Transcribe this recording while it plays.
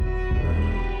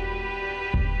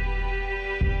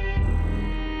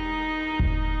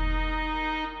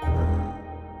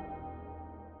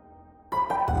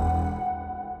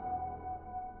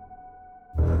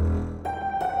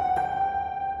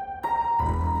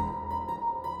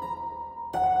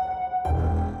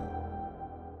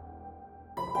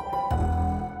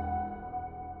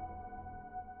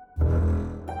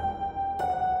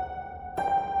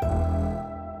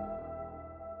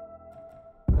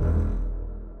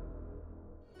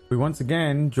We once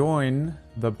again join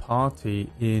the party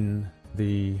in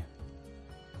the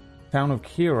town of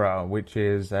Kira, which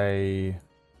is a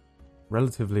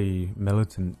relatively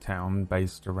militant town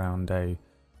based around a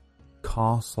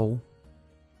castle,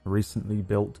 a recently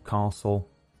built castle,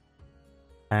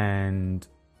 and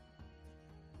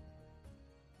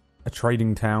a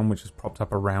trading town which is propped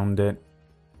up around it.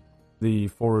 The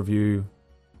four of you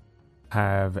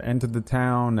have entered the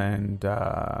town and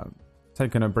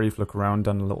taken a brief look around,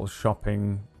 done a little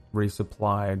shopping,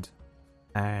 resupplied,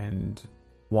 and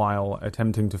while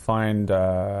attempting to find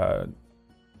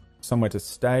somewhere to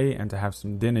stay and to have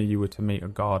some dinner, you were to meet a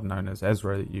guard known as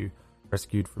Ezra that you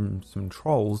rescued from some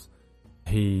trolls.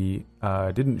 He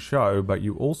didn't show, but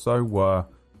you also were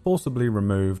forcibly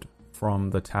removed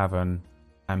from the tavern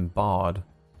and barred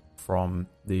from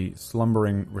the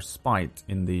slumbering respite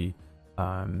in the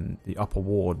upper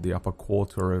ward, the upper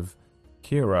quarter of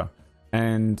Kira.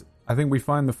 And I think we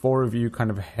find the four of you kind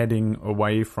of heading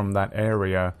away from that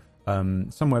area.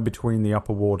 Somewhere between the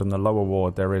upper ward and the lower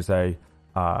ward, there is a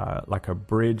like a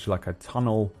bridge, like a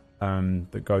tunnel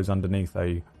that goes underneath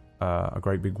a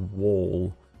great big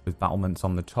wall with battlements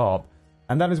on the top.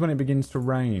 And that is when it begins to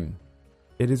rain.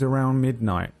 It is around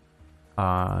midnight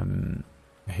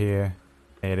here.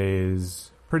 It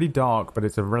is pretty dark, but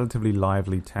it's a relatively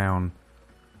lively town.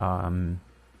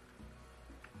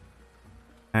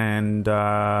 And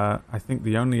I think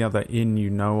the only other inn you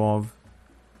know of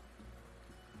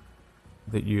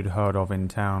that you'd heard of in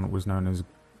town was known as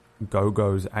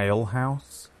Gogo's Ale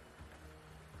House,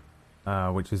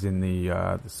 which is in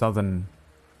the southern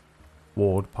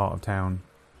ward part of town.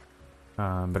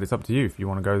 But it's up to you if you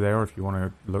want to go there or if you want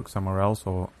to look somewhere else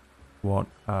or what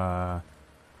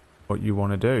you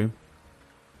want to do.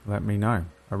 Let me know.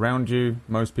 Around you,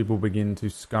 most people begin to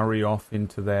scurry off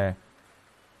into their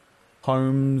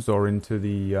homes or into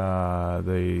the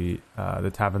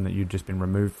tavern that you've just been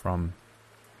removed from.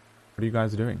 What are you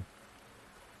guys doing?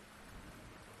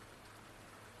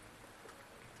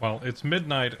 Well, it's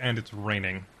midnight and it's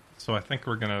raining, so I think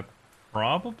we're gonna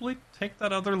probably take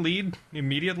that other lead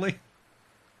immediately.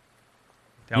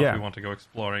 Doubt we want to go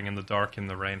exploring in the dark in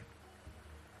the rain.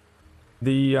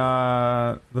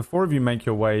 The four of you make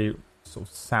your way sort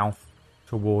of south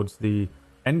towards the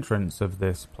entrance of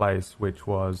this place, which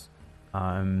was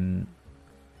the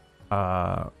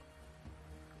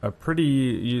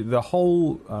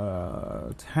whole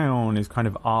town is kind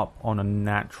of up on a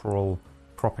natural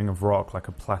cropping of rock, like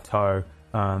a plateau.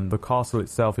 The castle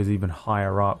itself is even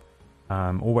higher up,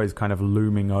 always kind of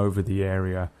looming over the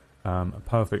area. A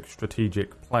perfect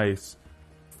strategic place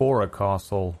for a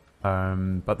castle.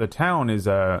 But the town is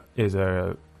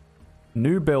a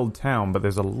new build town, but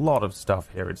there's a lot of stuff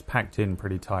here. It's packed in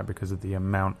pretty tight because of the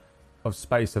amount of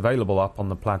space available up on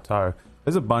the plateau.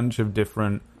 There's a bunch of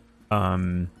different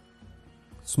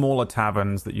smaller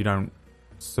taverns that you don't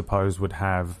suppose would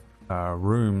have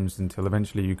rooms until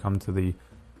eventually you come to the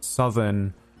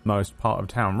southernmost part of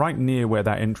town, right near where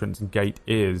that entrance gate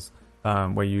is,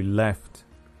 where you left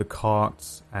the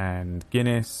carts and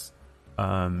Guinness.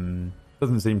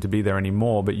 Doesn't seem to be there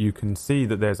anymore, but you can see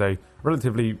that there's a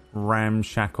relatively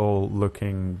ramshackle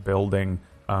looking building.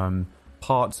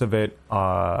 Parts of it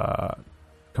are,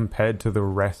 compared to the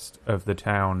rest of the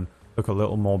town, look a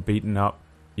little more beaten up.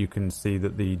 You can see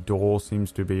that the door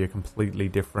seems to be a completely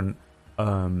different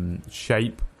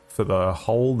shape for the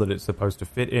hole that it's supposed to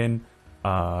fit in.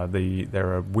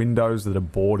 There are windows that are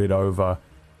boarded over,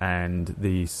 and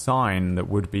the sign that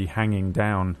would be hanging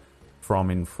down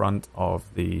from in front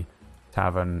of the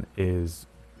tavern is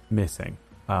missing.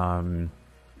 From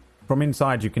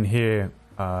inside you can hear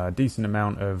a decent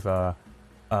amount of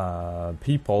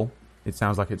people. It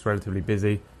sounds like it's relatively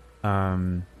busy.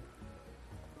 At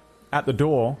the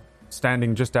door,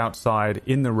 standing just outside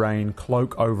in the rain,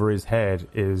 cloak over his head,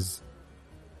 is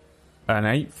an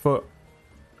 8-foot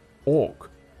orc,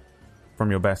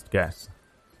 from your best guess.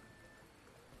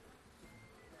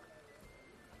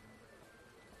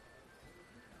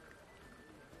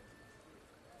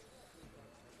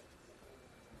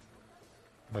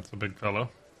 That's a big fellow.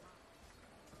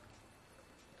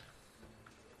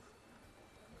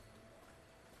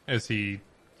 Is he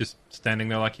just standing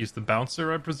there like he's the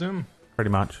bouncer, I presume? Pretty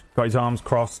much. Got his arms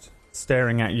crossed,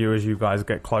 staring at you as you guys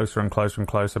get closer and closer and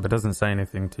closer, but doesn't say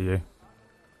anything to you.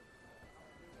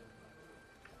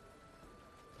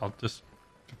 I'll just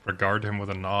regard him with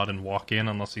a nod and walk in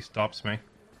unless he stops me.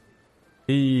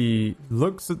 He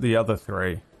looks at the other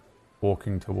three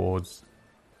walking towards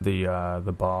the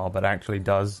bar, but actually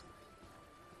does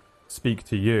speak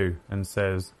to you and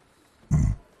says,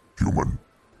 Human.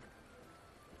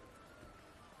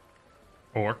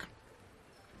 Orc.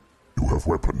 of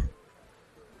weapon?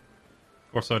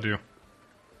 Of course I do.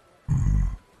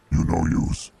 You no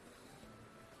use.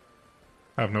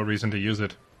 I have no reason to use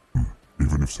it.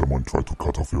 Even if someone tried to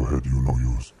cut off your head, you no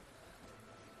use.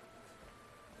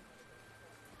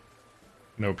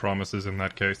 No promises in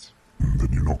that case.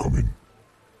 Then you no come in.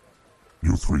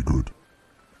 You three good.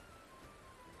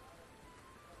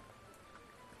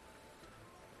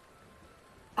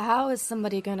 How is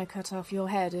somebody gonna cut off your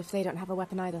head if they don't have a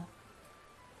weapon either?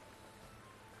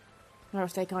 Or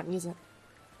if they can't use it?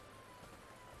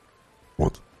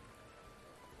 What?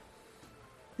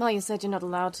 Well, you said you're not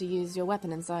allowed to use your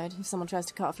weapon inside if someone tries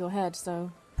to cut off your head,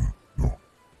 so... No.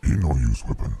 He no use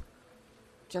weapon.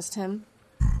 Just him?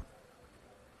 He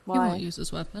Why? won't use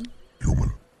his weapon.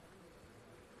 Human.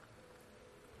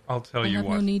 I'll tell I you have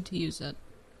what. no need to use it.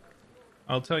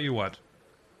 I'll tell you what.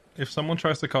 If someone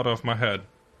tries to cut off my head,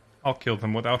 I'll kill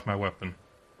them without my weapon.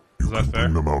 You Is that can fair?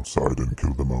 bring them outside and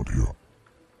kill them out here.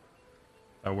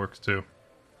 That works too.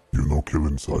 You no kill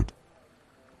inside.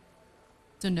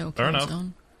 It's a no Fair kill enough.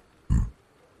 zone.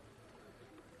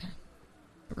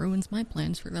 It ruins my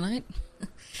plans for the night.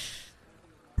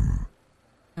 That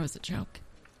was a joke.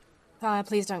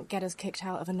 Please don't get us kicked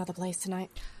out of another place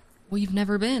tonight. We've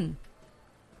never been.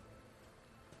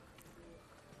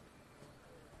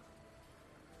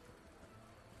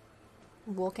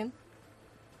 Walking?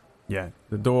 Yeah,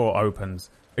 the door opens.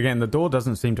 Again, the door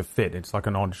doesn't seem to fit. It's like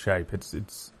an odd shape.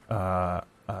 It's a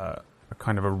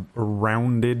kind of a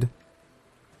rounded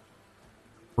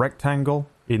rectangle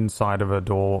inside of a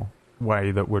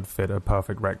doorway that would fit a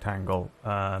perfect rectangle.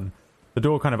 The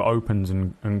door kind of opens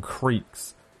and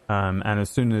creaks, and as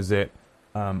soon as it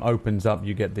opens up,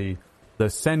 you get the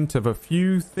scent of a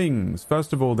few things.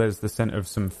 First of all, there's the scent of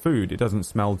some food. It doesn't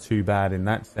smell too bad in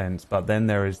that sense, but then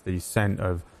there is the scent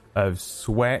of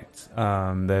sweat.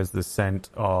 There's the scent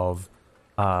of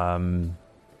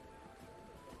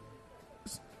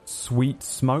sweet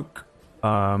smoke,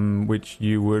 which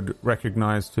you would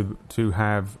recognize to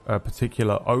have a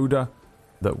particular odor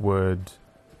that would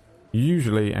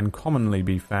usually and commonly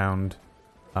be found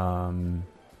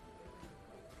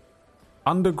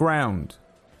underground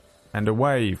and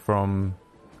away from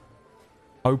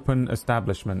open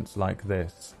establishments like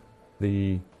this.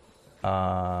 The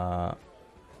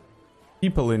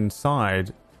people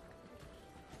inside,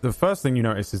 the first thing you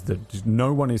notice is that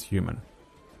no one is human.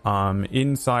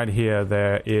 Inside here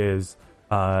there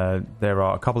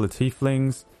are a couple of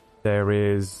tieflings. There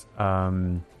is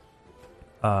elves.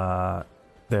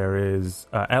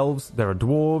 There are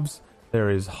dwarves. There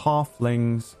is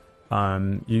halflings.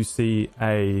 You see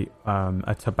a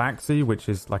tabaxi, which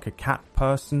is like a cat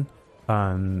person,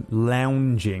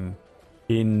 lounging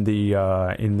in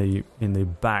the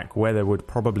back where there would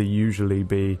probably usually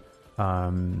be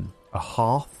a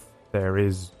hearth. There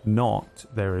is not.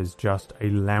 There is just a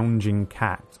lounging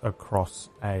cat across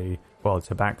a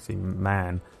tabaxi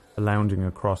man lounging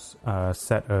across a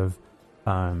set of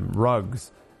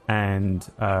rugs, and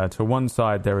to one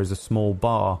side there is a small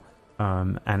bar.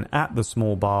 And at the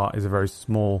small bar is a very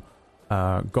small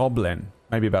goblin,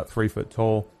 maybe about 3 foot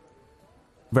tall.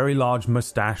 Very large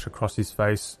mustache across his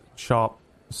face, sharp,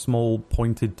 small,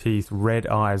 pointed teeth, red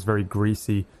eyes, very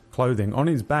greasy clothing. On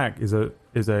his back is a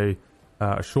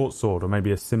short sword, or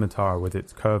maybe a scimitar with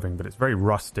its curving, but it's very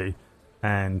rusty.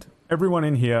 And everyone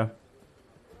in here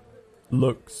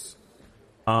looks...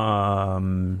 they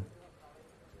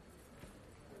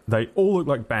all look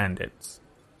like bandits.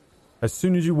 As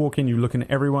soon as you walk in, you look in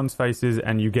everyone's faces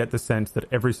and you get the sense that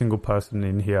every single person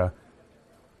in here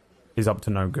is up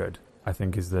to no good, I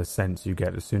think is the sense you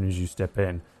get as soon as you step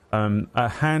in. A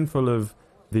handful of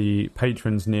the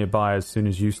patrons nearby, as soon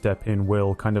as you step in,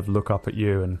 will kind of look up at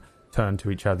you and turn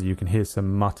to each other. You can hear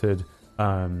some muttered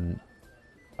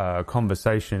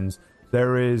conversations.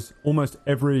 There is almost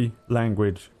every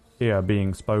language here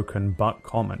being spoken but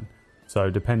common.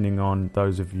 So depending on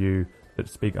those of you that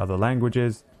speak other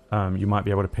languages, you might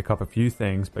be able to pick up a few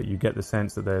things, but you get the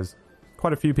sense that there's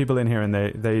quite a few people in here, and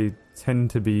they tend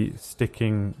to be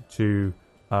sticking to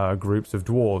groups of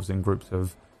dwarves and groups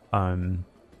of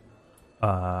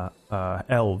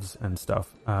elves and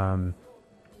stuff.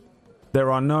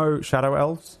 There are no shadow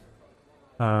elves,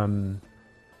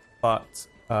 but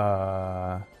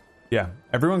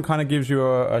everyone kind of gives you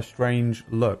a strange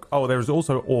look. Oh, there's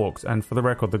also orcs, and for the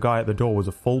record, the guy at the door was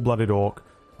a full-blooded orc.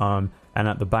 And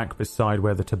at the back beside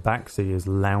where the tabaxi is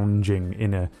lounging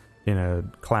in a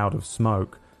cloud of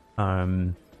smoke,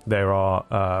 there are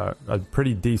a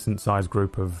pretty decent sized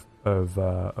group of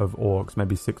orcs,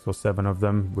 maybe 6 or 7 of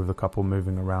them, with a couple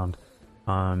moving around.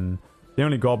 The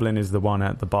only goblin is the one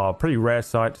at the bar. Pretty rare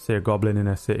sight to see a goblin in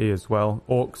a city as well.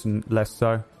 Orcs and less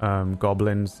so.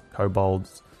 Goblins,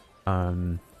 kobolds.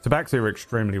 Tabaxi are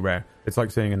extremely rare. It's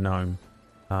like seeing a gnome.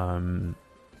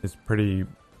 It's pretty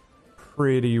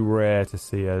rare to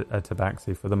see a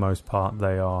tabaxi. For the most part,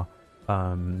 they are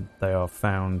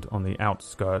found on the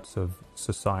outskirts of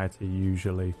society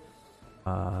usually.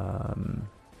 What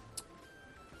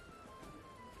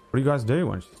do you guys do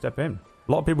once you step in?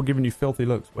 A lot of people giving you filthy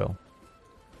looks, Will.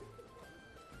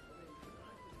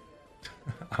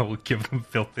 I will give them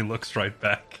filthy looks right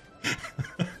back.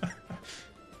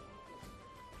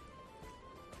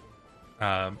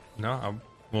 No, I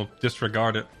will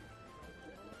disregard it.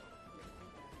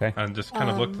 Okay. And just kind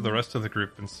of look to the rest of the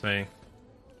group and say,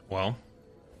 well,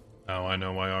 now I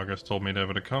know why August told me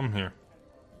never to come here.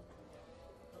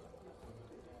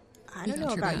 I don't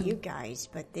know about you guys,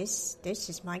 but this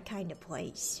is my kind of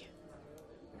place.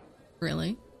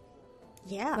 Really?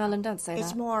 Yeah. Well, and don't say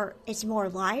that. It's more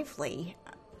lively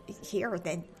here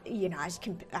than,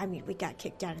 I mean, we got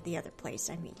kicked out of the other place.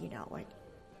 I mean, like.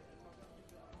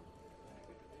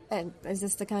 And is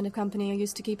this the kind of company you're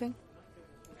used to keeping?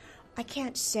 I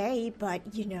can't say, but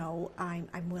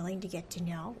I'm willing to get to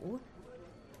know.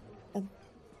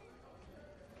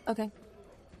 Okay.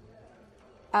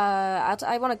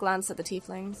 I want to glance at the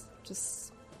tieflings,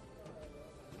 just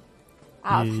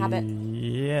out of habit.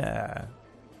 Yeah.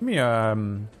 Give me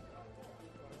an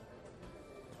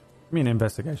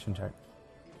investigation check.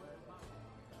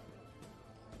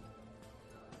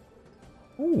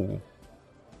 Ooh,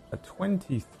 a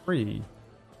 23.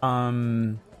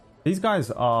 These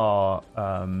guys are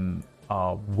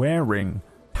wearing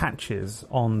patches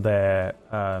on their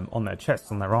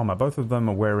chests, on their armor. Both of them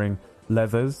are wearing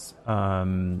leathers.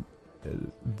 The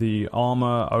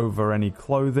armor over any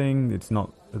clothing.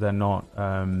 They're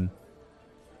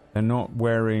not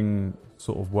wearing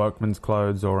sort of workman's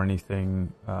clothes or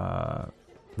anything.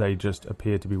 They just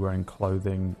appear to be wearing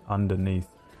clothing underneath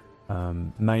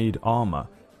made armor,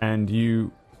 and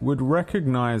you would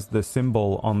recognize the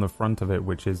symbol on the front of it,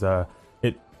 which is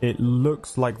it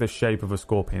looks like the shape of a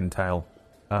scorpion tail,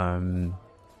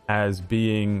 as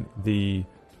being the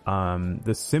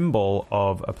symbol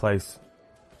of a place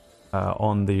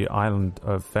on the island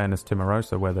of Fairness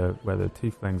Timorosa, where the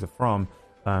tieflings are from,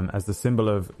 as the symbol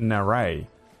of Naray.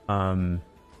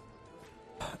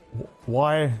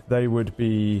 Why they would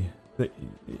be...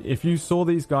 If you saw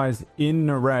these guys in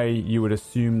Naray, you would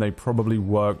assume they probably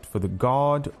worked for the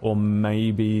guard, or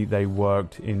maybe they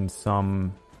worked in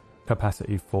some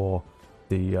capacity for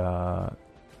the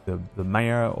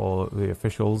mayor or the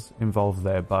officials involved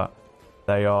there, but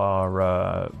they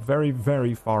are very,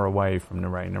 very far away from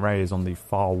Naray. Naray is on the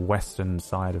far western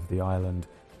side of the island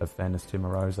of Fairness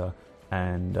Timorosa,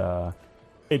 and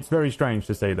it's very strange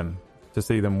to see them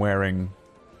wearing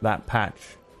that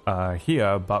patch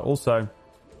here, but also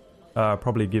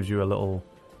probably gives you a little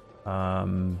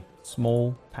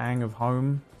small pang of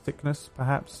home sickness,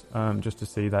 perhaps, just to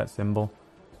see that symbol.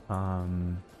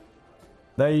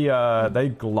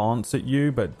 They glance at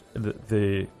you, but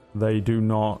they do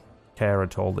not care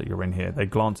at all that you're in here. They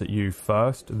glance at you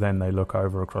first, then they look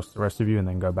over across the rest of you, and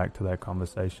then go back to their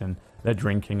conversation. They're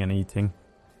drinking and eating.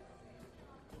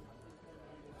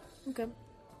 Okay.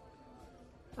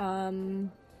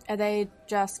 Are they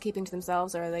just keeping to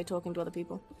themselves, or are they talking to other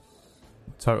people?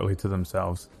 Totally to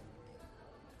themselves.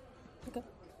 Okay.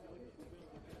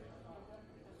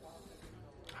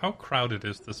 How crowded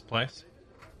is this place?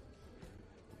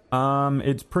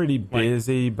 It's pretty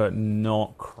busy, but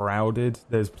not crowded.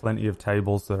 There's plenty of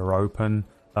tables that are open.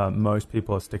 Most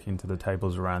people are sticking to the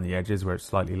tables around the edges where it's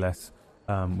slightly less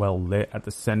well lit. At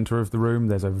the center of the room,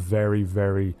 there's a very,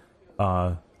 very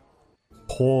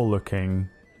poor-looking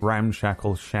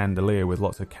ramshackle chandelier with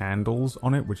lots of candles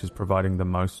on it, which is providing the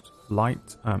most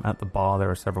light. At the bar, there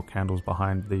are several candles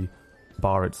behind the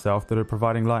bar itself that are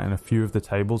providing light, and a few of the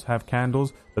tables have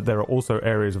candles, but there are also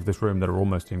areas of this room that are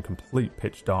almost in complete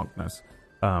pitch darkness,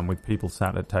 with people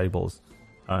sat at tables.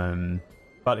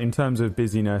 But in terms of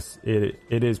busyness, it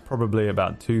is probably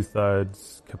about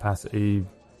 2/3 capacity.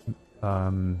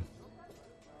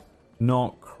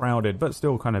 Not crowded, but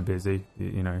still kind of busy.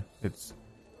 It's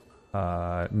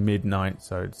midnight,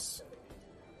 so it's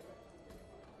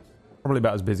probably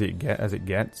about as busy as it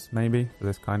gets, maybe, for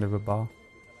this kind of a bar.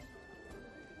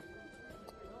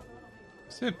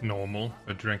 Is it normal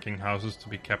for drinking houses to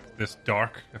be kept this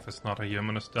dark if it's not a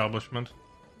human establishment?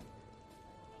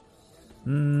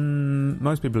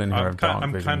 Most people in here have dark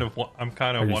vision. I'm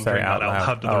kind of wondering that out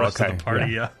loud to the rest of the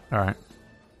party. Yeah. All right.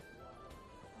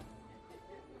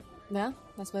 Yeah,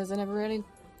 I suppose I never really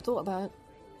thought about it.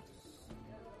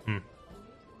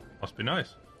 Must be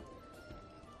nice.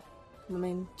 I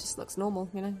mean, just looks normal,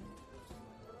 you know?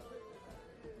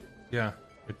 Yeah,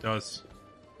 it does.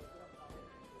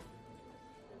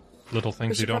 Little We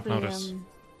things you should don't probably, notice.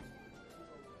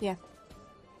 Yeah.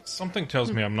 Something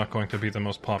tells me I'm not going to be the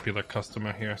most popular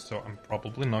customer here, so I'm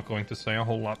probably not going to say a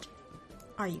whole lot.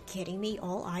 Are you kidding me?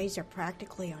 All eyes are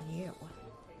practically on you.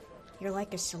 You're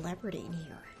like a celebrity in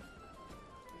here.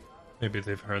 Maybe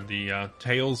they've heard the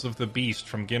tales of the beast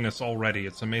from Guinness already.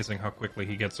 It's amazing how quickly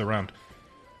he gets around.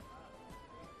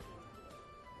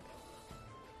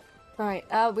 Right,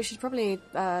 we should probably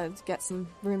get some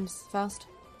rooms first.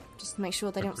 Just to make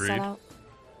sure they don't Agreed. sell out.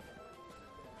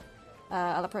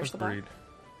 I'll approach the bar. Agreed.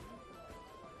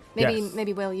 Yes.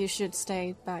 Maybe Will, you should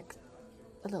stay back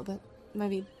a little bit.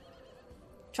 Maybe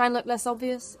try and look less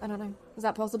obvious. I don't know. Is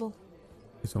that possible?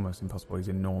 It's almost impossible. He's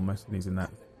enormous, and he's in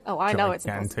that Oh, I know it's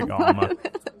gigantic impossible.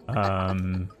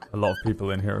 armor. A lot of people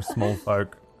in here are small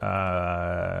folk.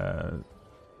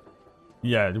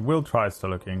 Yeah, Will tries to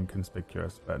look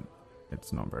inconspicuous, but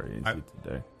it's not very easy to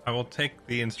do. I will take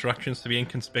the instructions to be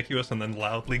inconspicuous and then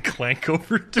loudly clank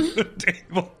over to the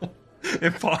table.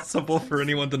 Impossible for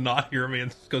anyone to not hear me and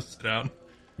just go sit down.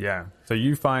 Yeah. So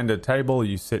you find a table,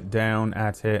 you sit down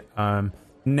at it.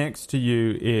 Next to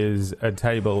you is a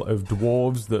table of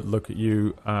dwarves that look at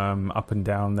you up and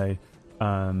down. They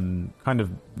kind of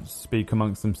speak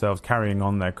amongst themselves, carrying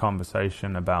on their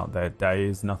conversation about their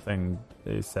days. Nothing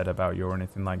is said about you or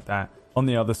anything like that. On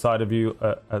the other side of you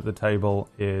at the table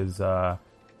is a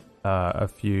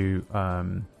few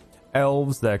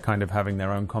elves. They're kind of having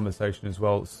their own conversation as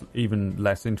well. It's even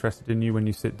less interested in you when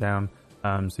you sit down.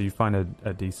 So you find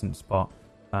a decent spot.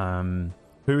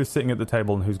 Who is sitting at the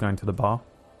table and who's going to the bar?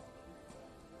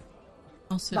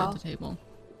 I'll sit Bar. at the table.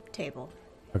 Table.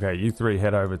 Okay, you three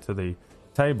head over to the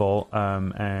table,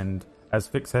 and as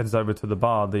Fix heads over to the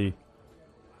bar, the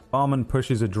barman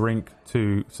pushes a drink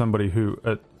to somebody who,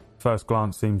 at first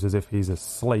glance, seems as if he's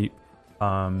asleep.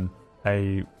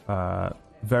 A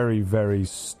very, very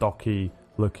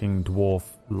stocky-looking dwarf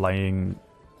laying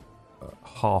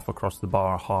half across the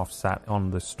bar, half sat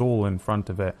on the stool in front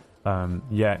of it,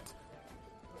 yet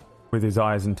with his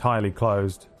eyes entirely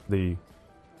closed, the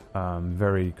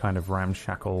very kind of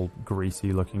ramshackle,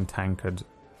 greasy-looking tankard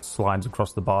slides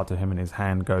across the bar to him, and his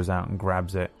hand goes out and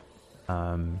grabs it.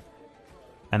 And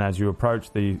as you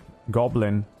approach, the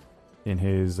goblin in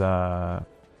his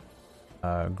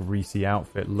greasy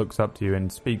outfit looks up to you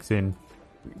and speaks in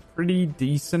pretty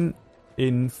decent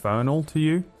infernal to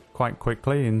you quite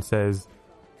quickly and says,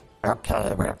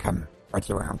 Okay, welcome. What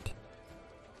do you want?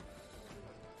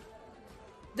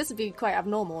 This would be quite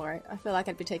abnormal, right? I feel like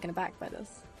I'd be taken aback by this.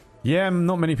 yeah,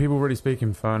 not many people really speak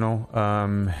infernal.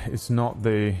 It's not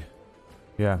the...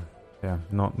 Yeah,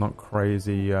 not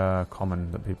crazy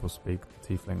common that people speak the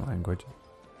tiefling language.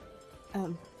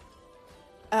 I'm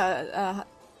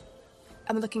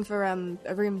looking for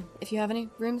a room. If you have any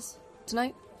rooms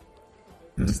tonight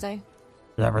to stay.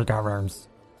 Yeah, we got rooms.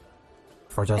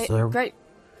 For just you? Great.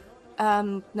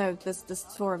 No, there's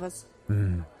 4 of us.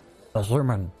 The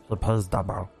human, he pays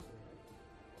double.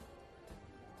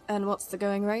 And what's the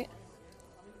going rate?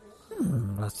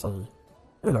 Let's see.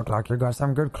 You look like you got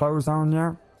some good clothes on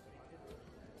you.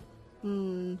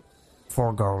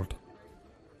 4 gold.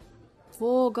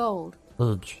 4 gold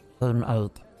Each. Him 8.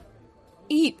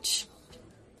 each.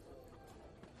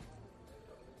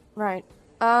 Right.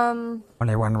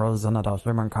 Only one reason that a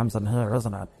human comes in here,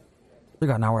 isn't it? You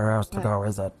got nowhere else to Right. go,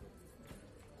 is it?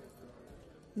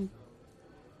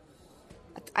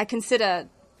 I consider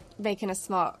making a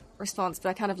smart response, but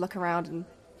I kind of look around and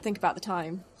think about the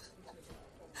time.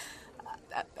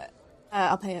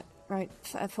 I'll pay it. Right.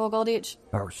 4 gold each.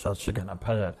 Oh shit, she gonna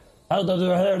pay it. Hey, did you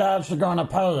hear that? She gonna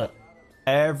pay it.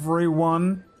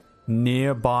 Everyone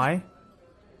nearby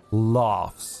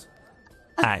laughs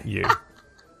at you.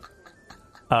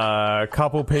 A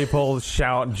couple people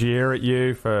shout jeer at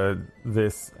you for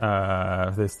this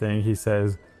thing. He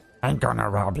says, Ain't gonna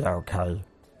rob you, okay?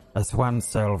 It's 1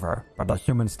 silver, but the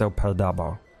humans still pay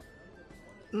double.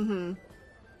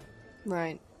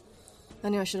 Right. I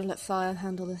knew I should have let Fire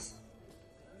handle this.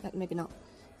 But maybe not.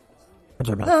 What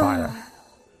do you mean fire?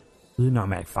 You don't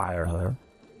make fire here.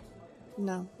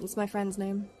 No, it's my friend's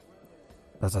name.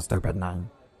 That's a stupid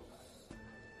name.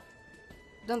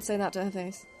 Don't say that to her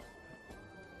face.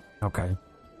 Okay.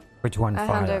 Which one I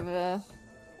fire? hand over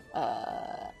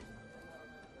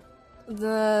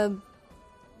the...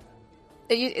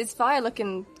 Is Fire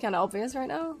looking kind of obvious right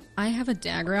now? I have a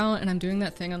dagger out, and I'm doing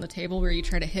that thing on the table where you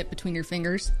try to hit between your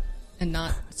fingers and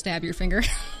not stab your finger.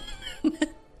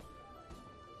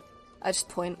 I just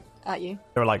point at you.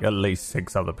 there are like at least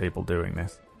 6 other people doing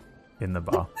this. in the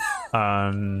bar.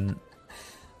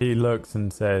 He looks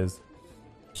and says,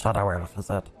 Shadow Elf, is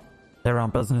it? Here on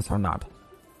business or not?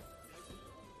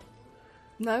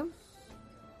 No?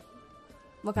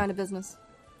 What kind of business?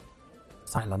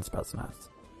 Silence business.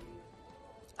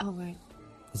 Oh, right.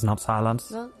 It's not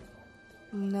silence? Well,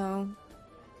 no.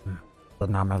 Did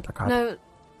not make the cut. No.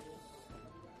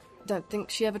 Don't think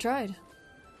she ever tried.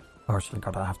 Oh, she's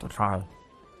gonna have to try.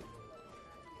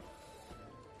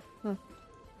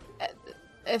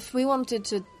 If we wanted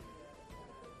to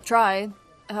try,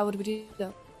 how would we do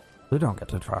that? You don't get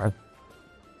to try.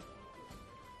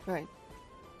 Right.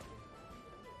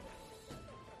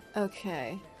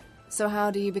 Okay. So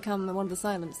how do you become one of the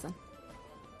Silence then?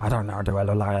 I don't know, do I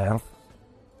look like an elf?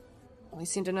 Well, you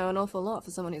seem to know an awful lot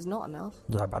for someone who's not an elf.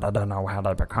 Yeah, but I don't know how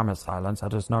they become a silence. I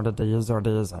just know that there is or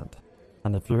there isn't.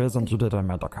 And if there isn't, you didn't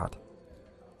make the cut.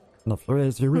 And if there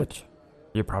is, you're rich.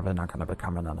 You're probably not gonna be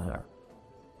coming in here.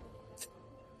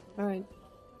 Alright.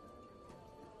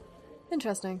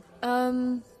 Interesting.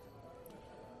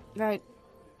 Right.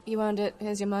 You earned it.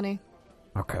 Here's your money.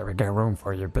 Okay, we get room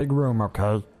for you. Big room,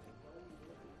 okay?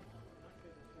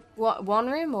 What, 1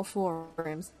 room or 4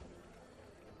 rooms?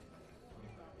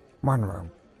 1 room.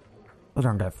 You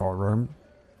don't get 4 rooms.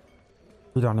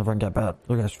 You don't even get bed.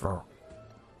 You get straw.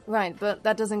 Right, but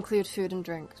that does include food and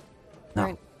drink. No.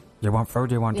 Right. You want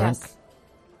food? You want drink? Yes.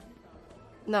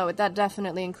 No, that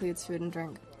definitely includes food and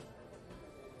drink.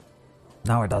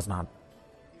 No, it does not.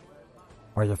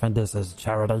 Or you think this is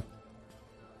charity?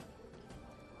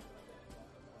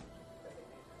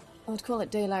 I would call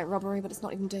it daylight robbery, but it's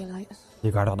not even daylight.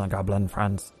 You got any goblin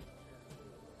friends?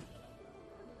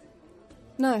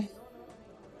 No.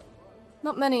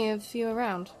 Not many of you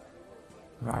around.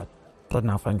 Right. Did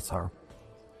not think so.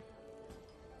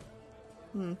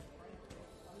 Not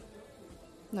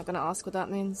gonna ask what that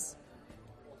means.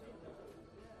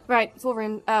 Right,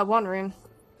 1 room,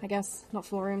 I guess. Not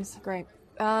 4 rooms. Great.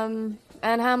 And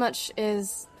how much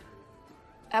is...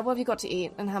 what have you got to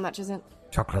eat, and how much is it?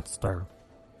 Chocolate stew.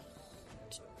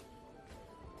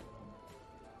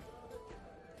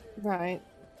 Right.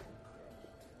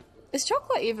 Is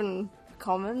chocolate even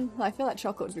common? I feel like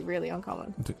chocolate would be really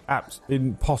uncommon.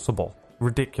 impossible.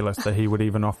 Ridiculous that he would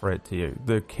even offer it to you.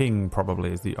 The king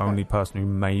probably is the only person who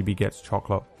maybe gets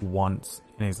chocolate once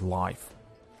in his life.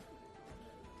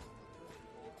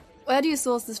 Where do you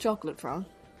source this chocolate from?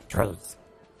 Trees.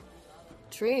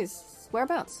 Trees.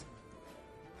 Whereabouts?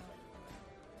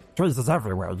 Trees is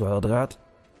everywhere, you idiot.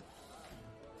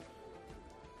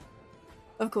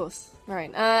 Of course.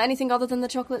 Right. Anything other than the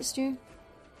chocolate stew?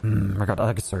 I got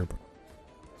egg soup.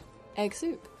 Egg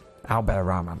soup. Owlbear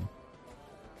ramen.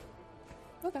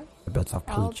 Okay. A bit of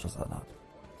peaches in it.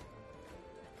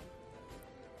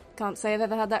 Can't say I've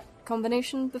ever had that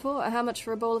combination before. How much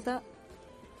for a bowl of that?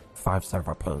 5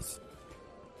 silver please.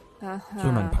 Uh-huh.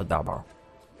 Human pay double.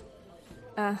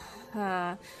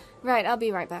 Uh-huh. Right, I'll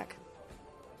be right back.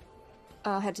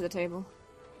 I'll head to the table.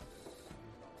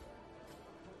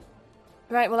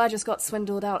 Right, well, I just got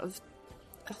swindled out of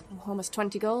almost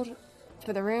 20 gold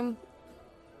for the room.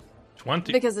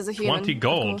 20? Because there's a human, 20 of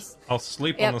gold? course. I'll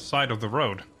sleep Yep. on the side of the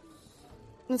road.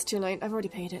 It's too late. I've already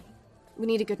paid it. We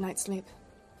need a good night's sleep.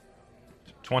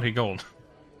 20 gold.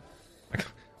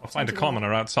 I'll find a 20 gold.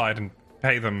 commoner outside and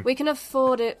pay them. We can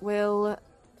afford it, Will.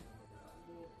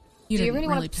 You Do you didn't really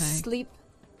really want to pay. sleep?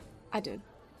 I did.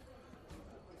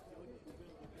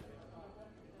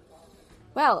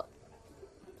 Well,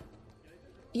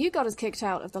 you got us kicked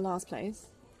out of the last place.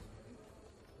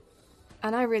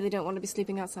 And I really don't want to be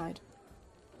sleeping outside.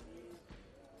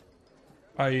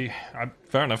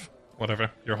 Fair enough.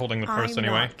 Whatever. You're holding the purse I'm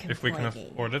anyway. not If we can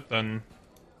complaining. afford it, then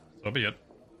so be it.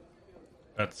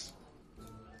 That's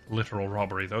literal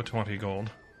robbery, though. 20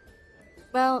 gold.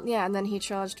 Well, yeah, and then he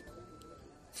charged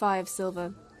 5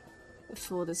 silver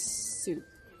for the soup,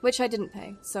 which I didn't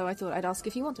pay, so I thought I'd ask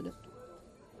if you wanted it.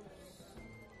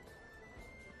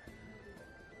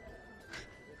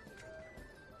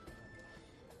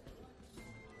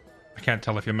 I can't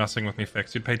tell if you're messing with me,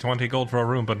 Fix. You'd pay 20 gold for a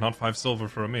room, but not 5 silver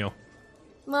for a meal.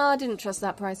 Well, I didn't trust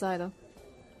that price either.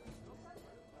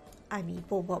 I mean,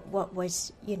 well, what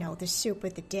was, the soup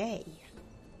of the day?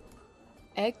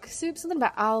 Egg soup? Something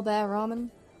about owlbear ramen?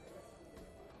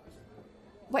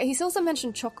 Wait, he's also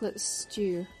mentioned chocolate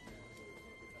stew.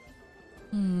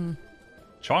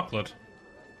 Chocolate?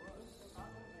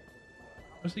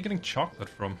 Where's he getting chocolate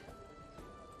from?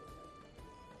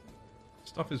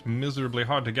 Stuff is miserably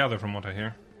hard to gather from what I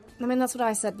hear. I mean, that's what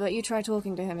I said, but you try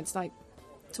talking to him. It's like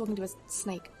talking to a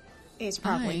snake. It's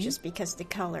probably I- just because the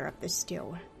color of the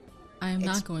stew. I am It's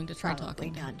not going to try probably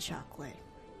talking to him. not chocolate.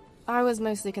 I was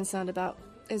mostly concerned about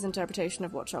his interpretation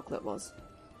of what chocolate was.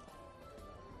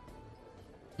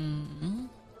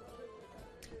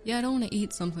 Yeah, I don't want to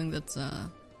eat something that's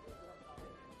up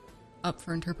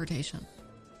for interpretation.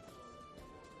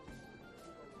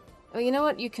 Well, you know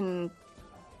what? You can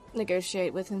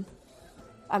negotiate with him.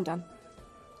 I'm done.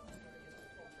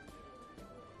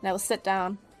 Now we'll sit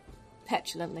down,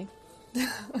 petulantly.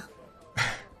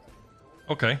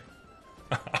 Okay.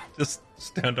 I'll just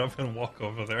stand up and walk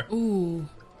over there. Ooh.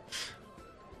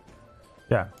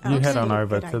 Yeah, you Okay. head on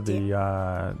over Good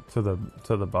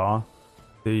to the bar.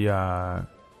 The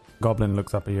goblin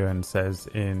looks up at you and says,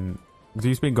 "Do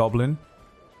you speak Goblin?"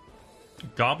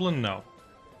 Goblin, no.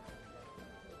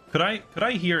 Could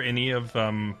I hear any of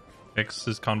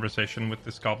X's conversation with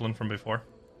this goblin from before?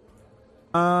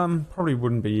 Probably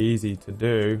wouldn't be easy to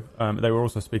do. They were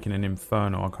also speaking in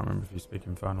Infernal. I can't remember if you speak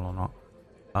Infernal or not.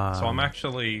 So I'm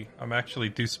actually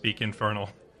do speak Infernal.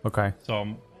 Okay.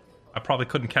 So I probably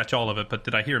couldn't catch all of it, but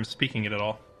did I hear him speaking it at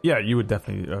all? Yeah, you would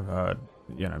definitely have heard,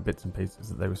 bits and pieces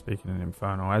that they were speaking in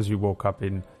Infernal. As you walk up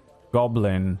in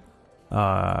Goblin,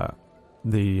 the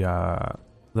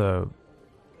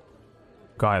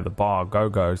guy at the bar,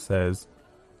 Gogo, says,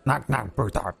 Knock, knock,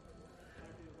 Brutar.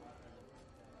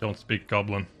 Don't speak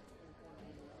Goblin.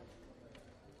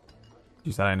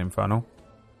 you say that in Infernal?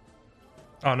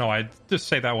 Oh no, I just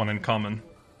say that one in common.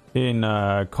 In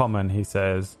Common, he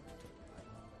says,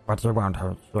 What you want,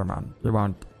 human? You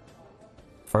want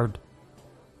food?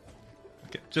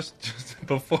 Okay, just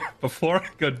before I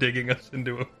go digging us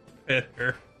into a pit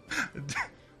here,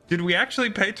 did we actually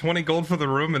pay 20 gold for the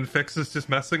room and Fix is just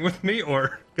messing with me,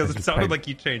 or because it Just sounded paid- like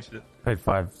he changed it? paid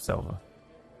 5 silver.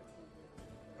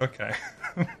 Okay.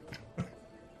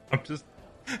 I'm just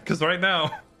because right now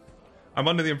I'm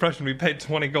under the impression we paid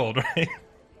 20 gold, right?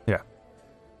 Yeah.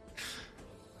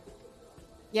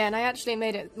 Yeah, and I actually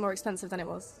made it more expensive than it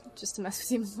was, just to mess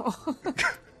with you more.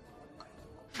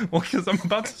 Well, because I'm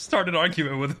about to start an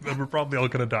argument with him and we're probably all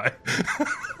gonna die.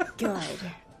 Good.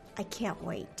 I can't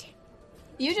wait.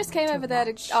 You just came over there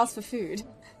to ask for food.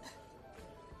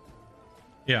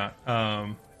 Yeah,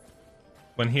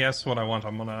 when he asks what I want,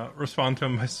 I'm gonna respond to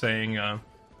him by saying,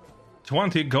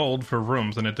 20 gold for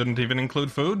rooms, and it didn't even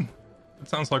include food? It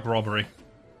sounds like robbery.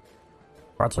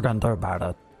 What you gonna do about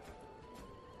it?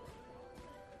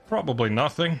 Probably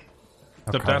nothing.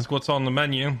 Except Okay. ask what's on the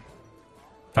menu.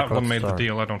 That Chocolate one made the star.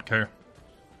 deal, I don't care.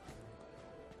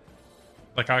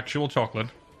 Like actual chocolate.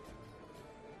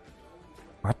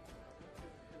 What?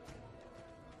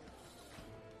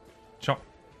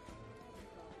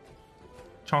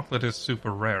 Chocolate is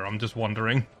super rare, I'm just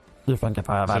wondering. You think if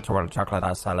I have So- actual chocolate,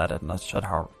 I sell it in this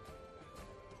shithole?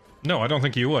 No, I don't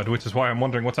think you would, which is why I'm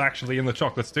wondering what's actually in the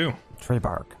chocolates too. Tree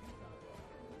bark.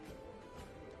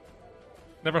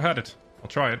 Never had it. I'll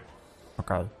try it.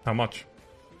 Okay. How much?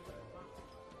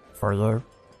 For you,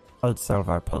 8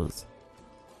 silver, please.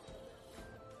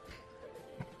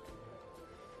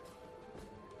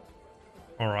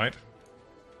 Alright.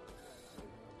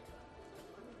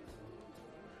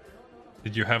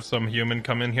 Did you have some human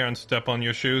come in here and step on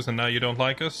your shoes and now you don't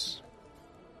like us?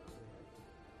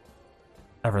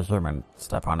 Every human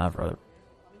step on every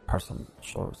person's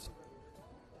shoes.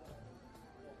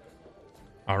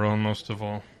 Our own most of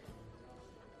all.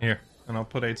 Here, and I'll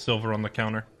put 8 silver on the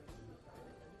counter.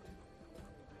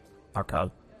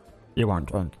 Okay. You won't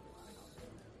drink.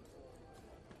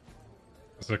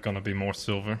 Is it gonna be more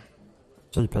silver?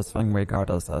 Cheapest thing we got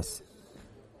is this.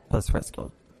 Piss whiskey.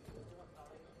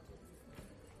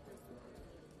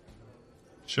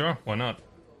 Sure, why not?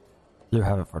 You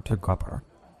have it for 2 copper.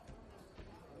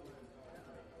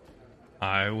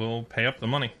 I will pay up the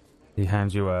money. He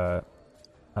hands you a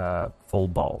full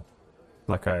bowl.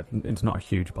 It's not a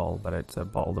huge bowl, but it's a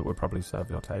bowl that would probably serve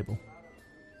your table.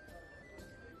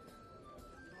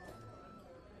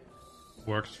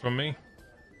 Works for me.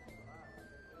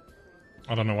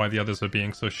 I don't know why the others are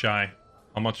being so shy.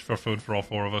 How much for food for all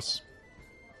 4 of us?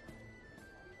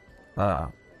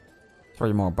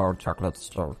 3 more boiled chocolates,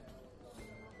 too.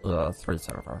 3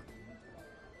 silver.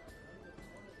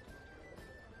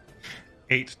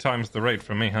 8 times the rate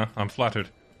for me, huh? I'm flattered.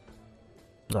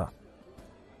 Yeah.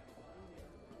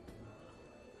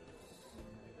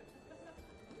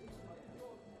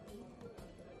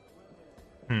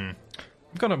 I've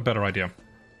got a better idea.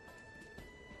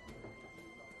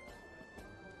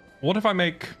 What if I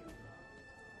make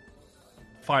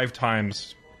 5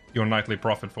 times your nightly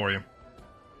profit for you?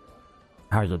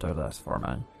 How you do this for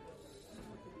me?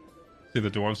 See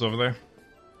the dwarves over there?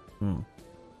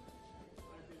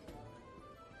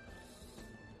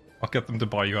 I'll get them to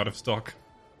buy you out of stock.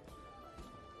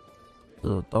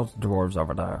 Those dwarves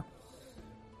over there.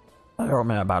 They owe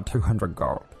me about 200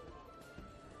 gold.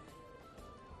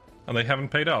 And they haven't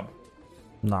paid up.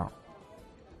 No.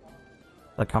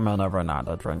 They come in every night,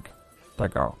 they drink. They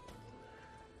go.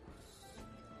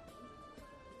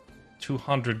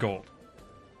 200 gold.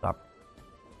 Yep.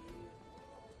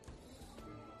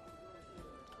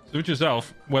 Suit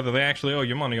yourself whether they actually owe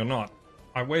you money or not.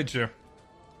 I wager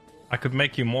I could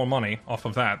make you more money off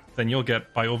of that than you'll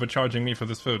get by overcharging me for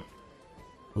this food.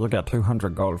 You'll get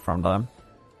 200 gold from them.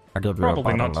 I'll give you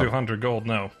Probably a not bottle 200 gold,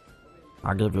 no.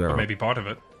 I'll give you But maybe part of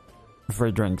it.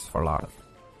 free drinks for life.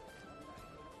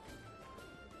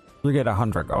 You get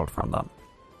 100 gold from them.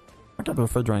 I'll give you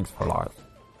free drinks for life.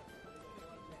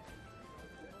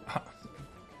 How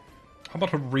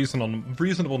about a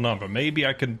reasonable number? Maybe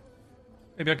I could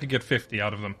get 50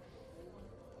 out of them.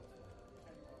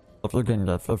 If you can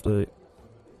get 50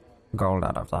 gold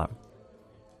out of them,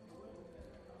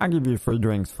 I'll give you free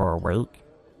drinks for a week.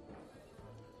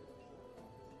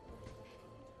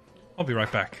 I'll be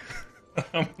right back.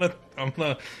 I'm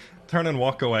gonna turn and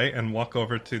walk away and walk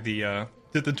over to the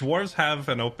did the dwarves have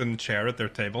an open chair at their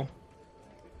table?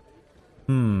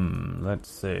 Let's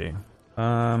see.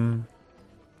 Roll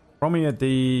me a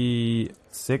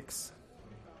D6.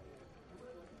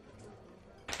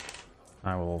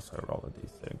 I will also roll a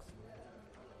D6.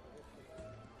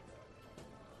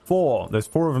 4. There's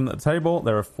 4 of them at the table.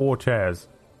 There are 4 chairs.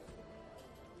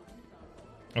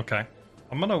 Okay.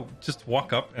 I'm gonna just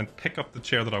walk up and pick up the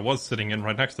chair that I was sitting in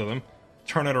right next to them,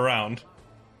 turn it around,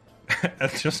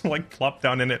 and just like plop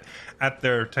down in it at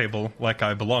their table like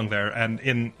I belong there, and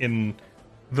in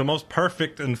the most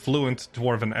perfect and fluent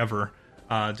dwarven ever,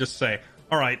 just say,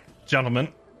 "Alright, gentlemen,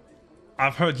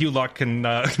 I've heard you lot can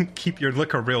keep your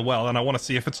liquor real well, and I want to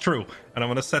see if it's true." And I'm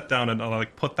gonna sit down and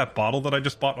like put that bottle that I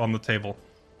just bought on the table.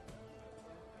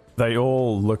 They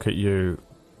all look at you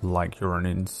like you're an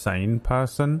insane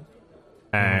person.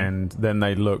 And then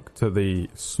they look to the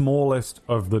smallest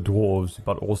of the dwarves,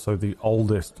 but also the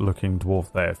oldest looking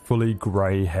dwarf there, fully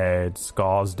grey haired,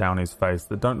 scars down his face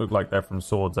that don't look like they're from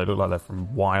swords, they look like they're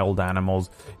from wild animals.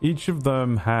 Each of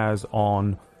them has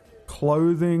on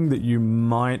clothing that you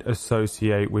might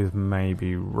associate with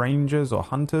maybe rangers or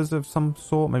hunters of some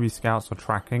sort, maybe scouts or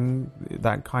tracking,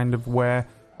 that kind of wear.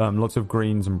 Lots of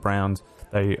greens and browns.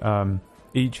 They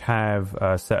each have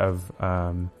a set of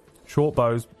short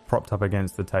bows propped up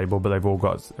against the table, but they've all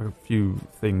got a few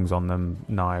things on them,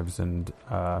 knives and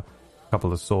a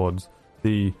couple of swords.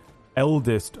 The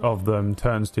eldest of them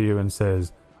turns to you and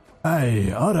says,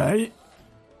 "Hey, alright,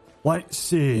 let's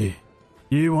see.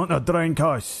 You want to drink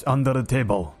us under the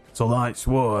table, so that's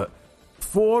what?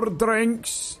 4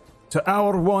 drinks to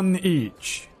our 1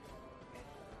 each."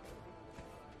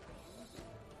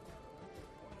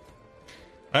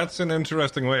 That's an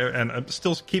interesting way, and I'm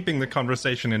still keeping the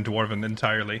conversation in Dwarven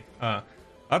entirely.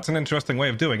 That's an interesting way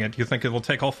of doing it. You think it will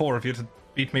take all 4 of you to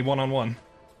beat me one-on-one?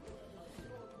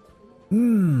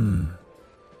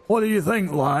 What do you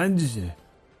think, lads? Do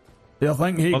you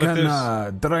think he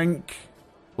can drink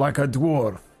like a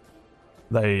dwarf?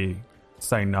 They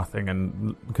say nothing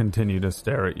and continue to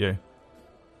stare at you.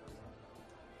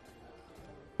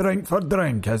 Drink for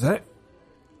drink, is it?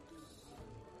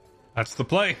 That's the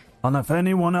play. And if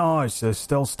any one of us is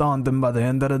still standing by the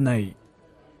end of the night,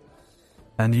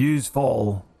 and yous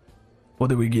fall, what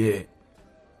do we get?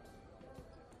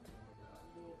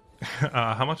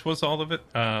 How much was all of it?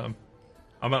 I'm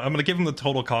gonna give him the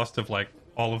total cost of like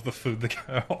all of the food,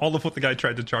 all of what the guy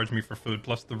tried to charge me for food,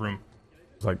 plus the room.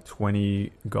 It's like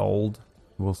 20 gold,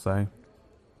 we'll say.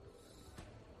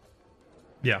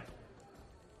 Yeah.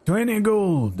 20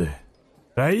 gold,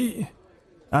 right?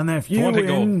 And if you win,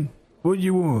 gold. What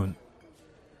you want?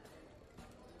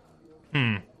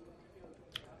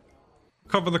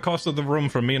 Cover the cost of the room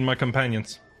for me and my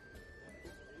companions.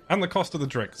 And the cost of the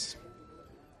drinks.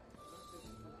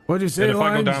 What'd you say, and if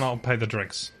lads? I go down, I'll pay the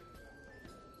drinks.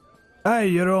 Hey,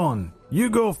 you're on.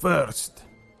 You go first.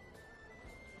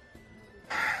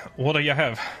 What do you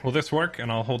have? Will this work?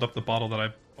 And I'll hold up the bottle that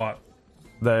I bought.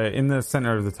 In the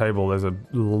center of the table, there's a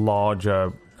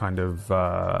larger kind of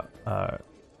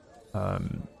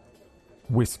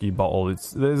whiskey bottle.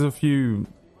 There's a few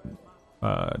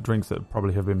drinks that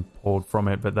probably have been poured from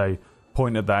it, but they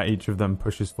point at that. Each of them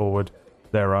pushes forward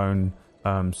their own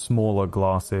smaller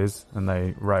glasses, and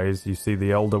they raise. You see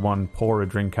the elder one pour a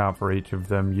drink out for each of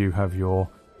them. You have your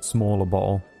smaller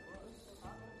bottle.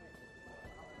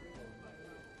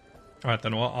 Alright,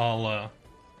 then I'll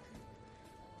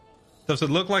does it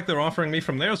look like they're offering me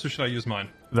from theirs, or should I use mine?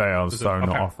 They are not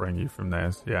offering you from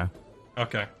theirs, yeah.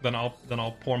 Okay, then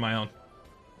I'll pour my own.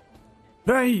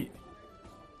 Right.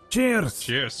 Cheers.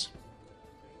 Cheers.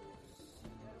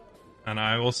 And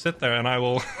I will sit there and I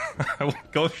will I will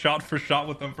go shot for shot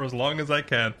with them for as long as I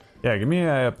can. Yeah, give me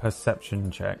a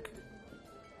perception check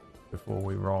before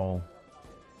we roll.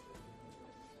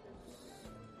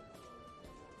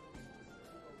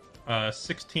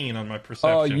 16 on my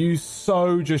perception. Oh, you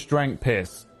so just drank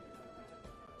piss.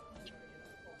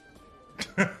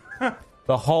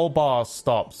 The whole bar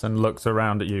stops and looks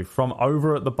around at you. From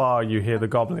over at the bar, you hear the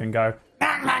goblin go.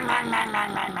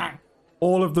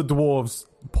 All of the dwarves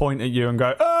point at you and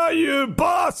go, "Oh, you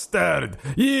bastard!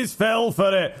 Yous fell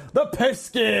for it! The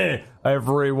pisky!"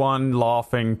 Everyone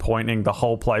laughing, pointing. The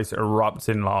whole place erupts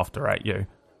in laughter at you.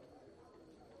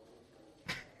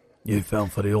 You fell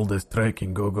for the oldest trick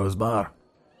in Gogo's bar.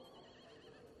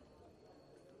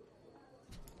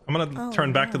 I'm gonna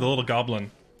turn back to the little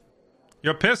goblin.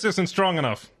 Your piss isn't strong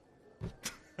enough.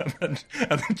 and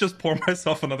then just pour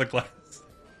myself another glass.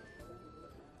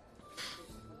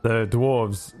 The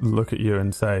dwarves look at you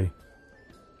and say,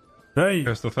 "Hey,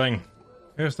 Here's the thing.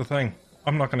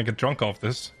 I'm not gonna get drunk off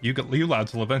this. You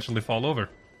lads will eventually fall over.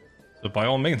 So by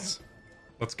all means,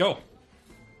 let's go.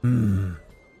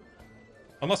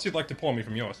 Unless you'd like to pour me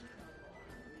from yours.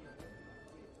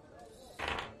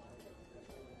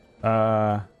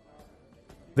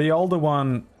 The older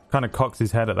one kind of cocks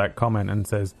his head at that comment and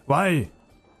says, "Why?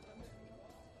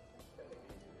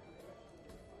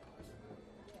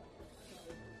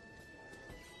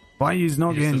 Why he's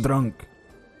not He getting says- drunk?"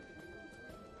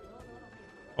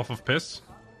 Off of piss? Is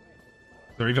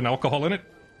there even alcohol in it?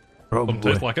 Doesn't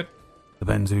Probably. taste like it.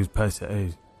 Depends whose piss it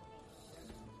is.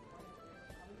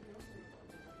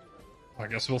 I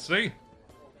guess we'll see.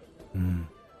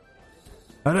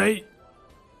 Alright.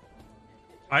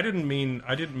 I didn't mean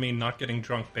not getting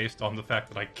drunk based on the fact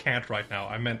that I can't right now.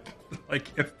 I meant like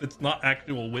if it's not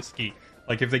actual whiskey,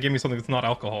 like if they give me something that's not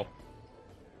alcohol.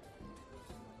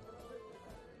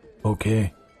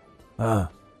 Okay.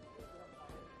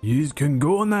 Yous can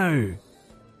go now.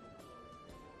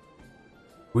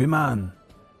 We man,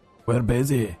 we're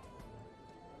busy.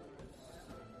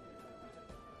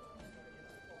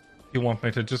 You want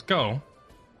me to just go?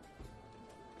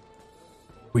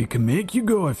 We can make you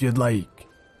go if you'd like.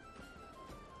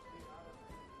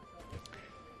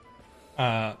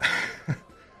 I'll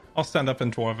stand up in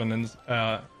Dwarven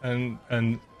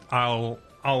and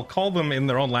I'll call them in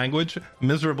their own language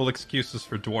miserable excuses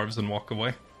for dwarves and walk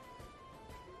away.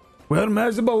 We're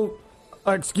miserable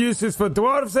excuses for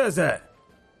dwarves, is it?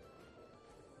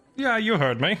 Yeah, you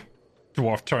heard me.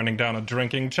 Dwarf turning down a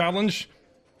drinking challenge.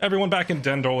 Everyone back in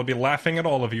Dendor would be laughing at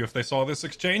all of you if they saw this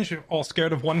exchange. You're all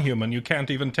scared of one human. You can't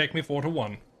even take me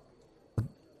 4-1.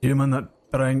 Human that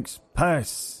drinks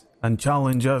piss and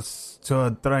challenge us to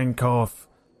a drink off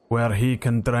where he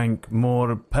can drink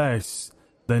more piss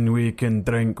than we can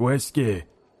drink whiskey.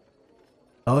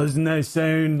 Doesn't it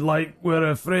sound like we're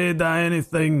afraid of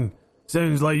anything?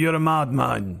 Sounds like you're a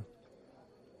madman.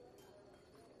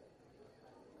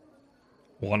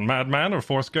 One madman or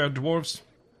 4 scared dwarves?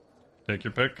 Take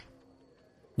your pick.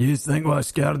 You think we're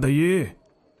scared of you?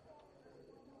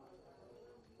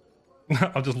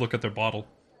 I'll just look at their bottle.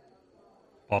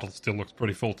 Bottle still looks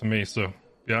pretty full to me, so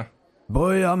yeah.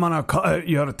 Boy, I'm gonna cut out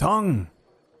your tongue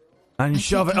and I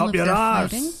shove can't it tell up if your they're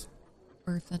arse. fighting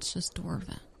or if that's just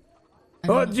Dwarven. I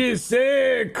don't What'd know. you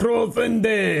say,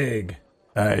 Crothendig?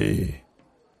 Aye.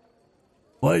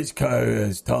 Let's cut out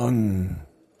his tongue.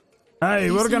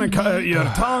 Aye, we're gonna cut out your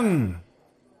tongue.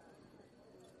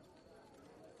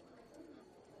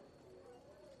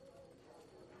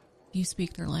 Do you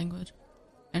speak their language?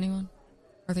 Anyone?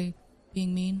 Are they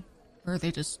being mean? Or are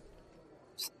they just...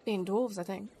 Being dwarves, I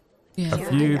think. Yeah. A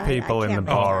few I people in the can't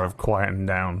bar really have quietened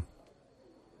down.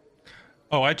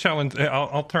 Oh, I challenge.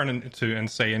 I'll turn into and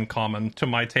say in common to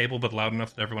my table, but loud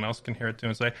enough that everyone else can hear it too,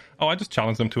 and say, "Oh, I just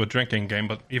challenged them to a drinking game,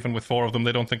 but even with 4 of them,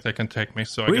 they don't think they can take me."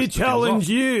 So I We guess the deal's challenge off.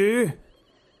 you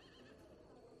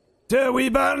to a wee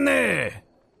Barney.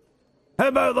 How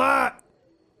about that?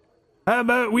 How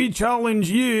about we challenge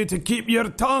you to keep your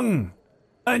tongue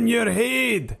and your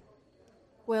head?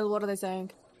 Will, what are they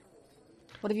saying?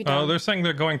 What have you done? They're saying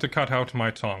they're going to cut out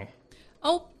my tongue.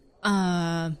 Oh,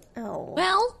 Oh.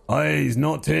 well, Aye, he's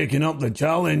not taking up the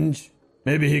challenge.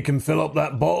 Maybe he can fill up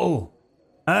that bottle.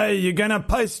 Aye, you're gonna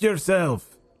piss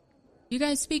yourself. you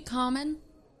guys speak common?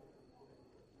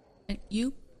 And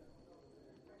you?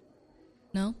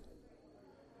 No?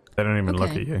 They don't even look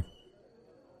Okay. at you.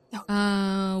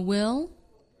 Will?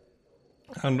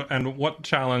 And what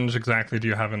challenge exactly do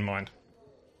you have in mind?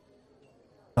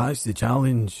 That's the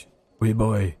challenge, wee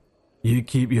boy. You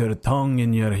keep your tongue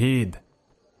in your head.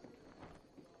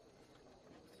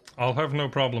 I'll have no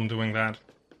problem doing that.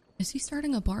 Is he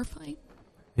starting a bar fight?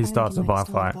 he starts a bar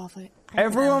fight. fight.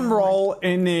 Everyone roll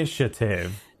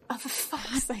initiative. Oh, for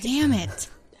fuck's sake. Damn it.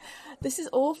 This is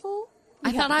awful. I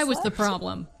We thought have I was the such-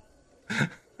 problem.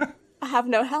 I have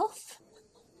no health.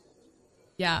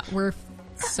 Yeah, we're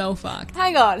so fucked.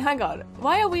 Hang on.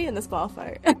 Why are we in this bar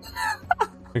fight?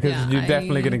 Because Yeah, you're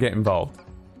definitely I- going to get involved.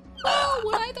 Oh,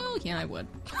 would I though? Yeah, I would.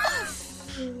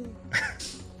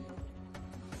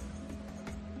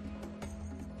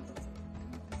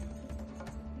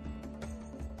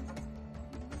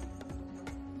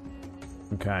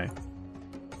 Okay.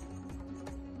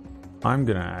 I'm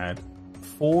going to add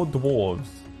 4 dwarves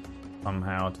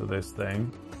somehow to this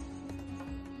thing.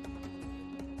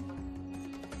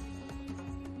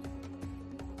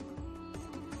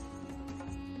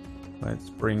 Let's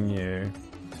bring you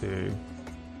to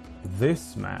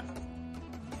this map.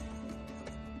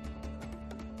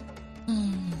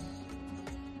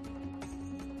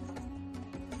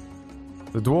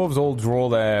 The dwarves all draw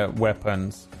their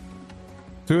weapons.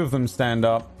 2 of them stand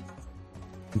up,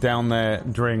 down their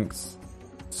drinks,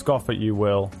 scoff at you,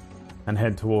 Will, and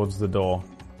head towards the door.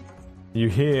 You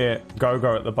hear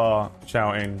Gogo at the bar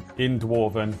shouting in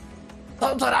Dwarven,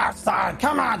 Take it outside!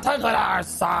 Come on, take it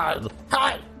outside!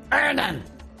 Hey, Ernan!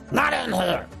 Not in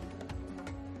here!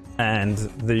 and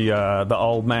the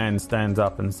old man stands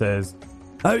up and says,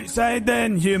 "Outside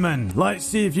then, human. Let's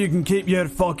see if you can keep your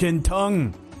fucking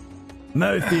tongue.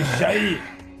 Mouth is shite."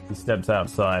 He steps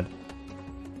outside.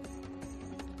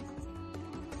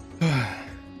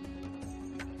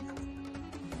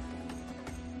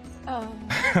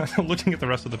 Looking at the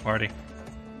rest of the party.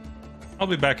 I'll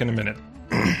be back in a minute.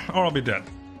 Or I'll be dead.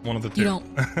 One of the two. You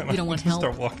don't want help?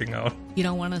 Start walking out. You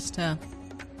don't want us to...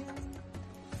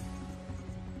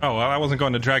 Oh, well, I wasn't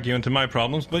going to drag you into my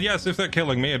problems, but yes, if they're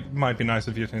killing me, it might be nice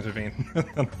of you to intervene. And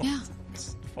I'll Yeah.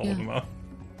 just follow Yeah. them out.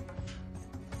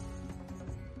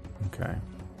 Okay.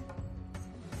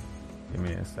 Give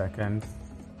me a second.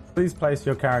 Please place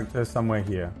your character somewhere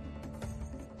here.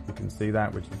 You can see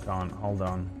that, which you can't. Hold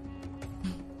on.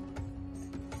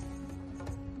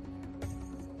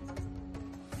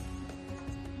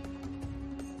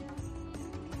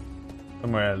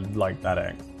 Somewhere like that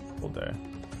X will do.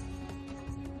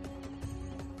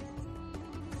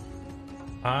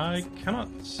 I cannot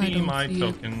see don't my see it.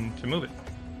 token to move it.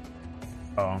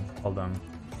 Oh, hold on.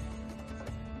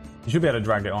 You should be able to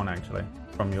drag it on actually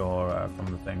from your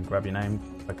from the thing. Grab your name,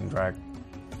 click and drag.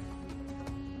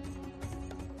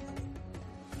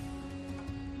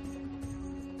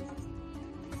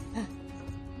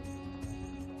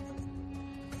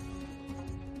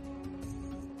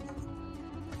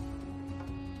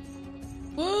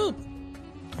 Woo!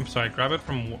 I'm sorry, grab it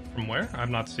from where?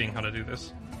 I'm not seeing how to do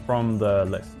this. From the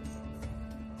list.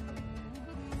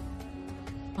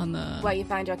 On the... Where you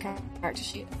find your character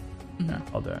sheet. Yeah,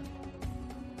 I'll do it.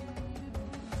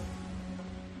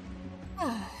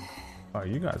 Oh,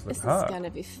 you guys look This is hurt. gonna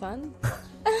be fun.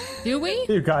 Do we?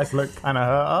 You guys look kind of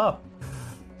hurt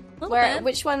up.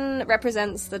 Which one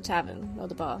represents the tavern or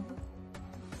the bar?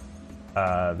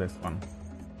 This one.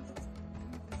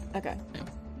 Okay.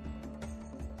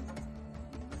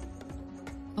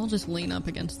 I'll just lean up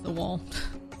against the wall.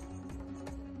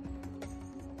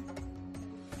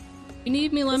 If you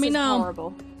need me, let This me is know.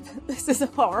 horrible. This is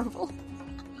horrible.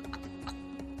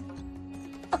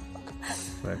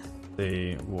 Let's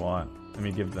see what. Let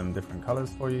me give them different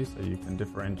colors for you so you can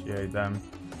differentiate them.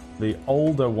 The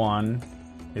older one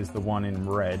is the one in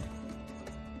red.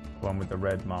 The one with the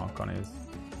red mark on his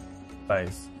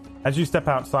face. As you step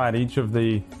outside, each of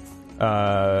the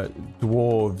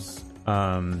dwarves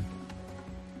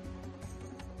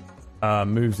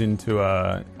moves into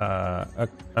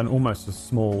an almost a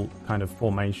small kind of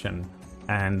formation,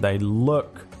 and they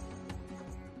look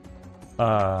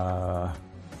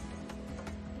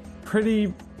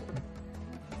pretty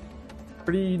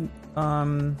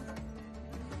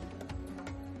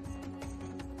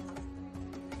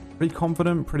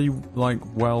confident, pretty like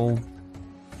well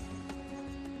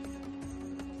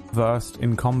versed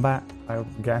in combat, I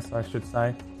guess I should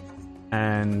say.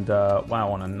 And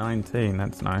wow, on a 19,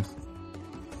 that's nice.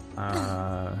 Who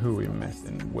are we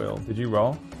missing? Will, did you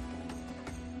roll?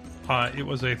 It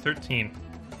was a 13.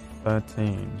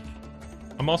 13.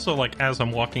 I'm also, like, as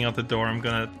I'm walking out the door, I'm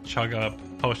gonna chug a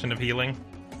potion of healing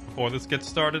before this gets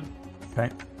started, Okay.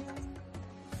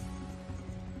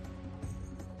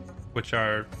 which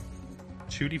are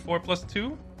 2d4 plus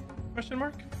 2? Question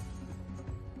mark?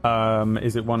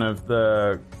 Is it one of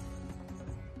the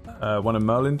one of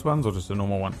Merlin's ones or just a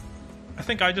normal one? I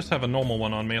think I just have a normal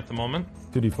one on me at the moment.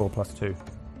 2d4 plus 2.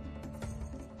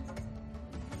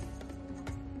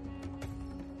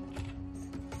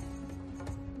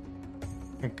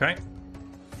 Okay.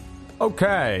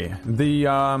 Okay. The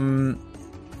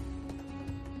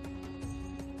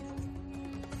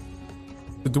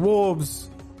dwarves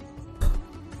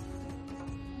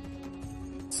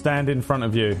stand in front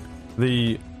of you.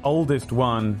 The oldest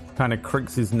one kind of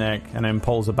cricks his neck and then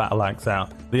pulls a battle axe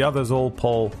out. The others all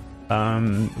pull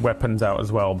weapons out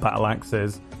as well, battle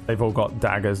axes. They've all got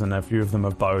daggers and a few of them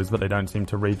have bows, but they don't seem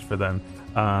to reach for them.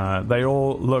 They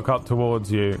all look up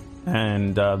towards you,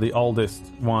 and the oldest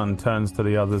one turns to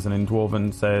the others and in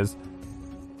Dwarven says,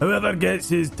 "Whoever gets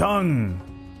his tongue,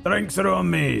 drinks are on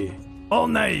me, all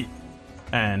night."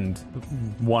 And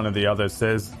one of the others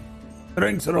says,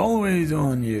 "Drinks are always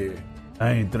on you."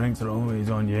 "Hey, drinks are always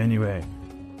on you anyway."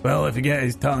 "Well, if you get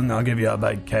his tongue, I'll give you a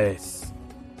big case."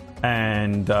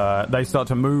 And they start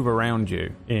to move around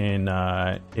you in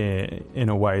a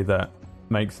way that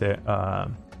makes it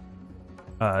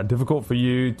difficult for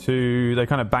you to... They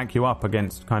kind of back you up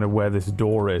against kind of where this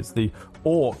door is. The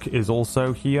orc is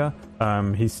also here.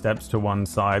 He steps to one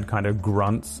side, kind of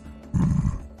grunts.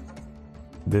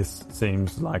 This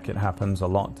seems like it happens a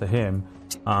lot to him.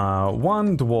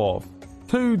 1 dwarf,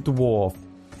 2 dwarf,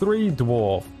 3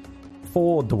 dwarf,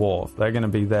 4 dwarf. They're going to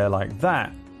be there like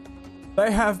that. They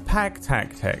have pack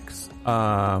tactics.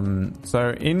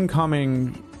 So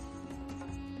incoming...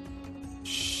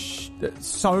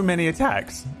 so many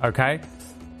attacks, okay?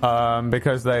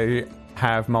 Because they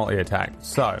have multi-attack.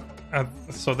 So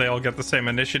they all get the same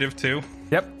initiative too?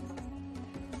 Yep.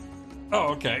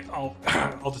 Oh, okay. I'll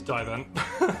just die then.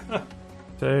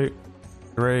 2,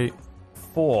 3,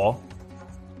 4.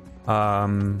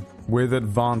 With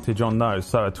advantage on those.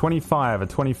 So a 25, a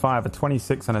 25, a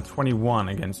 26, and a 21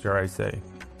 against your AC.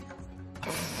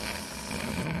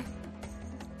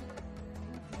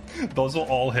 Those will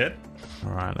all hit.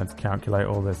 Alright, let's calculate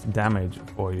all this damage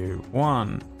for you.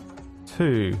 1,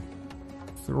 2,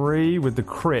 3 with the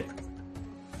crit.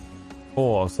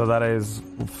 4, so that is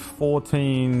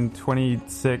 14,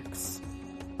 26,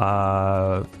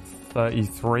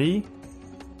 33.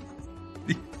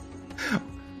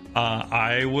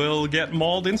 I will get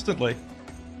mauled instantly.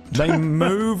 They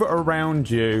move around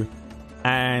you,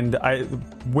 and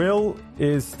Will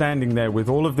is standing there with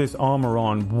all of this armor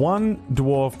on. One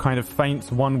dwarf kind of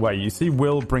feints one way. You see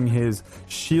Will bring his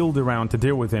shield around to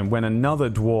deal with him when another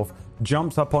dwarf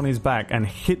jumps up on his back and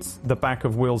hits the back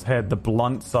of Will's head, the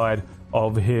blunt side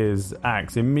of his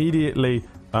axe. Immediately,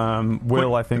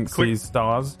 Will, I think, sees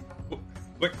stars.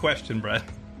 Quick question, Brett.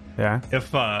 Yeah?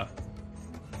 If, I'm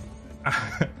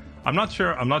not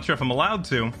sure if I'm allowed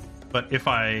to, but if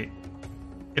I'm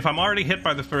already hit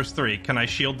by the first 3, can I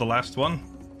shield the last one?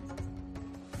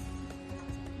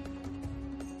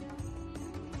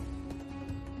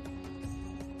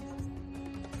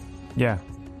 Yeah.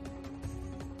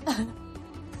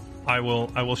 I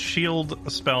will shield a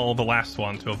spell the last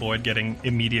one to avoid getting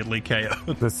immediately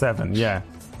KO'd. The 7, yeah.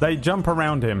 They jump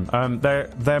around him.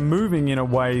 They're moving in a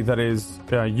way that is...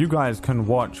 you guys can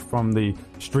watch from the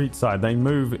street side. They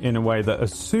move in a way that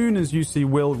as soon as you see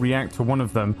Will react to one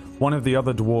of them, one of the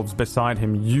other dwarves beside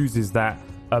him uses that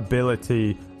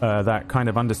ability, that kind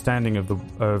of understanding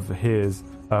of his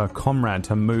comrade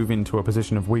to move into a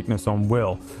position of weakness on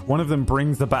Will. One of them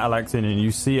brings the battle axe in and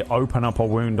you see it open up a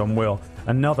wound on Will.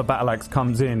 Another battle axe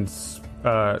comes in,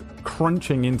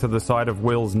 crunching into the side of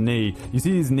Will's knee. You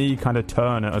see his knee kind of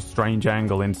turn at a strange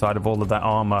angle inside of all of that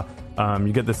armor.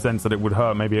 You get the sense that it would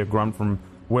hurt, maybe a grunt from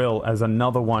Will, as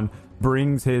another one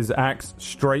brings his axe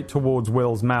straight towards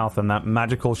Will's mouth and that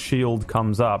magical shield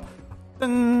comes up.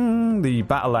 Ding! The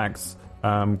battle axe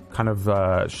kind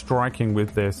of striking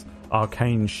with this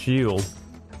arcane shield,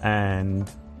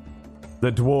 and the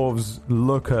dwarves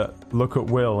look at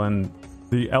Will, and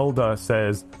the elder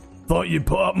says, "Thought you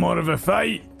put up more of a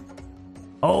fight?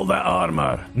 All that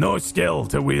armor, no skill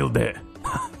to wield it."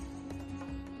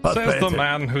 Says the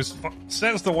man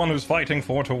says the one who's fighting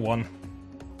 4-1.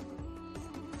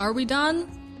 Are we done,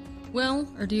 Will,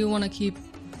 or do you want to keep?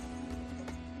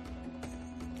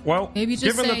 Well, Maybe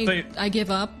just given say that I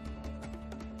give up.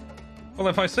 Well,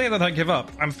 if I say that I give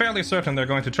up, I'm fairly certain they're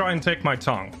going to try and take my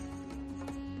tongue.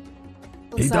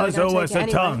 He does owe us a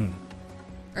tongue.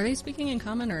 Are they speaking in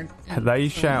common or? They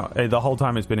shout the whole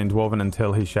time. It's been in Dwarven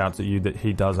until he shouts at you that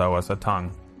he does owe us a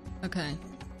tongue. Okay.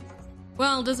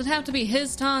 Well, does it have to be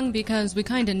his tongue? Because we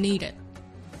kind of need it.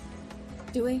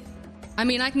 Do we? I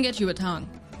mean, I can get you a tongue.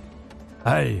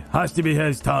 Hey, has to be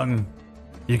his tongue.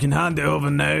 You can hand it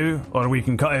over now, or we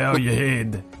can cut it out of your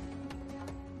head.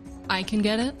 I can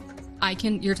get it?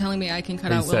 You're telling me I can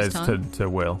cut out Will's tongue? He says to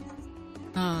Will.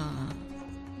 Damn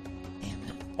it.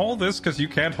 All this because you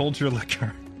can't hold your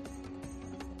liquor.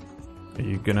 Are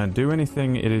you gonna do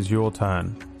anything? It is your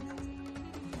turn.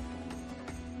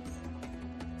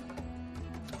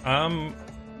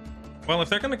 Well, if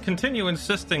they're going to continue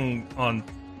insisting on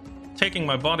taking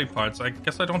my body parts, I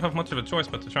guess I don't have much of a choice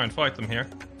but to try and fight them here.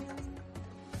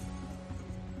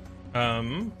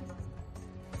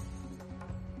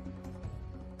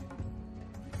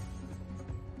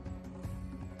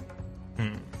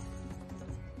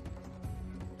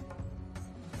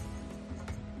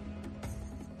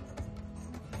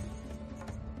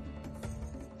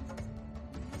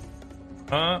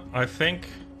 I think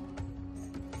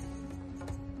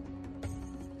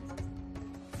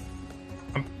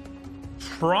I'm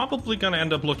probably going to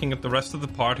end up looking at the rest of the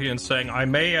party and saying I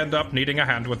may end up needing a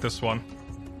hand with this one.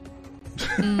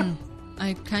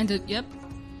 I kind of, yep,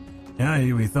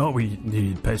 Yeah, we thought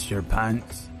you'd piss your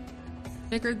pants.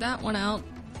 figured that one out.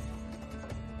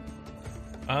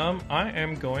 I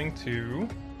am going to...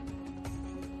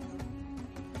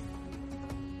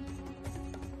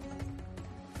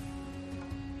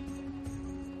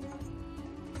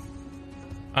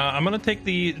 I'm going to take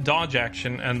the dodge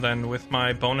action, and then with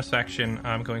my bonus action,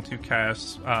 I'm going to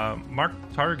cast Mark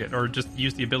Target, or just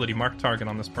use the ability Mark Target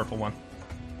on this purple one.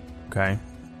 Okay.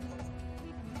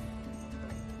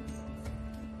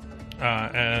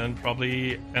 And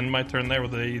probably end my turn there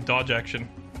with a dodge action.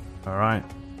 All right.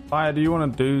 Fire, do you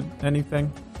want to do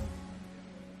anything?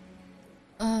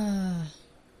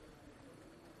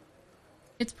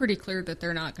 It's pretty clear that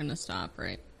they're not going to stop,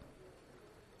 right?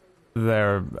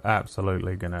 They're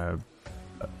absolutely gonna,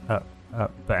 at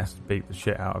best, beat the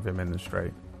shit out of him in the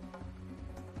street.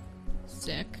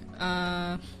 Sick.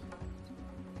 I'm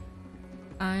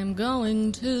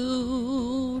going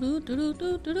to...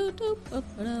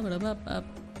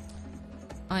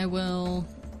 I will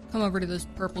come over to this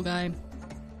purple guy.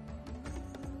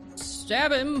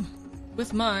 Stab him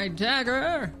with my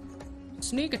dagger.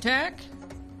 Sneak attack.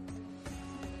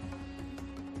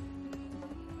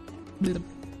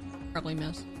 Probably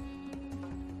miss.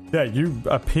 Yeah, you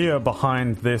appear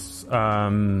behind this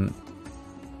dwarf.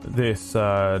 This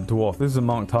is a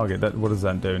marked target. What does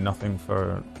that do?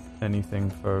 Anything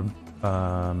for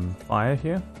fire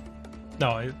here?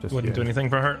 No, I Just wouldn't you. do anything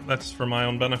for her. That's for my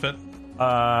own benefit.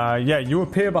 Yeah, you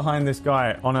appear behind this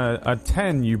guy. On a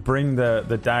 10, you bring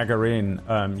the dagger in.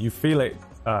 You feel it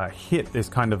hit this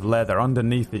kind of leather.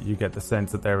 Underneath it, you get the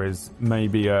sense that there is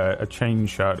maybe a chain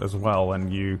shirt as well,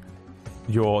 and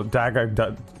your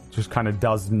dagger just kind of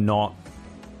does not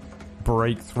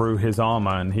break through his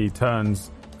armor, and he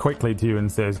turns quickly to you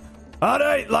and says,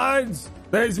 "Alright, lads,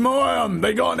 there's more.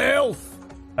 They got an elf.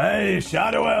 Hey,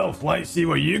 shadow elf, let's see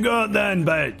what you got then,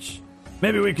 bitch.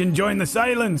 Maybe we can join the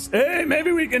silence. Hey,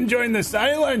 maybe we can join the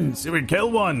silence. We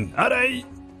kill one. Alright."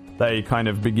 They kind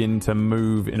of begin to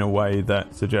move in a way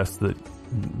that suggests that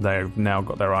they've now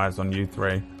got their eyes on you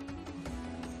three.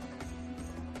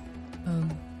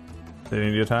 Is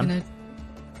it your turn? Can I...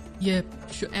 Yeah,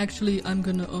 sure. Actually, I'm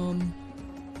gonna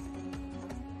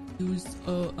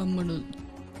I'm gonna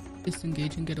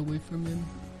disengage and get away from him.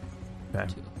 Okay.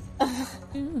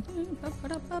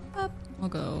 I'll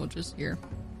go just here.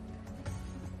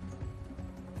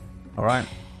 Alright.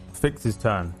 Fix's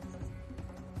turn.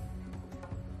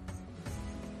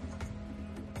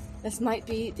 This might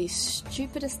be the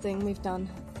stupidest thing we've done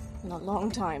in a long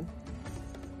time.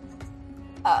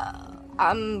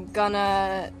 I'm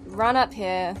gonna run up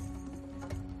here.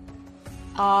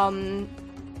 And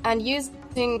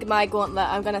using my gauntlet,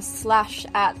 I'm gonna slash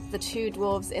at the two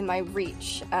dwarves in my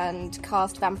reach and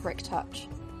cast Vampiric Touch,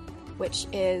 which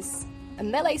is a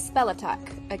melee spell attack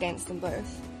against them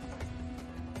both.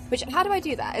 Which, how do I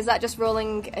do that? Is that just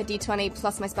rolling a d20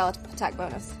 plus my spell attack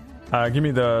bonus? Give me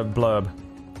the blurb.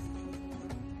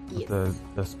 Yes.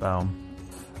 The spell.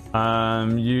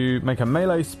 You make a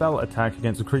melee spell attack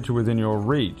against a creature within your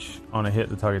reach. On a hit,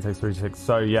 the target takes 3d6.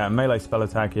 So yeah, melee spell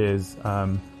attack is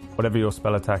whatever your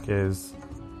spell attack is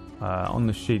on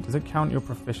the sheet. Does it count your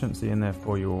proficiency in there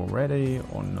for you already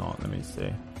or not? Let me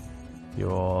see.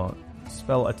 Your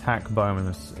spell attack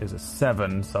bonus is a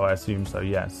 7, so I assume so.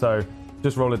 Yeah. So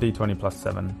just roll a d20 plus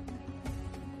 7.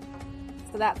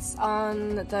 So that's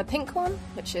on the pink one,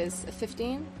 which is a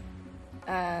 15.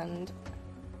 And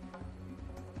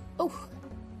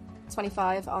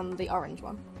 25 on the orange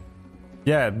one.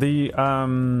 Yeah, the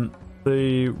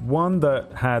one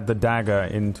that had the dagger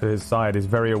into his side is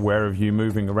very aware of you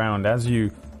moving around. As you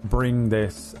bring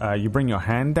this, you bring your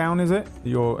hand down, is it?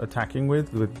 You're attacking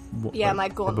with My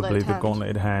gauntlet probably the hand.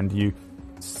 gauntleted hand. You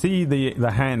see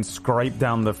the hand scrape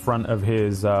down the front of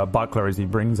his buckler as he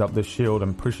brings up the shield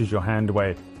and pushes your hand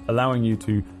away, allowing you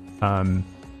to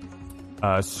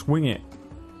swing it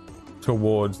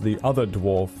towards the other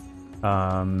dwarf.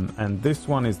 And this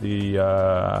one is the...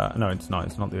 no, it's not.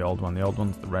 It's not the old one. The old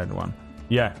one's the red one.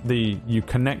 Yeah, you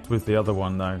connect with the other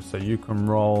one, though. So you can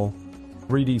roll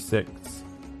 3d6.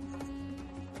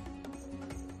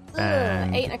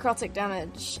 And 8 necrotic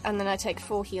damage, and then I take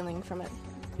 4 healing from it.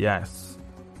 yes.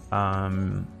 Are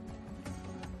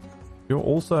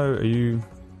you...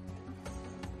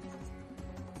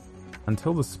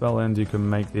 Until the spell ends, you can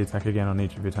make the attack again on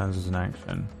each of your turns as an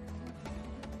action.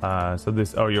 So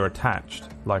this... Oh, you're attached,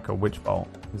 like a witch bolt.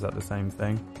 Is that the same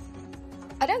thing?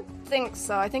 I don't think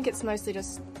so. I think it's mostly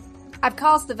just... I've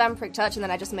cast the Vampiric Touch, and then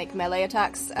I just make melee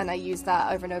attacks, and I use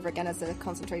that over and over again as a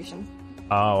concentration.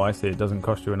 Oh, I see. It doesn't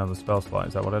cost you another spell slot.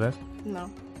 Is that what it is? No.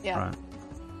 Yeah. Right.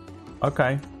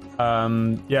 Okay.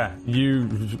 Yeah, you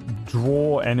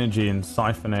draw energy and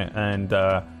siphon it, and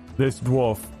this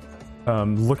dwarf,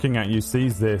 looking at you,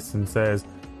 sees this and says,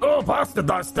 "Oh, bastard,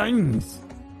 that stings!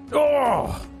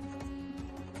 Oh!"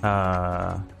 You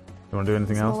want to do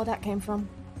anything That's not else? where that came from.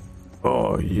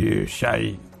 Oh, you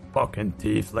shy fucking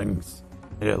tieflings.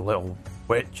 You little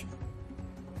witch.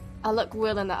 I look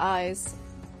Will in the eyes,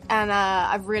 and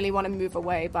I really want to move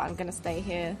away, but I'm going to stay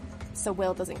here so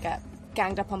Will doesn't get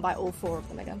ganged up on by all 4 of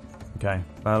them again. Okay.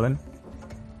 Merlin?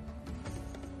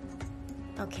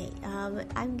 Okay,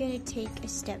 I'm gonna take a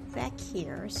step back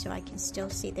here so I can still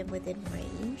see them within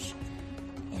range.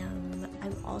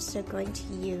 I'm also going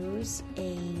to use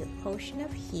a potion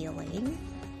of healing.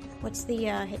 What's the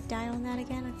hit die on that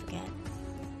again? I forget.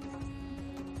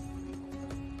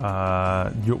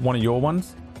 One of your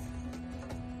ones?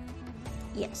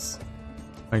 Yes.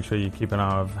 Make sure you keep an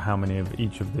eye of how many of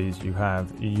each of these you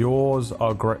have. Yours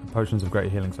are potions of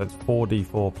great healing, so it's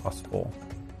 4d4 plus 4.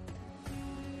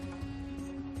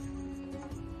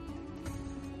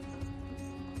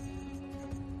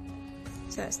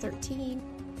 So that's 13.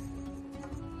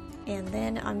 And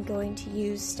then I'm going to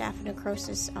use Staff of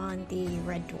Necrosis on the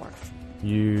red dwarf.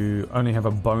 You only have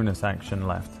a bonus action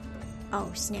left. Oh,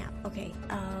 snap. Okay.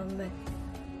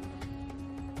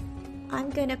 I'm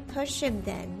gonna push him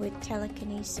then with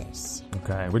telekinesis.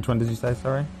 Okay, which one did you say,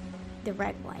 sorry? The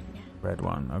red one. Red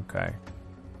one, okay.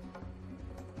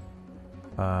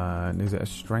 Is it a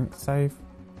strength save?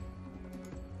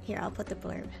 Here, I'll put the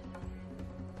blurb.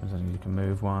 You can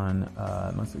move one.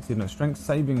 Must succeed in a strength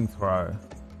saving throw.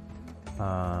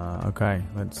 Okay,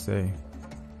 let's see.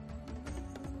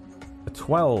 A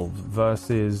 12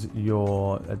 versus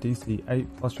your DC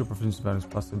 8 plus your proficiency bonus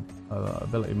plus the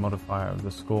ability modifier of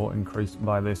the score increased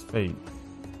by this feat.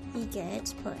 He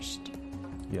gets pushed.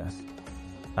 Yes.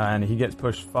 And he gets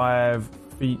pushed 5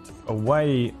 feet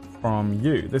away from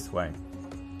you, this way.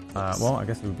 Well, I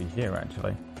guess it would be here,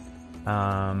 actually.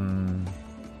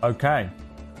 Okay.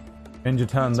 End your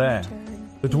turn there.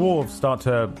 The dwarves start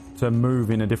to move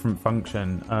in a different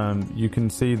function. You can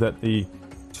see that the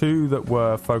 2 that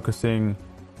were focusing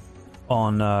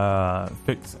on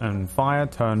Fix and Fire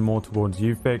turn more towards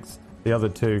you, Fix. The other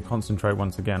 2 concentrate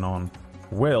once again on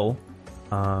Will.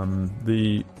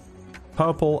 The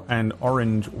purple and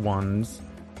orange ones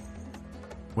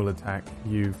will attack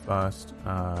you first.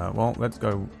 Well, let's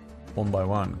go one by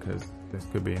one because this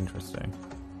could be interesting.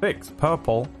 Fix,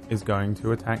 purple, is going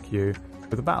to attack you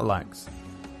with a battle axe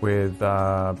with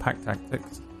pack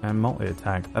tactics and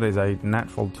multi-attack. That is a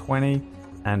natural 20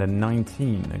 and a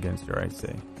 19 against your AC.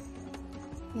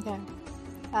 Okay.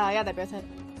 Yeah, they both hit.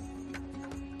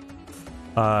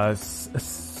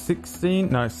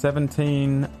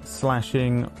 17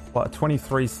 slashing,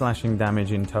 23 slashing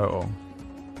damage in total.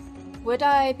 Would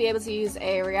I be able to use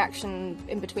a reaction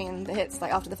in between the hits,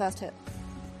 like after the first hit?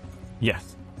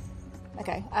 Yes.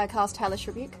 Okay, I cast Hellish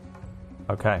Rebuke.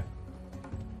 Okay.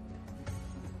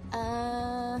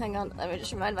 Hang on, let me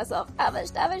just remind myself how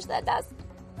much damage that does.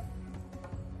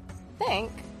 I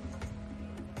think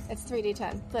it's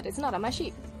 3d10, but it's not on my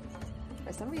sheet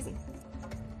for some reason.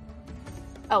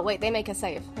 Oh, wait, they make a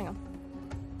save. Hang on.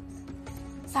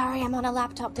 Sorry, I'm on a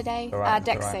laptop today. All right,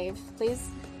 Dex all right. save, please.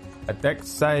 A dex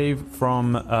save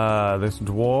from this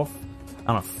dwarf,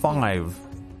 and a 5.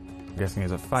 I'm guessing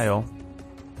is a fail.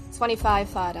 25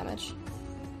 fire damage.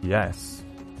 Yes.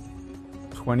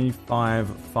 25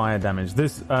 fire damage.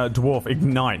 This dwarf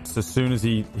ignites as soon as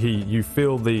you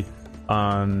feel the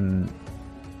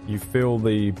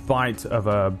bite of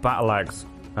a battle axe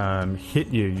hit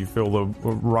you. You feel the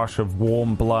rush of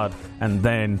warm blood, and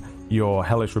then your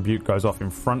Hellish Rebuke goes off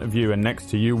in front of you, and next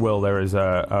to you, Will, there is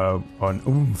an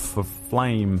oomph of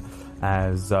flame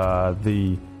as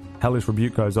the Hellish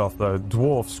Rebuke goes off. The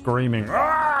dwarf screaming,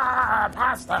 "Ah,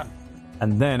 bastard!"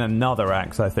 And then another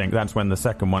axe, I think. That's when the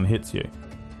second one hits you.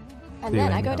 And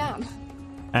then I go down.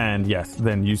 And yes,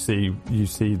 then you see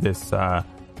this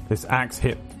this axe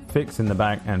hit Fix in the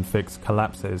back, and Fix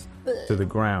collapses to the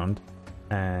ground,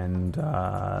 and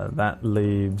that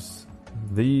leaves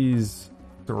these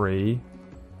three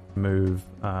move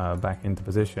back into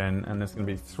position, and there's going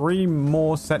to be 3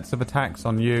 more sets of attacks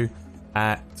on you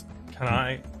at Can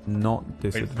I not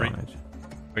disadvantage.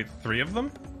 wait 3 of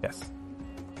them? Yes.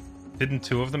 Didn't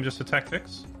 2 of them just attack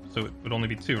Fix? So it would only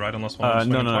be 2, right? Unless one was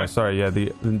No, swinging twice? sorry, yeah,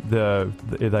 the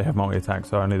they have multi-attack,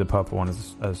 so only the purple one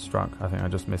is struck. I think I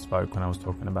just misspoke when I was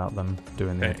talking about them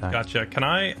doing the Okay, attack. gotcha. Can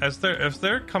I, as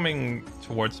they're coming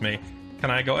towards me, can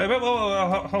I go, hey,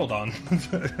 whoa, hold on,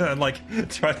 and like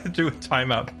try to do a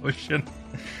timeout motion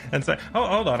and say, oh,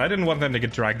 hold on, I didn't want them to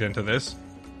get dragged into this.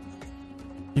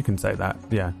 You can say that,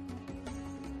 yeah.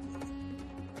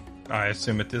 I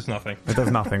assume it does nothing. It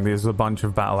does nothing. There's a bunch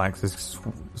of battle axes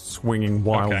swinging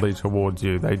wildly towards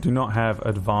you. They do not have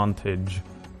advantage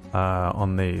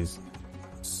on these.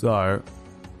 So,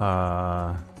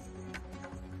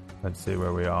 let's see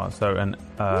where we are. So an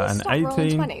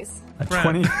 18, 20s. a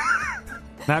 20,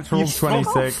 natural You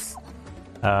 26,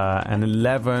 an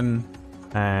 11,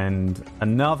 and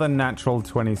another natural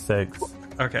 26.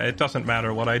 Okay, it doesn't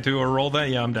matter what I do or roll that.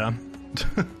 Yeah, I'm down.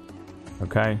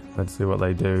 Okay, let's see what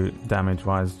they do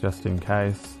damage-wise, just in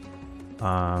case.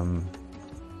 That'll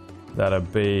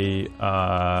be...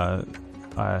 I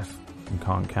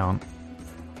can't count.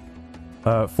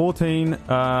 14,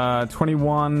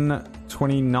 21,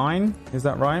 29, is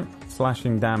that right?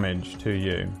 Slashing damage to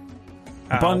you.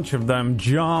 A bunch of them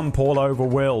jump all over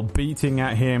Will, beating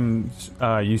at him.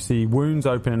 You see wounds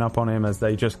opening up on him as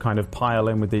they just kind of pile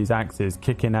in with these axes,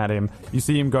 kicking at him. You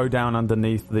see him go down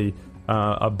underneath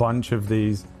a bunch of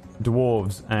these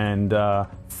dwarves, and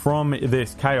from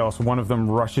this chaos, one of them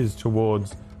rushes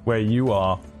towards where you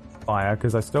are, Fire,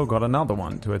 because I still got another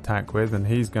one to attack with, and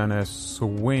he's going to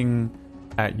swing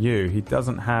at you. He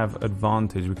doesn't have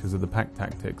advantage because of the pack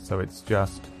tactics, so it's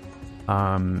just...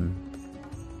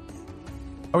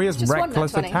 Oh, he has Just one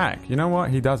reckless nat 20. attack. You know what?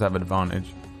 He does have advantage.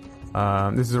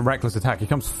 This is a reckless attack. He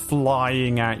comes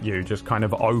flying at you, just kind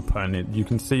of open. You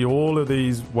can see all of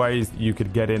these ways that you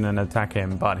could get in and attack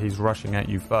him, but he's rushing at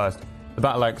you first. The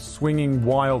battle axe swinging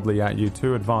wildly at you,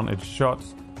 2 advantage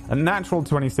shots. A natural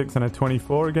 26 and a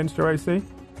 24 against your AC.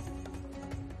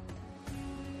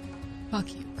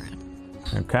 Fuck you, Brad.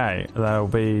 Okay, that'll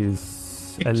be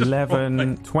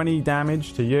 11, 20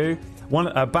 damage to you.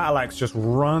 A battle axe just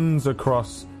runs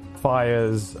across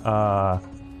Fire's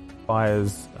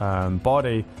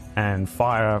body, and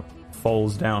Fire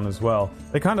falls down as well.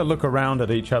 They kind of look around at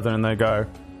each other and they go,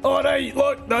 "Alright,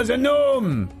 look, there's a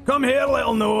gnome! Come here,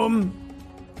 little gnome!"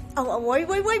 Oh, wait.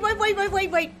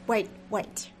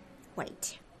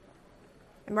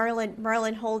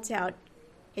 Merlin holds out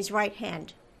his right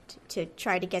hand to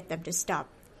try to get them to stop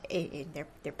in their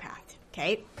path,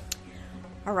 okay?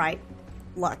 Alright,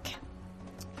 look.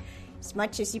 As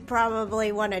much as you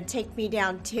probably want to take me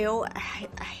down too,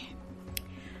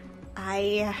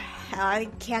 I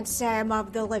can't say I'm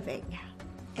of the living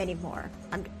anymore.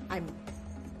 I'm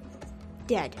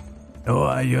dead.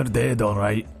 Oh, you're dead,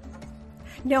 alright.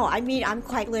 No, I mean I'm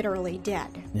quite literally dead.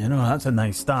 You know, that's a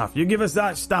nice staff. You give us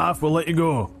that staff, we'll let you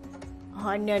go.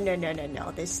 Oh,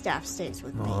 no. This staff stays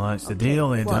with me. Well, that's the Okay, deal,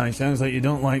 then. look. It sounds like you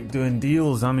don't like doing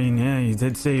deals. I mean, yeah, he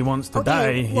did say he wants to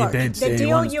die. Look, He did the say he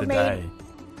deal wants you to made, die.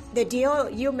 The deal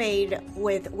you made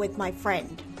with my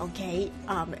friend, okay?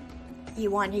 You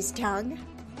want his tongue?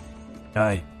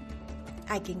 Aye,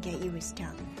 I can get you his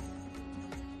tongue.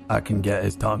 I can get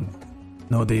his tongue.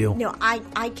 No deal. No,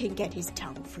 I can get his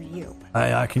tongue for you.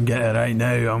 Aye, I can get it right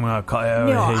now. I'm gonna cut it out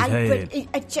of his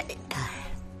head.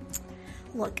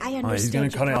 Look, I understand. Oh, he's gonna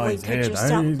you cut it out probably of his could head.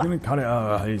 yourself, Aye, he's but- gonna cut it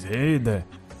out of his head.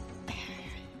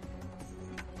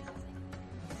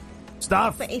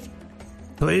 Staff, But if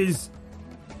please.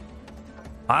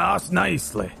 I asked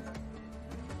nicely.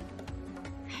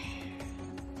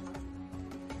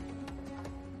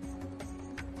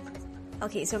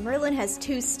 okay, so Merlin has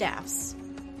 2 staffs.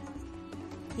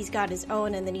 He's got his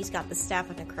own, and then he's got the staff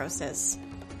of necrosis.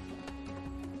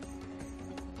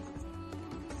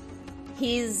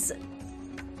 He's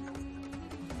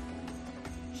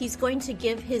going to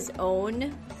give his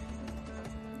own,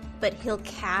 but he'll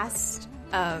cast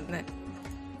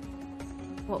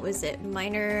what was it?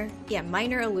 Minor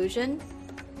illusion,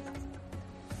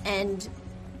 and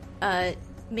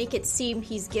make it seem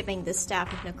he's giving the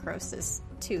staff of necrosis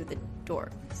to the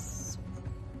dwarves.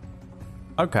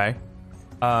 Okay.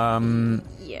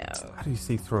 Yeah. How do you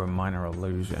see through a minor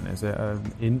illusion? Is it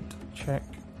an int check?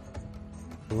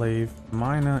 I believe.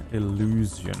 Minor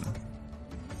illusion.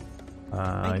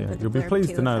 You'll be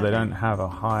pleased to know they don't have a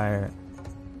high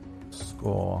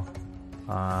score.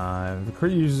 The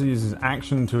creature uses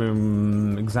action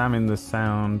to examine the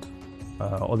sound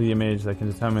or the image. They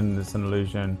can determine it's an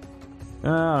illusion. I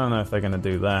don't know if they're going to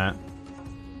do that.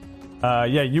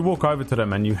 You walk over to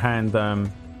them and you hand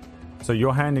them. So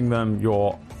you're handing them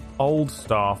your old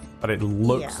staff, but it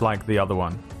looks like the other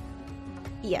one.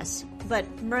 Yes, but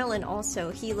Merlin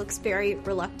also, he looks very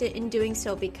reluctant in doing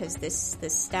so because this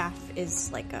staff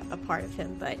is like a part of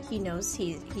him, but he knows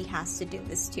he has to do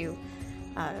this to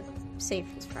save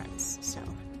his friends, so...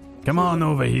 Come on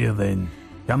over here, then.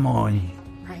 Come on.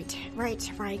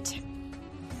 Right.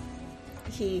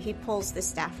 He pulls the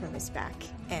staff from his back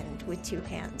and with two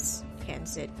hands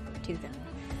hands it to them.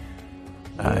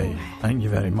 Hey, thank you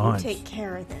very much. You take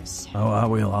care of this. Oh, I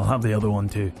will. I'll have the other one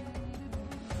too.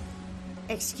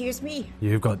 Excuse me?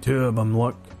 You've got two of them,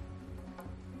 look.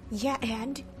 Yeah,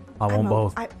 and? I want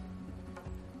both.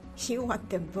 You want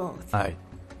them both? Aye.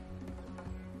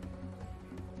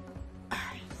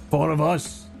 4 of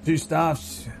us, 2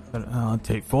 staffs. I'll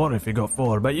take 4 if you got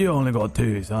 4, but you only got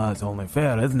 2, so that's only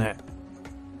fair, isn't it?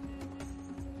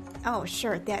 Oh,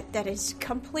 sure, that is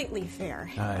completely fair.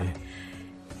 Aye.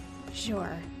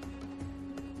 Sure.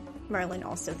 Merlin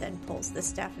also then pulls the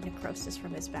staff of necrosis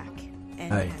from his back.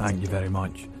 And Hey, thank you very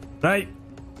much. Right,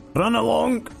 run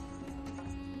along.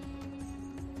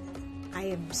 I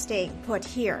am staying put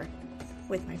here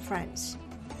with my friends.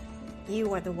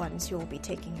 You are the ones who will be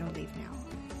taking your leave now.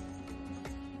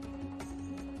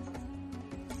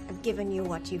 I've given you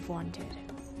what you've wanted.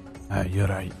 You're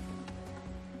right.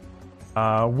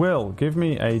 Will, give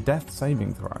me a death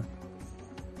saving throw.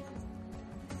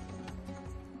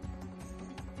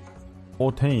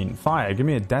 14. Fire, give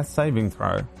me a death saving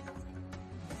throw.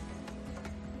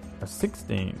 A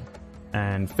 16.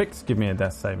 And Fix, give me a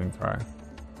death saving throw.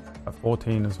 A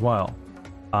 14 as well.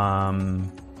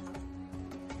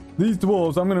 These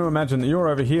dwarves, I'm going to imagine that you're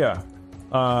over here.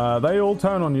 They all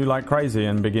turn on you like crazy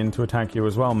and begin to attack you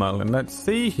as well, Merlin. Let's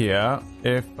see here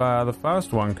if the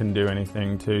first one can do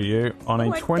anything to you on a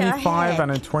What 25 the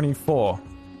and a 24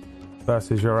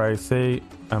 versus your AC.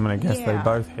 I'm going to guess they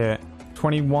both hit.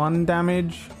 21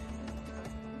 damage.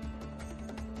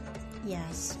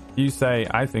 Yes. You say,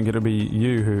 I think it'll be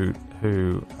you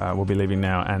who will be leaving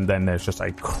now, and then there's just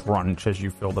a crunch as you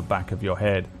feel the back of your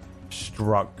head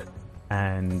struck,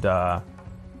 and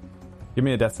give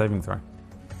me a death saving throw.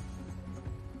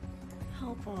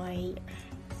 Oh boy.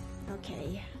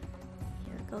 Okay.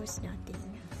 Here goes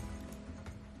nothing.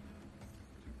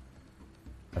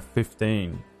 A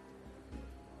 15.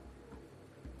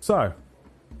 So,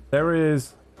 there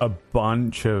is a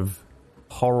bunch of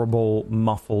horrible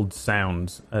muffled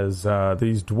sounds as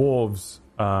these dwarves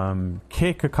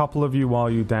kick a couple of you while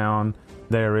you're down.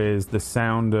 There is the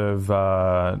sound of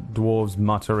dwarves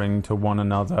muttering to one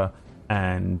another,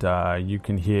 and you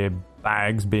can hear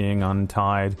bags being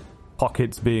untied,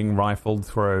 pockets being rifled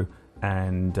through,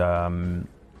 and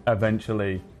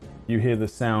eventually you hear the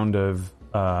sound of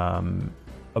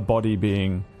a body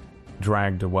being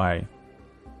dragged away.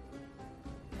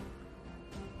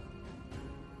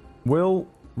 Will,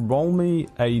 roll me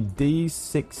a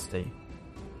D60.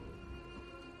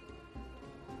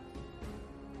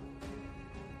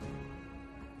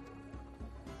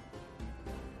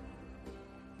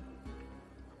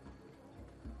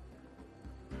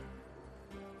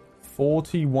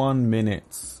 "41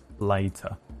 minutes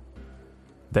later,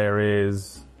 there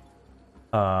is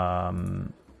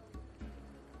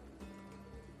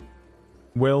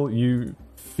Will, you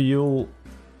feel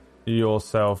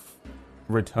yourself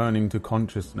returning to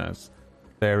consciousness.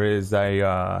 There is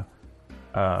a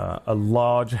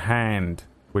large hand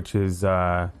which is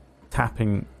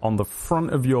tapping on the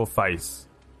front of your face.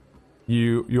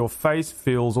 Your face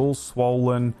feels all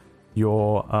swollen.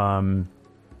 Your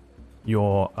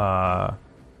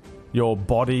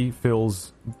body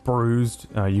feels bruised.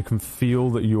 You can feel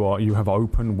that you have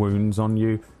open wounds on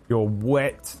you. You're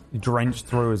wet, drenched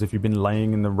through as if you've been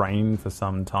laying in the rain for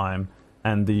some time,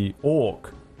 and the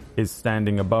orc is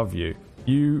standing above you.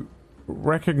 You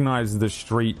recognize the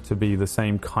street to be the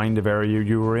same kind of area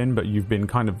you were in, but you've been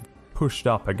kind of pushed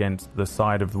up against the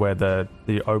side of where the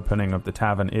opening of the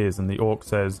tavern is, and the orc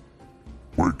says,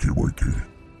 Wakey.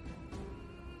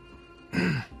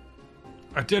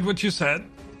 I did what you said.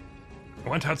 I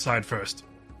went outside first.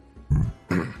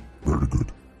 Very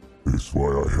good. This is why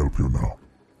I help you now.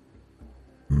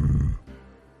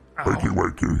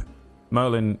 Wakey.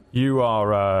 Merlin, you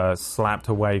are slapped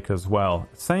awake as well.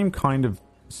 Same kind of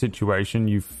situation.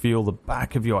 You feel the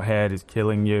back of your head is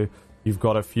killing you. You've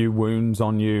got a few wounds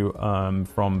on you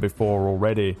from before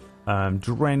already,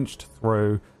 drenched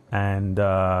through, and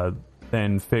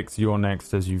then Fix, you're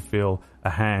next as you feel a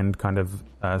hand kind of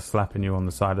slapping you on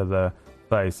the side of the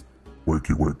face.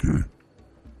 Wakey, wakey.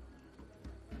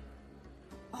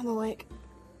 I'm awake.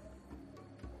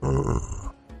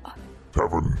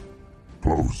 Tavern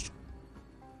closed.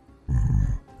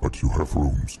 But you have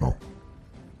rooms now.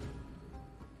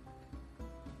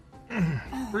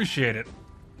 Appreciate it.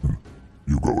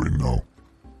 You go in now.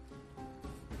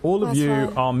 All of That's you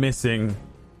fine. are missing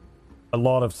a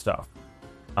lot of stuff.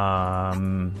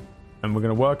 And we're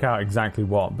going to work out exactly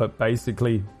what, but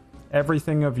basically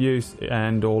everything of use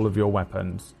and all of your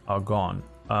weapons are gone.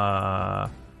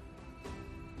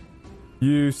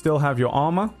 You still have your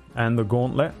armor and the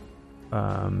gauntlet,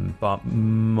 but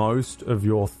most of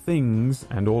your things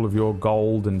and all of your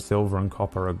gold and silver and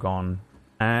copper are gone.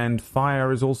 And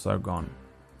fire is also gone.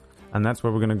 And that's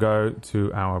where we're going to go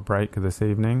to our break this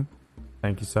evening.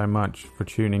 Thank you so much for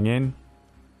tuning in.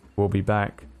 We'll be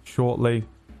back shortly.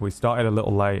 We started a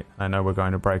little late. I know we're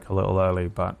going to break a little early,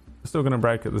 but we're still going to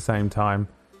break at the same time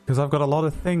because I've got a lot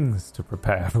of things to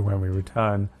prepare for when we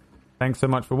return. Thanks so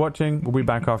much for watching. We'll be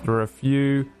back after a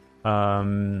few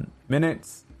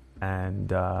minutes,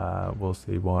 and we'll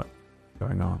see what's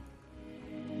going on.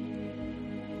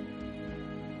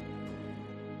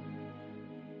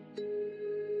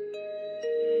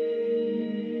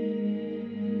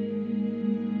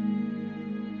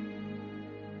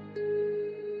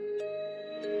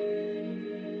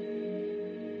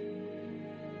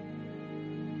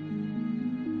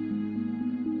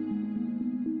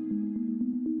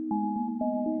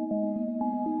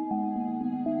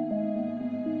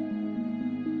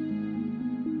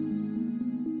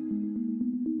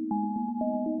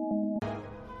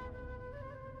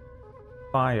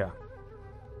 Fire.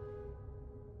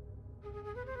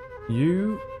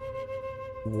 You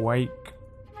wake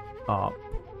up.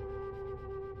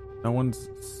 No one's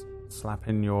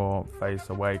slapping your face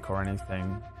awake or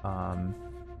anything,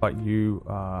 but you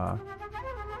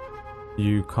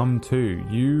come to.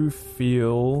 You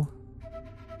feel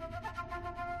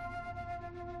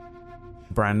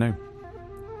brand new.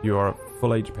 You're at full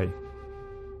HP.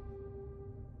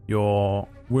 Your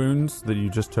wounds that you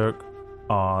just took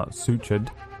are sutured,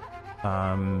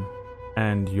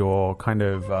 and you're kind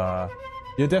of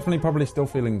you're definitely probably still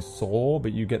feeling sore,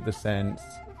 but you get the sense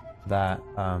that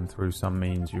through some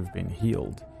means you've been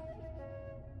healed.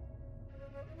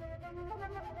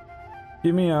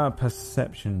 Give me a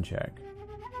perception check.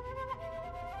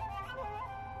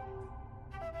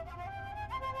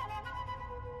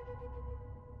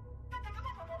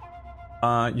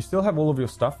 You still have all of your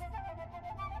stuff.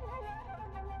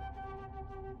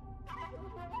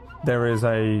 There is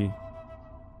a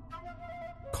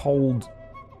cold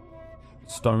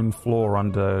stone floor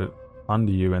under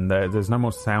you, and there's no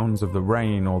more sounds of the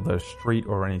rain or the street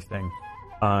or anything.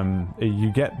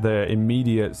 You get the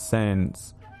immediate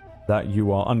sense that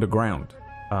you are underground,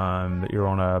 that you're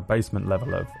on a basement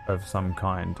level of some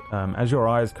kind. As your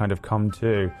eyes kind of come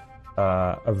to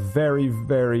a very,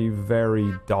 very,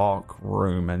 very dark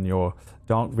room, and your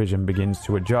dark vision begins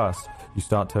to adjust, you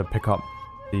start to pick up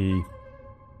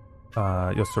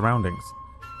your surroundings.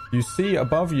 You see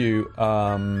above you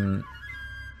an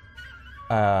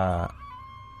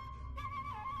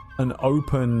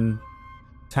open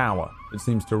tower. It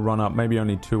seems to run up maybe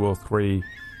only 2 or 3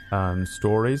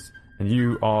 stories, and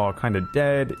you are kind of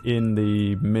dead in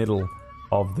the middle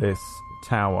of this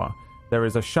tower. There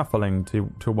is a shuffling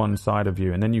to one side of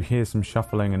you, and then you hear some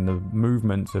shuffling and the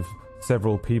movements of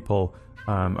several people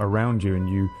around you, and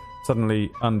you suddenly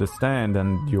understand,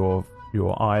 and your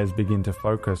eyes begin to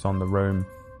focus on the room.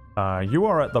 You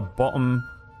are at the bottom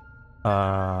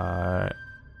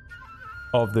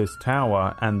of this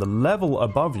tower, and the level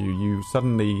above you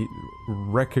suddenly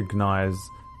recognize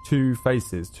 2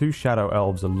 faces. 2 shadow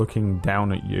elves are looking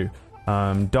down at you.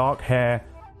 Dark hair,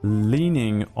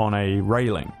 leaning on a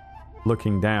railing,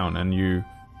 looking down, and you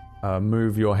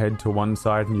move your head to one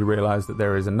side, and you realize that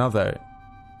there is another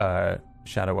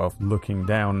shadow elf looking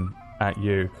down at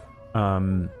you.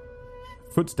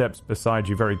 Footsteps beside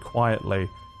you very quietly,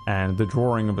 and the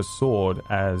drawing of a sword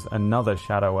as another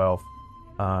shadow elf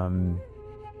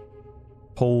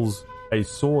pulls a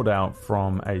sword out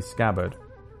from a scabbard.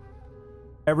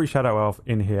 Every shadow elf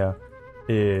in here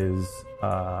is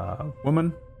a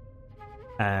woman,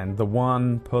 and the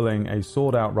one pulling a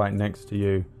sword out right next to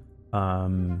you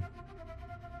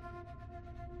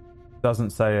doesn't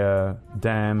say a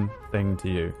damn thing to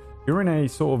you. You're in a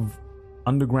sort of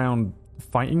underground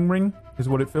fighting ring, is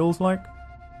what it feels like.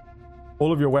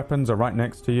 All of your weapons are right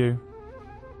next to you.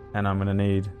 and I'm going to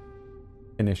need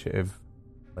initiative,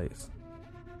 please.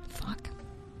 Fuck.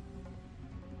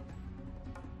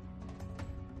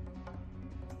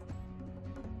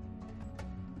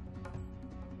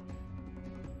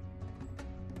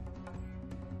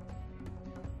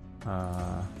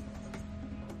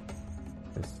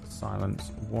 This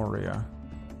Silence Warrior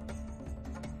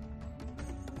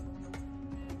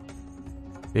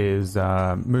is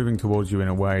moving towards you in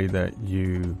a way that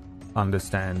you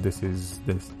understand. This is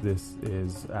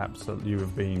absolute. You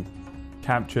have been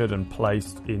captured and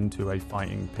placed into a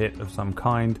fighting pit of some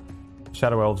kind.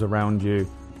 Shadow elves around you.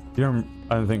 You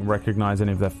I don't think recognize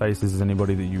any of their faces as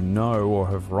anybody that you know or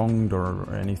have wronged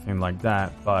or anything like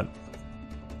that. But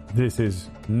this is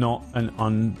not an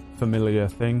unfamiliar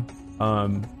thing.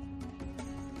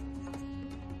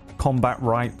 Combat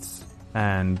rites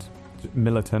and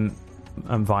militant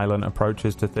and violent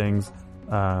approaches to things,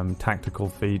 tactical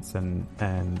feats and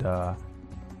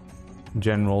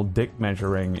general dick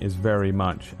measuring is very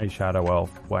much a Shadow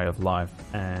Elf way of life.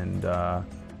 And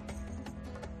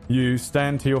you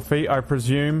stand to your feet, I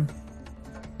presume,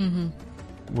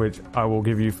 which I will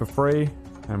give you for free.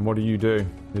 And what do?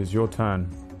 It is your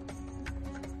turn.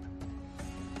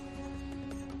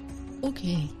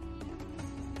 Okay.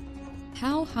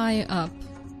 How high up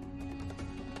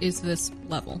is this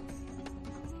level?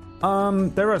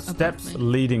 There are steps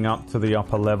leading up to the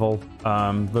upper level.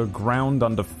 The ground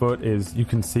underfoot is, you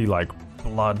can see like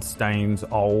blood stains,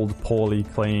 old, poorly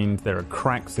cleaned. There are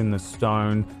cracks in the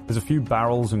stone. There's a few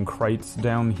barrels and crates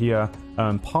down here.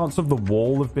 Parts of the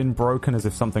wall have been broken as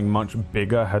if something much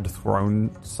bigger had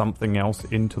thrown something else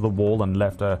into the wall and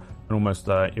left an almost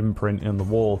imprint in the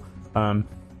wall.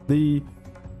 There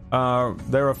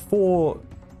are 4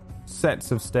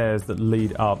 sets of stairs that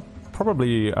lead up,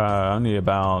 probably only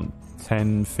about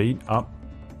 10 feet up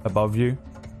above you.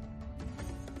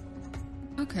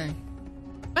 Okay.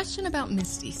 Question about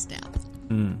Misty Step.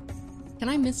 Can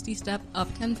I Misty Step up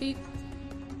 10 feet?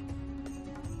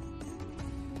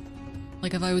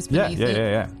 Like if I was beneath it?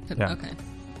 Yeah. Okay.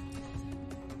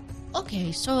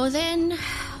 Okay, so then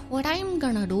what I'm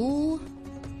gonna do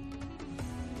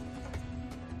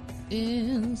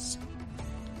is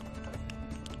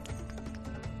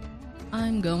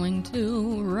I'm going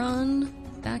to run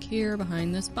back here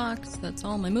behind this box. That's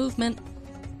all my movement.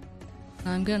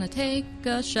 I'm gonna take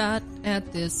a shot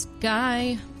at this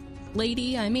guy.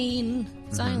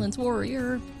 Silence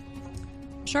Warrior.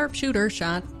 Sharpshooter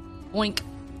shot. Boink.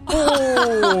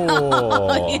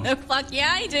 Oh! Yeah, fuck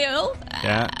yeah, I do.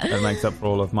 Yeah, that makes up for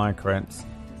all of my crits.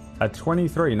 A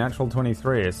 23, natural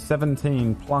 23 is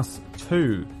 17 plus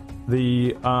 2.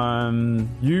 You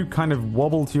kind of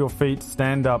wobble to your feet,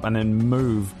 stand up, and then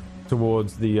move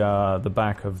towards the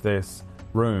back of this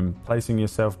room. Placing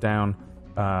yourself down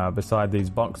beside these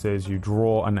boxes, you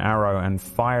draw an arrow and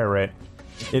fire it.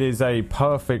 It is a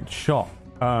perfect shot.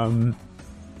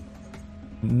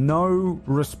 No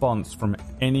response from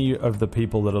any of the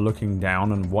people that are looking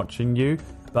down and watching you,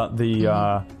 but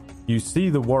you see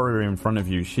the warrior in front of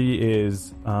you. She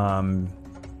is kind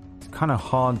of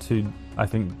hard to, I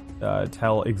think,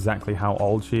 tell exactly how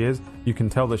old she is. You can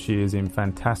tell that she is in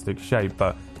fantastic shape,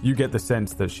 but you get the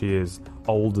sense that she is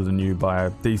older than you by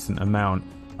a decent amount.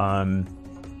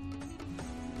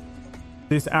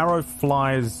 This arrow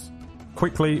flies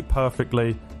quickly,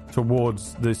 perfectly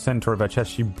towards the center of her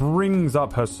chest. She brings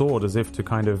up her sword as if to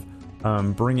kind of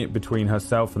bring it between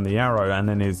herself and the arrow, and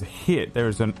then is hit. There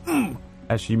is an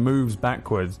as she moves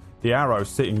backwards. The arrow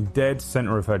sitting dead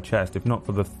center of her chest, if not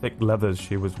for the thick leathers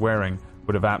she was wearing,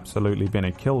 would have absolutely been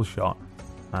a kill shot.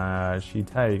 She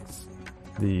takes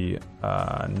the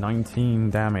 19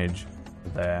 damage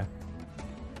there.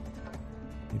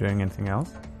 You doing anything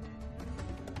else?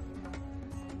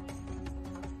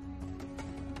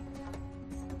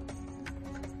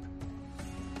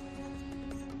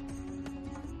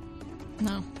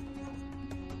 No.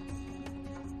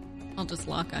 I'll just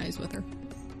lock eyes with her.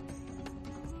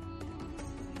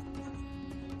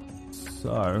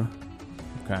 So,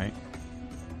 okay.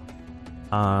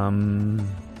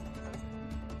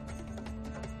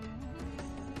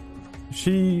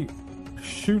 She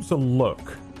shoots a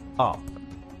look up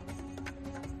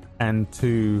and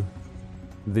to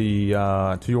the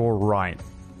to your right.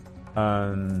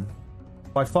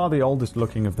 By far the oldest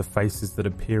looking of the faces that are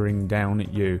peering down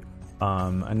at you.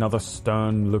 Another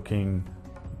stern-looking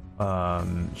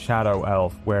shadow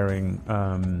elf wearing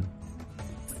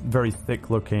very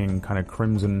thick-looking, kind of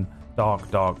crimson,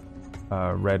 dark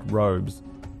red robes,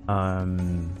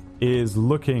 is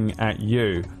looking at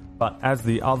you. But as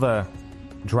the other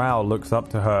drow looks up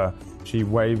to her, she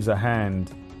waves a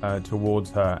hand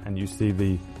towards her, and you see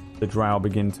the the drow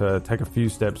begin to take a few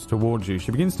steps towards you.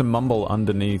 She begins to mumble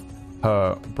underneath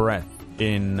her breath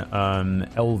in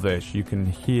Elvish. You can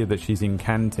hear that she's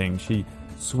incanting. She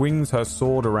swings her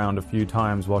sword around a few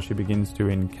times while she begins to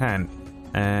incant.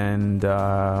 And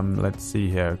let's see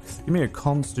here. Give me a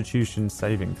Constitution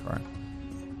saving throw.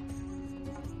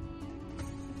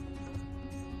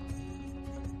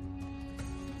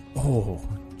 Oh,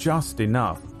 just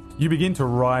enough. You begin to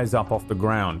rise up off the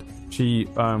ground. She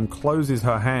closes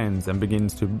her hands and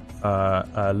begins to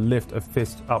lift a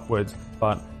fist upwards,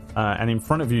 and in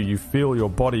front of you, you feel your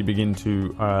body begin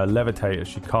to levitate as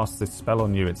she casts this spell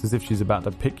on you. It's as if she's about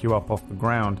to pick you up off the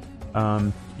ground.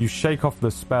 You shake off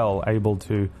the spell, able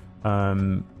to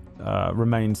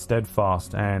remain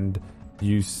steadfast, and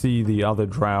you see the other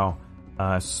drow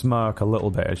smirk a little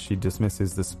bit as she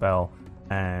dismisses the spell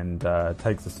and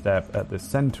takes a step at the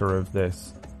center of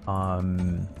this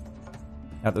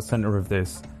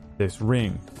this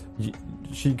ring.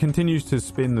 She continues to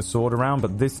spin the sword around,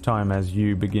 but this time, as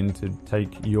you begin to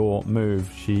take your move,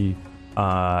 she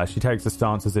takes a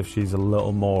stance as if she's a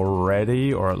little more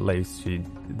ready, or at least she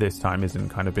this time isn't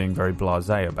kind of being very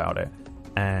blasé about it.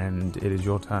 And it is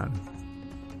your turn.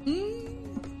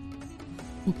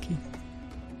 Okay.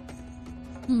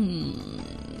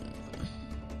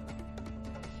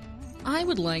 I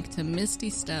would like to Misty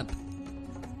Step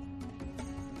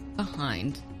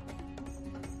behind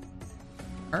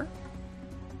her.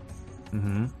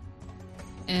 Mm-hmm.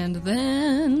 And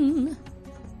then...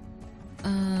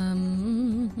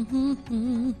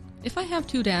 if I have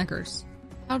 2 daggers,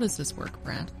 how does this work,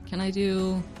 Brad? Can I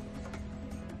do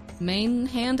main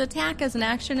hand attack as an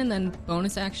action and then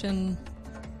bonus action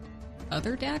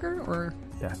other dagger, or...?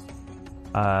 Yes.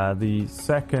 The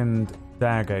second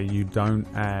dagger you don't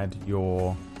add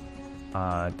your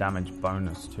damage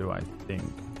bonus to, I think,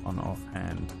 on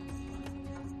offhand.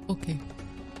 Okay.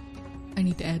 I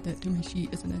need to add that to my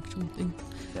sheet as an actual thing.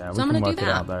 Yeah, so we I'm can gonna work do it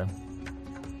that. out though.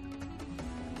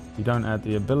 You don't add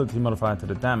the ability modifier to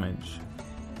the damage.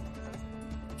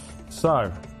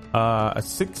 So, a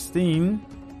 16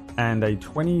 and a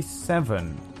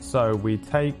 27. So we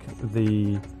take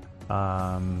the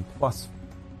plus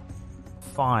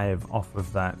 5 off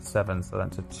of that 7, so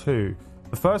that's a 2.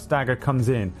 The first dagger comes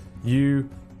in. You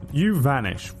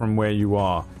vanish from where you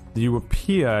are. You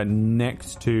appear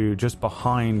next to, just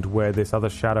behind where this other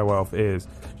shadow elf is.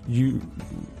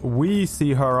 We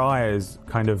see her eyes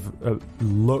kind of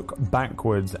look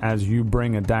backwards as you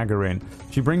bring a dagger in.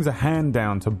 She brings a hand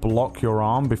down to block your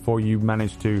arm before you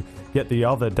manage to get the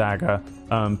other dagger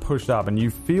pushed up, and you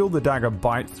feel the dagger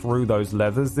bite through those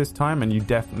leathers this time, and you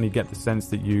definitely get the sense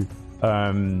that you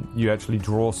actually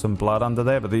draw some blood under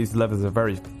there, but these leathers are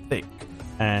very thick,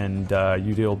 and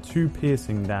you deal 2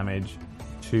 piercing damage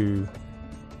to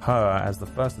her as the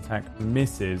first attack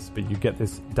misses, but you get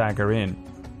this dagger in.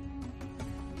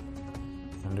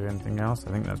 Can do anything else?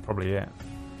 I think that's probably it.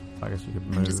 I guess you could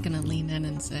move. I'm just gonna lean in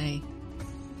and say,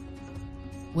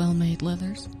 well-made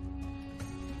leathers.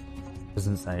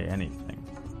 Doesn't say anything.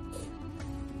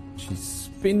 She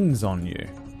spins on you,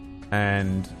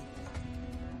 and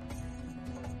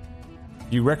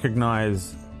you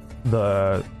recognize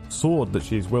the sword that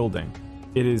she's wielding.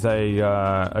 It is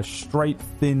a straight,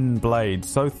 thin blade,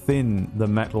 so thin the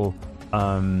metal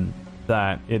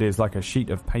that it is like a sheet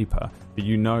of paper. But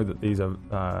you know that these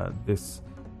are this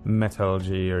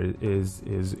metallurgy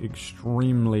is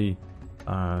extremely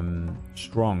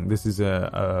strong. This is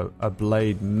a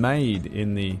blade made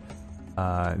in the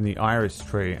iris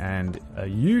tree, and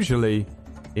usually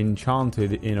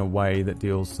enchanted in a way that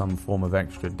deals some form of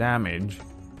extra damage.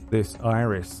 This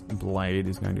iris blade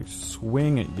is going to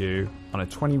swing at you on a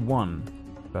 21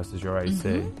 versus your AC.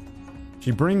 Mm-hmm.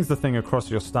 She brings the thing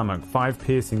across your stomach, 5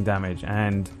 piercing damage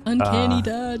and uncanny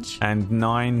dodge, and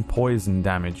 9 poison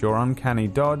damage. Your uncanny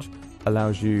dodge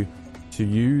allows you to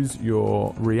use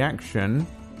your reaction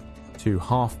to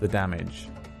half the damage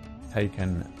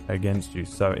taken against you.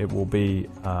 So it will be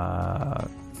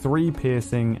 3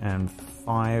 piercing and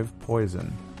 5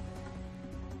 poison.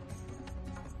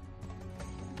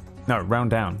 No, round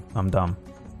down. I'm dumb.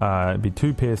 It'd be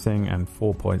 2 piercing and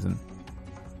 4 poison.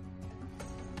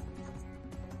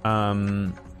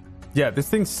 Yeah, this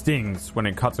thing stings when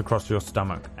it cuts across your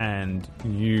stomach, and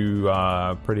you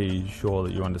are pretty sure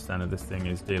that you understand that this thing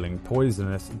is dealing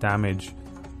poisonous damage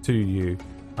to you.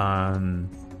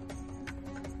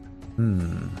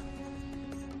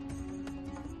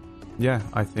 Yeah,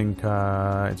 I think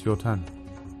it's your turn.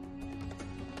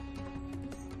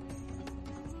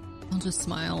 I'll just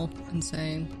smile and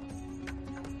say,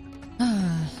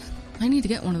 I need to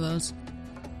get one of those.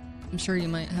 I'm sure you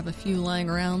might have a few lying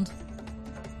around.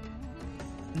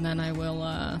 And then I will,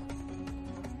 I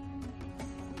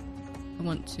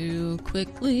want to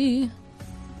quickly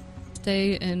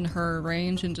stay in her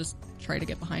range and just try to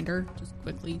get behind her. Just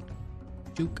quickly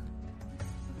juke.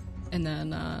 And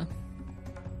then,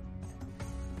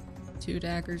 2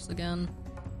 daggers again.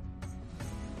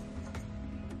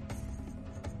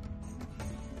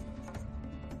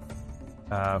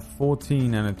 Uh,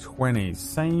 14 and a 20.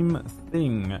 Same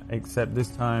thing, except this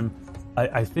time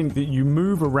I think that you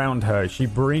move around her. She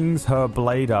brings her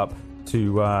blade up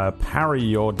to parry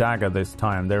your dagger this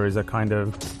time. There is a kind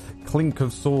of clink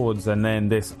of swords, and then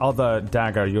this other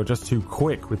dagger, you're just too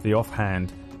quick with the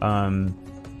offhand.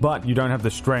 But you don't have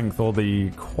the strength or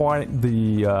the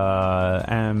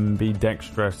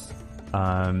ambidextrous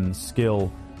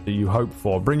skill that you hope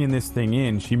for. Bringing this thing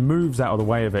in, she moves out of the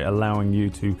way of it, allowing you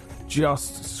to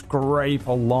just scrape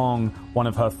along one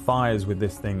of her thighs with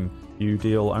this thing. You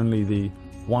deal only the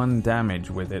 1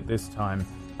 damage with it this time.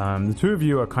 The two of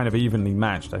you are kind of evenly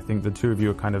matched. I think the two of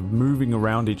you are kind of moving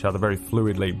around each other very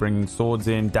fluidly, bringing swords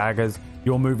in, daggers.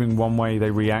 You're moving one way, they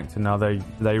react another.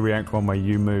 They react one way,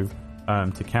 you move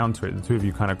to counter it. The two of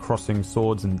you kind of crossing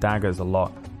swords and daggers a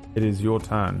lot. It is your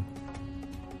turn.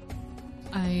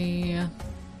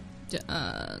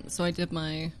 So I did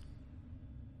my...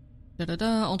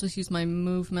 I'll just use my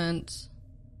movement.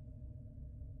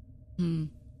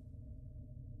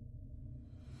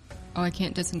 Oh, I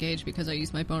can't disengage because I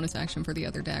used my bonus action for the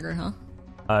other dagger, huh?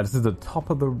 This is the top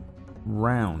of the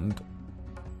round.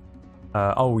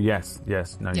 Oh, yes. No,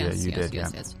 yes, yeah, you yes, did. yes, Yeah.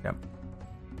 yes. Yep.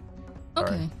 Okay.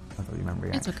 Sorry. I thought you meant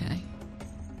react. It's okay.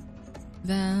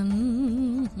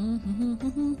 Then...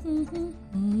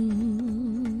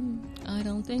 I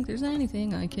don't think there's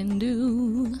anything I can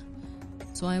do.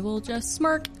 So I will just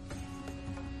smirk.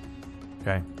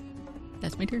 Okay.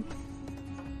 That's my turn.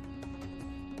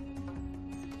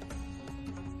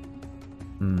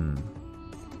 I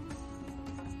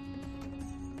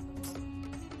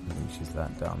think she's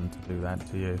that dumb to do that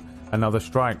to you. Another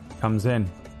strike comes in.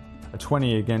 A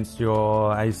 20 against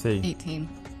your AC. 18.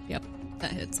 Yep,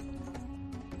 that hits.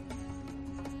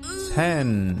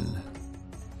 10.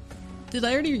 Did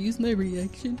I already use my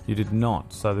reaction? You did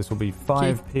not, so this will be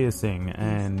 5 piercing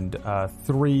and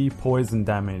 3 poison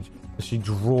damage as she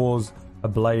draws a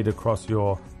blade across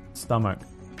your stomach.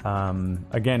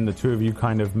 Again, the two of you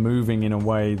kind of moving in a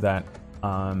way that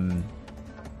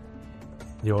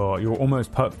you're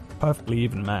almost perfectly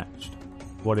even matched.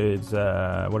 What is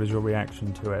your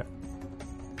reaction to it?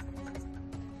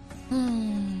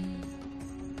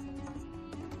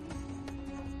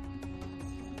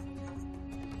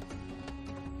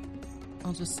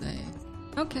 I'll just say,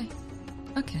 okay.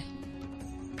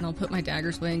 And I'll put my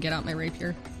daggers away and get out my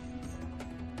rapier.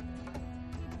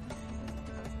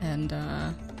 And,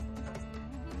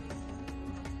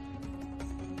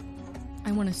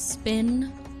 I want to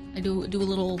spin. I do a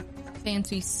little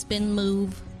fancy spin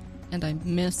move, and I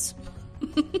miss.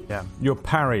 Yeah, you're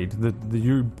parried.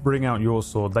 You bring out your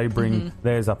sword, they bring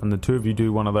theirs up, and the two of you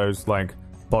do one of those, like,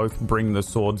 both bring the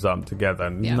swords up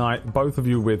together. Yeah. Both of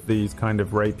you with these kind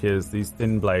of rapiers, these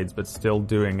thin blades, but still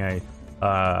doing a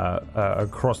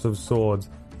cross of swords.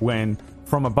 When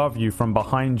from above you, from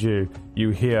behind you, you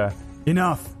hear,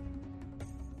 "Enough!"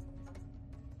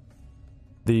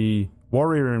 The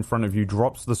warrior in front of you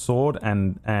drops the sword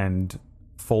and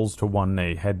falls to one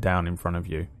knee, head down in front of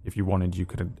you. If you wanted, you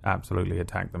could absolutely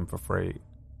attack them for free.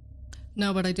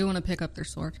 No, but I do want to pick up their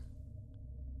sword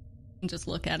and just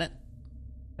look at it.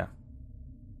 Yeah.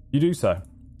 You do so.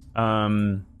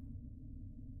 From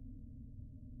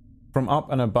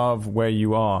up and above where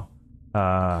you are,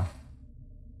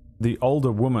 the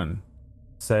older woman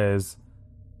says,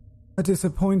 "A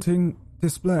disappointing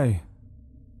display."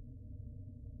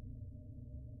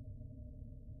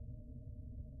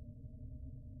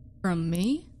 From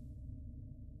me?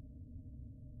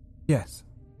 Yes.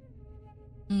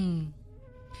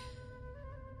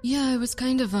 Yeah, I was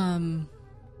kind of, I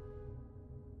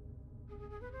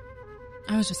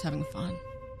was just having fun.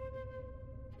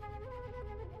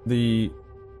 The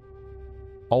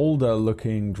older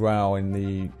looking drow in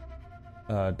the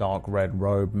dark red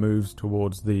robe moves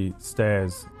towards the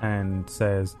stairs and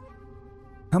says,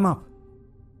 "Come up.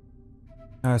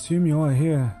 I assume you are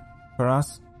here for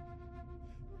us."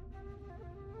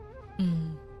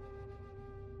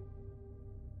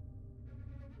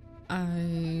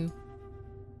 I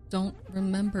don't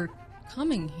remember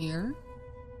coming here.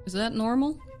 Is that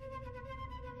normal?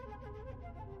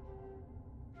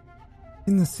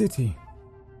 In the city.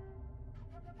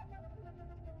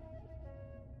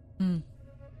 Did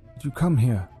you come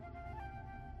here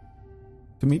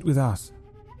to meet with us?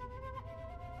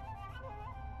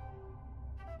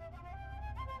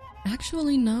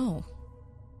 Actually, no.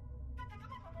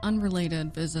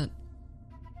 Unrelated visit.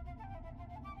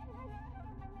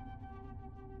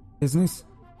 Business?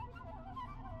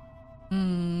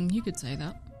 You could say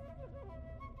that.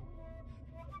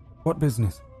 What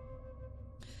business?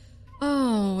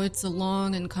 Oh, it's a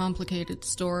long and complicated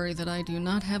story that I do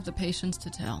not have the patience to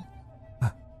tell.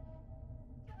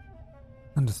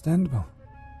 Understandable.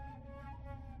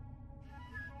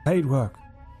 Paid work,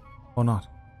 or not?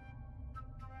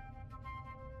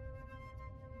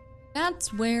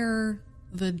 That's where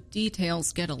the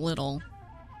details get a little...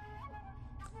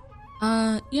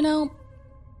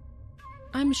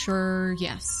 I'm sure,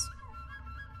 yes.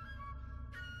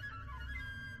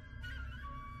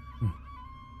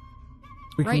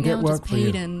 We Right can get now, work just for you.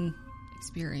 paid in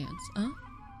experience.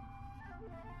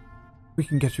 We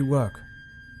can get you work.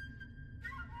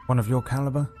 One of your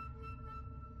caliber?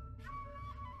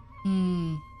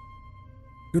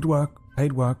 Good work,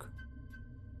 paid work.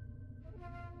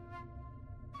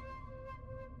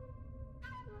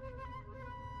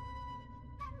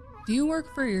 Do you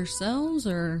work for yourselves,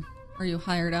 or are you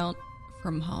hired out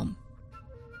from home?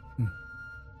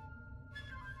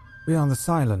 We are the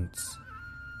Silence.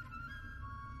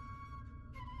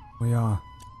 We are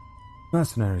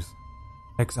mercenaries,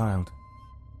 exiled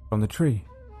from the tree,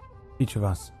 each of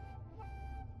us.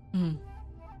 And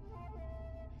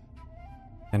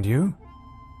you?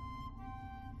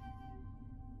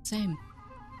 Same.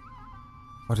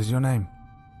 What is your name?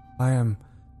 I am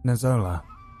Nezola.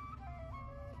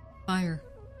 Fire.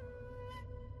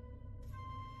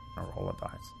 I'll roll a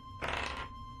dice.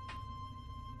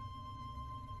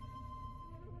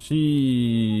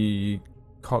 She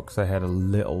cocks her head a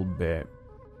little bit.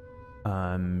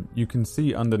 You can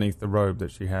see underneath the robe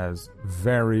that she has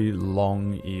very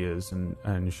long ears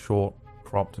and short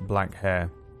cropped black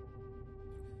hair.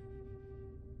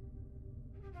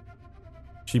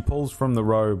 She pulls from the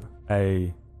robe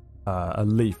a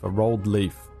leaf, a rolled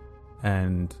leaf,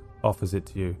 and offers it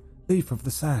to you. Leaf of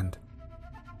the sand.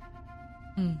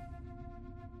 I'm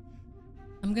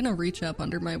gonna reach up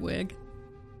under my wig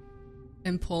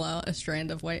and pull out a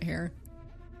strand of white hair.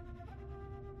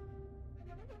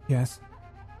 Yes.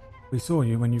 We saw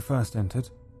you when you first entered.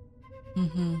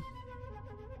 I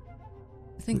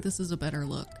think this is a better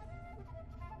look.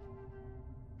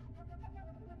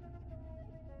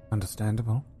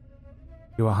 Understandable.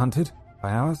 You are hunted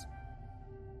by ours?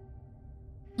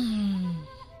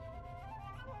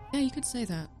 Yeah, you could say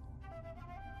that.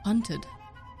 Hunted.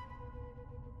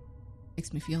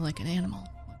 Makes me feel like an animal,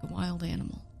 like a wild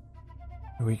animal.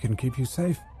 We can keep you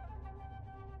safe.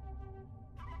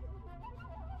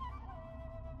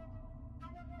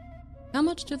 How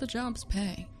much do the jobs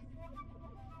pay?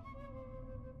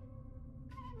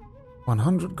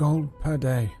 100 gold per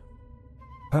day.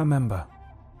 Per member.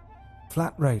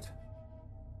 Flat rate.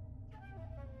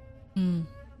 We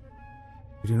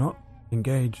do not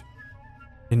engage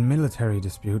in military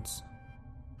disputes.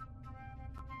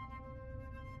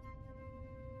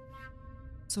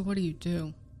 So what do you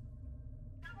do?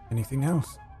 Anything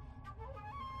else?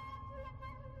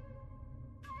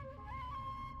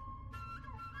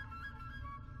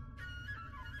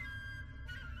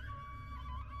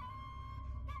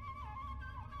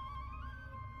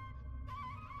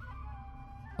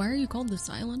 Why are you called the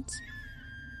Silence?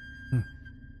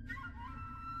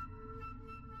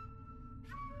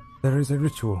 There is a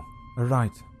ritual, a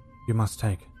rite you must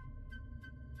take.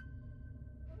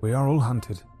 We are all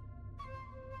hunted.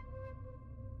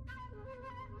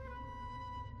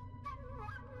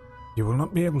 You will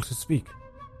not be able to speak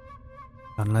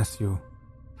unless you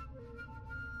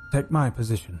take my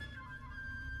position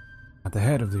at the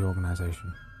head of the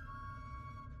organization.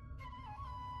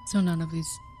 So none of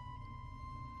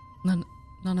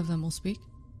them will speak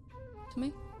to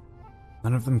me?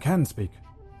 None of them can speak.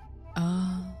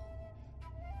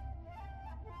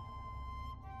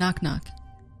 Knock knock,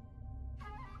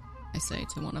 I say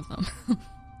to one of them.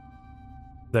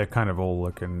 They're kind of all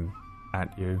looking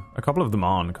at you. A couple of them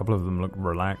aren't. A couple of them look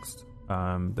relaxed.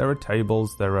 There are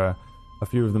tables. There are a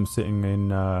few of them sitting in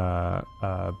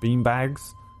bean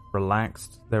bags,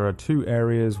 relaxed. There are two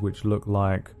areas which look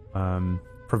like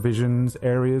provisions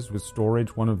areas with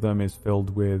storage. One of them is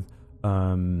filled with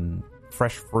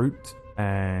fresh fruit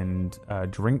and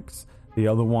drinks. The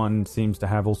other one seems to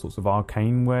have all sorts of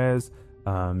arcane wares,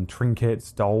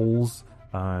 trinkets, dolls,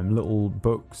 little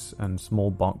books and small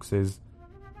boxes.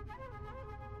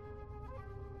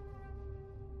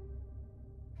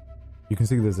 You can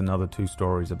see there's another 2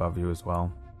 stories above you as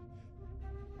well.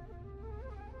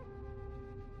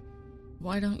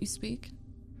 Why don't you speak?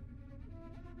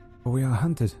 But we are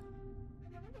hunted.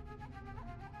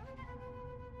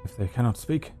 If they cannot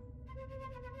speak,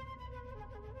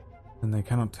 then they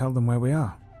cannot tell them where we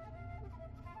are.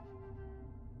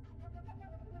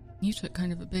 You took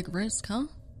kind of a big risk, huh?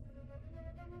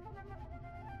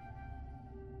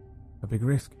 A big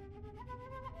risk.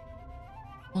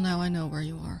 Well, now I know where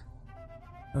you are.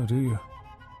 Oh, do you?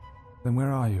 Then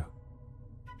where are you?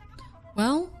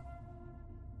 Well,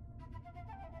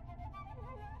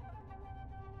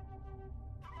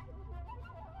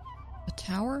 the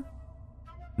tower?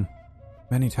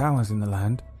 Many towers in the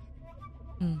land.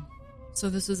 So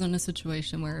this isn't a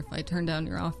situation where if I turn down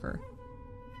your offer,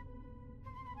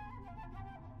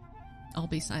 I'll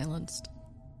be silenced.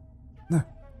 No.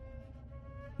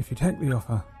 If you take the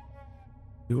offer,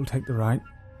 you will take the right.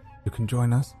 You can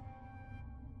join us.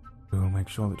 We will make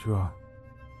sure that you are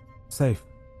safe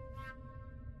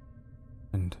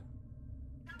and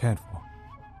cared for.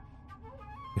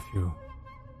 If you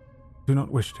do not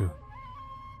wish to,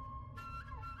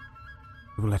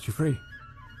 we will let you free.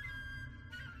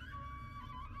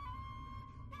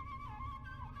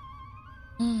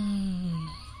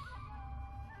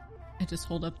 I just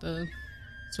hold up the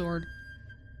sword.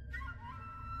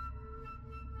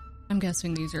 I'm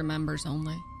guessing these are members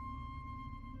only.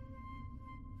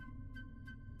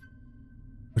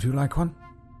 Would you like one?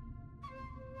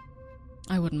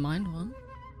 I wouldn't mind one.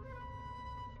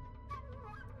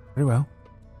 Very well.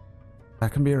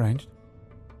 That can be arranged.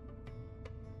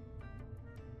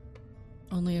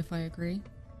 Only if I agree.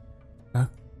 No?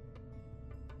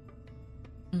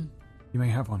 You may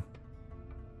have one.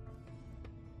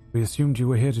 We assumed you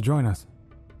were here to join us,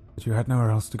 that you had nowhere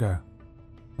else to go,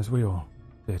 as we all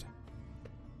did.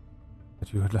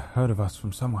 That you had heard of us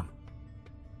from someone.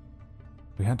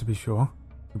 We had to be sure.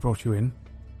 We brought you in,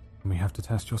 and we have to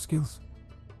test your skills.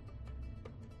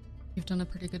 You've done a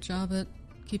pretty good job at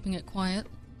keeping it quiet.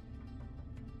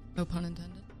 No pun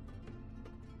intended.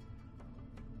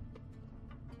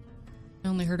 I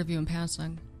only heard of you in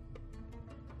passing.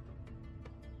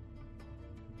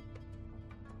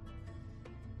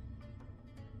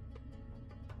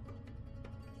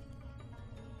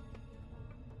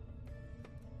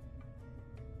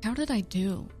 How did I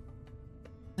do?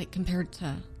 Like, compared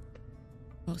to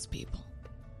most people.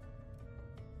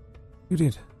 You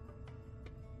did.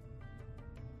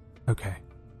 Okay.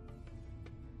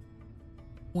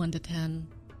 1 to 10.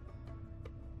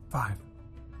 5.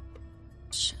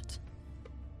 Shit.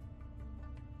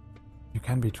 You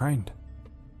can be trained.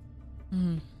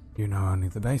 You know only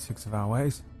the basics of our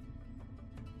ways.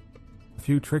 A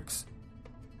few tricks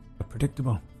are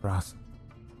predictable for us.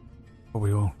 But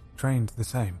we all trained the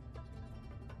same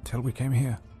until we came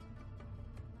here.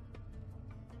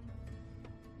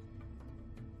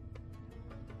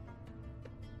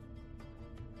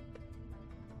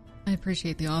 I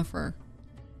appreciate the offer.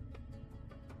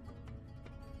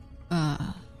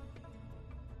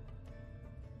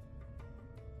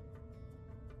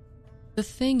 The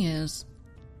thing is,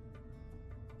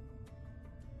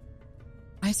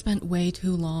 I spent way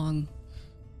too long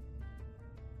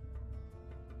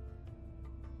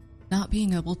not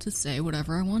being able to say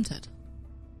whatever I wanted.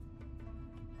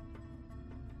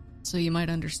 So you might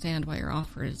understand why your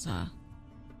offer is,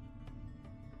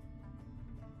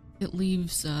 it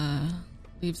leaves a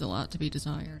lot to be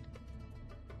desired.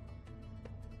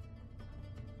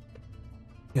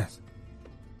 Yes.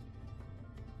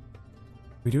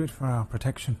 We do it for our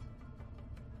protection.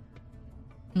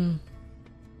 I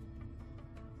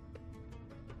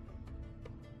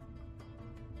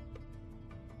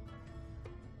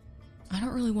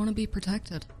don't really want to be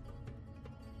protected.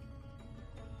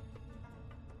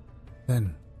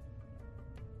 Then,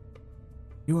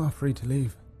 you are free to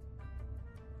leave.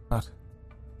 But,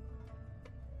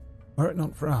 were it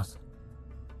not for us,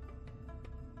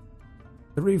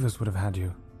 the Reavers would have had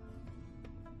you.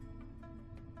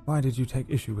 Why did you take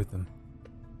issue with them?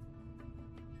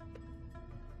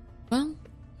 Well,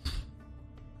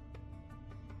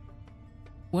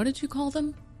 what did you call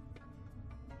them?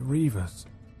 The Reavers.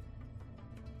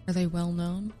 Are they well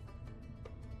known?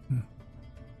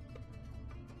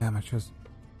 Amateurs.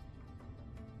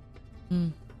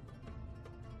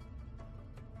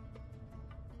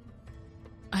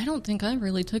 I don't think I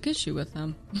really took issue with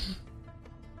them.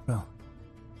 Well,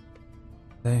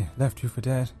 they left you for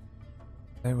dead.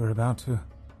 They were about to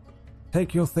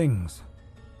take your things.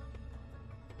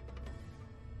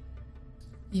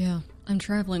 Yeah, I'm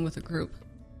traveling with a group.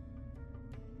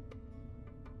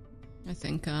 I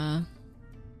think,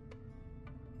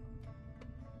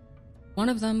 one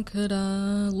of them could,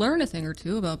 learn a thing or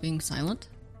two about being silent.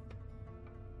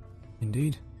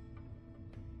 Indeed.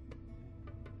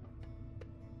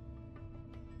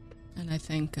 And I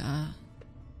think,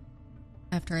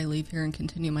 after I leave here and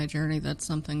continue my journey, that's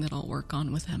something that I'll work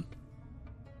on with him.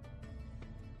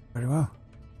 Very well.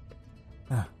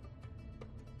 Yeah.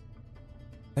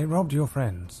 They robbed your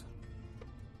friends.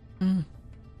 They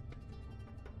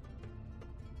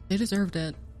deserved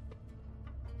it.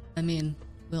 I mean,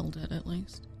 Will did at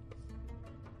least.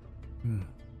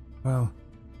 Well,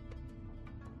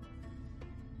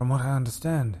 from what I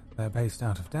understand, they're based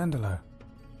out of Dandalo.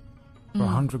 For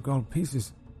 100 gold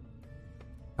pieces.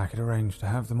 I could arrange to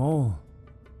have them all.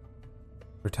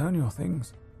 Return your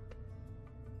things.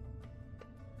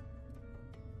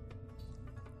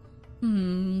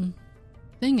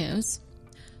 Thing is,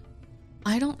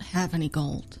 I don't have any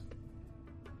gold.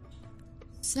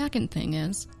 Second thing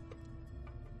is,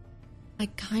 I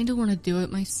kinda want to do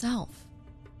it myself.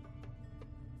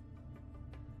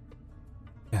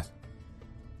 Yes.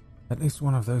 At least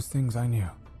one of those things I knew.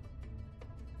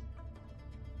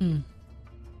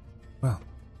 Well,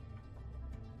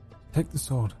 take the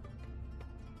sword.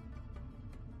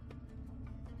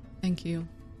 Thank you.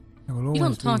 It will always You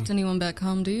don't talk be... to anyone back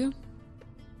home, do you?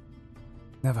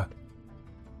 Never.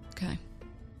 Okay.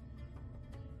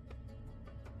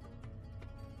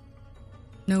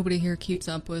 Nobody here keeps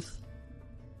up with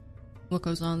what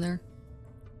goes on there?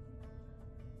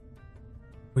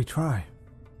 We try.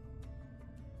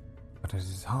 But it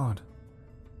is hard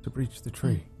to breach the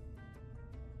tree.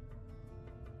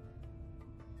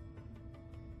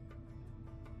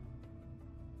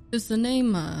 Does the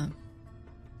name,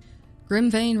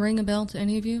 Grimvane ring a bell to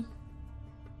any of you?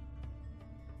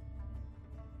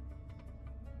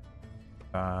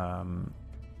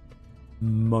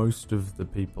 Most of the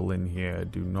people in here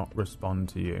do not respond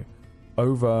to you.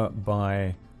 Over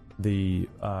by the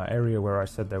area where I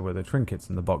said there were the trinkets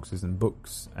and the boxes and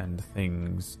books and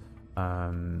things,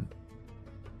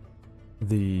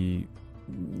 the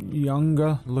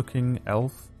younger looking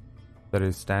elf that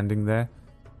is standing there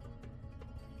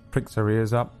pricks her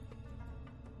ears up.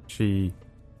 She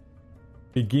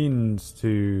begins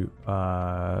to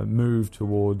move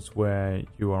towards where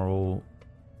you are all,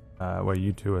 where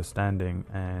you two are standing,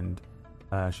 and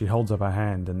she holds up her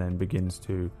hand and then begins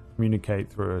to communicate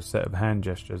through a set of hand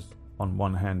gestures on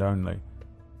one hand only.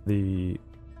 The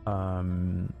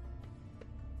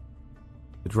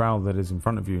drow that is in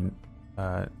front of you,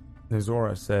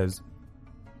 Nizora says,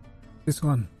 "This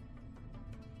one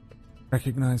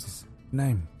recognizes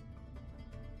name."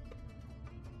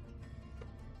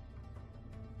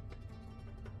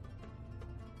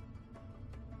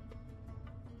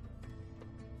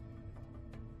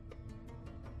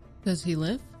 Does he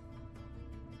live?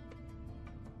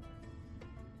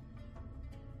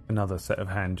 Another set of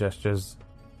hand gestures.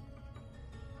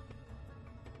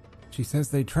 She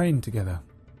says they trained together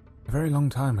a very long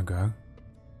time ago,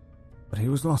 but he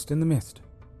was lost in the mist.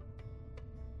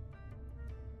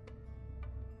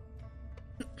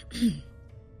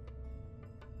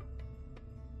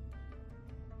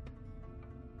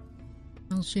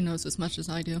 Well, she knows as much as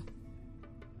I do.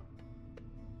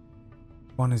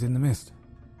 One is in the mist,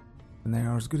 and they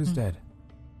are as good as dead.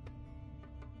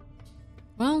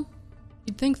 Well,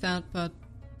 you'd think that, but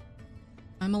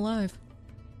I'm alive.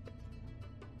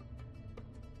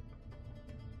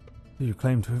 You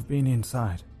claim to have been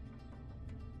inside.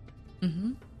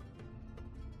 Mm-hmm.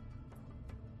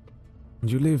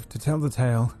 And you live to tell the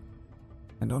tale,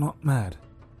 and are not mad.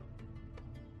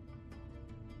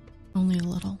 Only a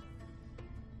little.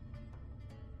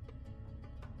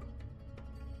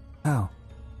 How?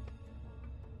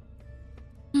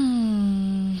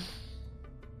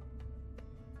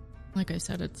 Like I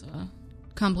said, it's a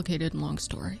complicated and long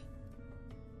story.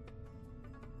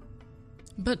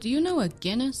 But do you know a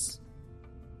Guinness?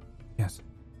 Yes,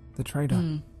 the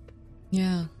trader.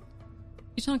 Yeah.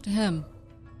 You talk to him.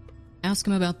 Ask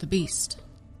him about the beast.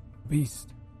 Beast.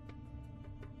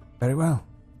 Very well.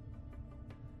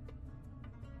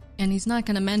 And he's not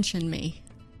gonna mention me.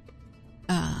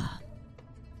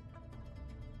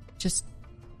 Just...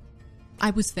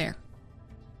 I was there.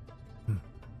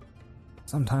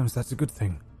 Sometimes that's a good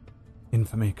thing.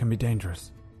 Infamy can be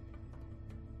dangerous.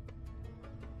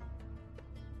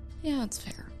 Yeah, it's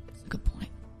fair. It's a good point.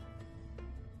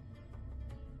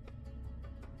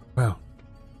 Well,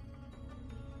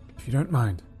 if you don't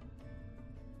mind,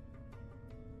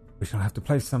 we shall have to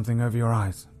place something over your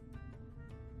eyes.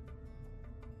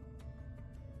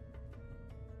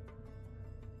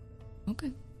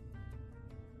 Okay.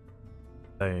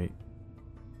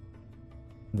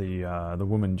 The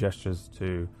woman gestures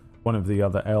to one of the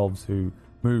other elves who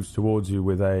moves towards you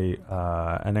with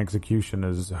an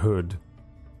executioner's hood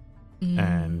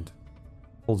and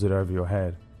pulls it over your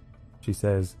head. She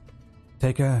says,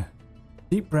 "Take a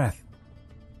deep breath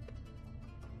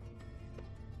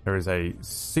there is a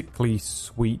sickly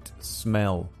sweet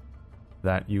smell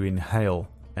that you inhale,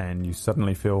 and you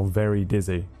suddenly feel very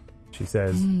dizzy. She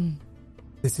says,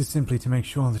 This is simply to make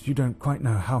sure that you don't quite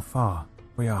know how far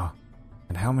we are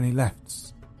and how many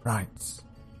lefts, rights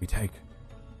we take.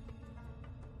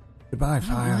 Goodbye, I don't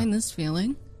Fire. mind this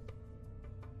feeling.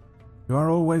 You are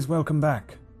always welcome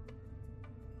back.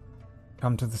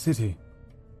 Come to the city.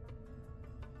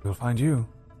 We'll find you.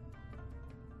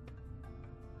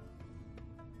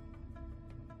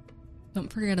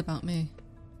 Don't forget about me.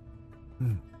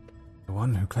 The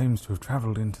one who claims to have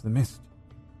traveled into the mist.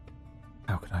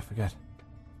 How could I forget?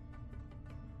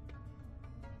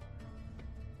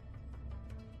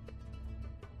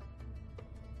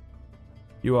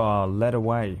 you are led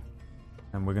away,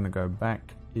 and we're going to go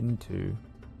back into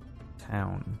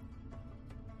town.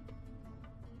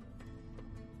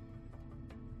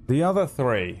 The other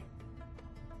three,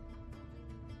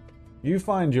 you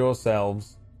find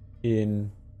yourselves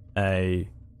in a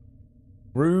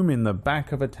room in the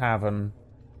back of a tavern.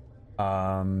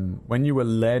 When you were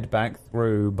led back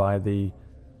through by the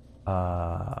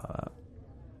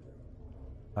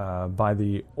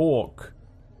orc,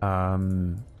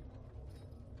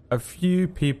 a few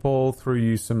people threw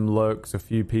you some looks. A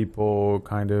few people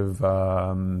kind of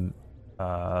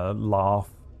laugh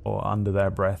or under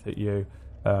their breath at you.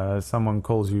 Someone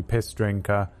calls you piss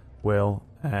drinker, Will,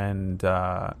 and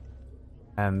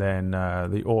then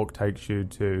the orc takes you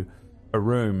to a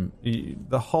room.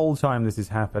 The whole time this is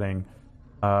happening,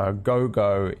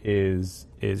 Go-Go is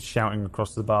shouting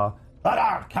across the bar, Get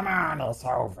out! Come on, it's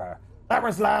over. That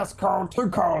was last call 2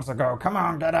 calls ago. Come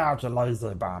on, get out, you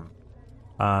lazy bum.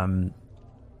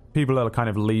 People are kind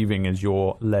of leaving as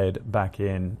you're led back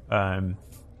in. And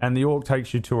the orc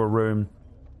takes you to a room.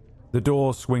 The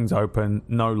door swings open,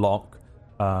 no lock.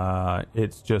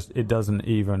 It doesn't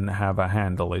even have a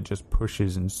handle. It just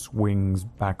pushes and swings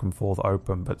back and forth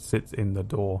open, but sits in the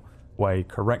doorway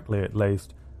correctly at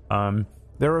least.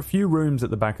 There are a few rooms at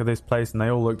the back of this place, and they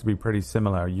all look to be pretty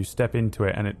similar. You step into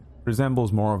it, and it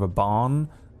resembles more of a barn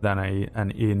than an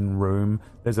inn room.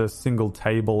 There's a single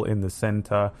table in the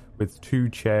center with 2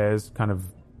 chairs, kind of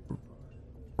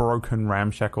broken,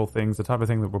 ramshackle things, the type of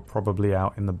thing that were probably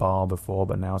out in the bar before,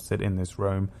 but now sit in this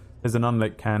room. There's an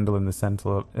unlit candle in the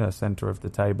center of the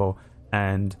table,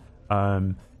 and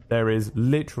there is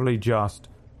literally just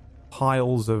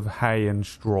piles of hay and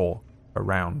straw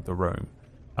around the room.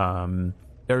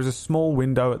 There is a small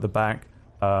window at the back.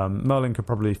 Merlin could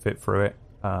probably fit through it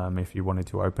if you wanted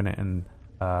to open it,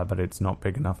 but it's not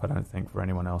big enough, I don't think, for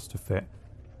anyone else to fit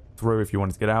through if you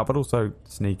wanted to get out, but also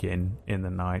sneak in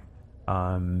the night.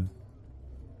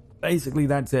 Basically,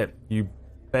 that's it. You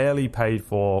barely paid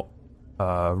for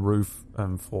roof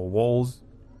and 4 walls,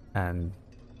 and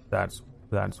that's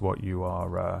what you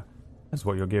are. That's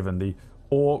what you're given. The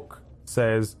orc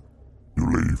says, You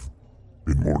leave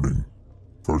in morning,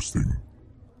 first thing.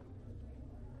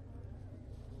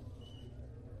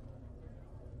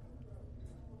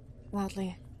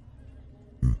 Gladly.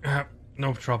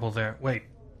 No trouble there. Wait.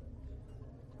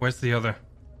 Where's the other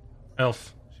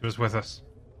elf? She was with us.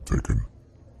 Taken.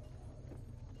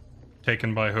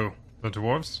 Taken by who? The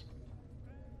dwarves?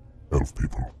 Elf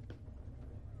people.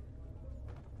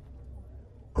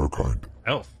 Her kind.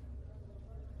 Elf?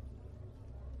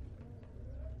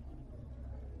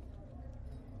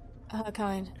 Her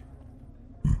kind.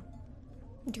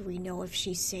 Do we know if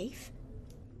she's safe?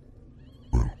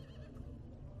 Well,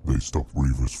 they stop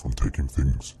Reavers from taking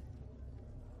things.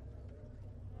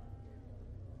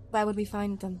 Where would we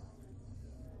find them?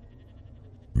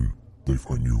 They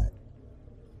find you.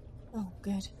 Oh,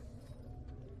 good.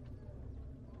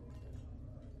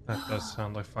 That does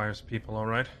sound like Fire's people,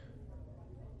 alright.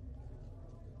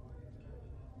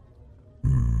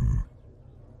 You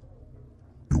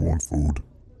want food?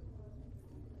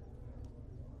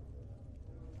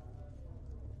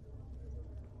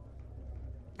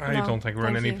 I No, don't think we're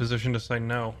in thank any you. position to say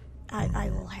no. I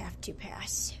will have to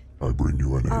pass. I bring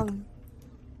you an egg.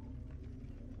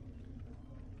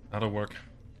 That'll work.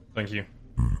 Thank you.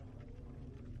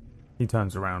 he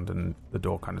turns around and the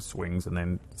door kind of swings and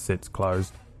then sits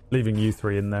closed, leaving you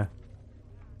 3 in there.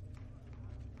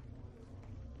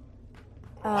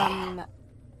 I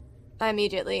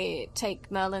immediately take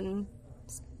Merlin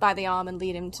by the arm and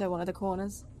lead him to one of the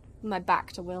corners. My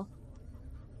back to Will.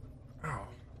 Oh.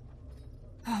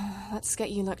 Let's get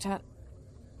you looked at.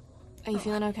 Are you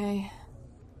feeling okay?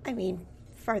 I mean,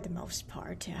 for the most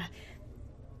part,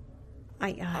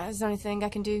 Is there anything I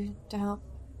can do to help?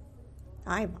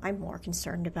 I'm more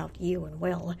concerned about you and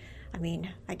Will. I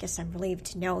mean, I guess I'm relieved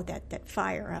to know that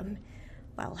Fire,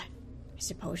 well, I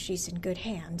suppose she's in good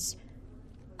hands.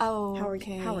 Oh, How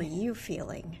okay. are you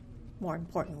feeling? More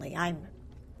importantly, I'm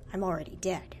already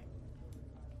dead.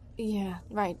 Yeah,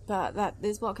 right, but that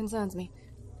is what concerns me.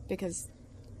 Because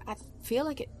I feel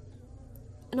like it...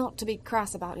 Not to be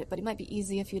crass about it, but it might be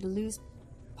easier for you to lose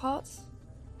parts.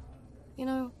 You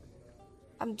know?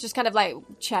 I'm just kind of, like,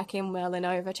 checking Merlin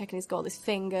over, checking he's got all his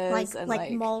fingers and,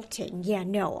 Like molting. Yeah,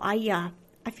 no, I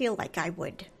feel like I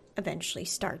would eventually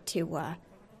start to,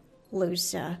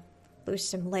 lose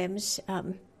some limbs.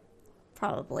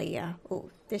 Probably,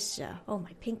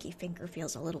 my pinky finger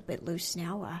feels a little bit loose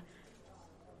now. I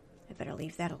better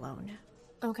leave that alone.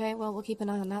 Okay, well, we'll keep an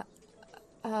eye on that.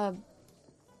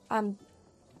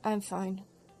 I'm fine.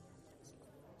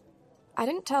 I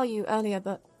didn't tell you earlier,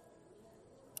 but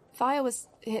Fire was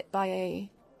hit by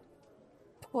a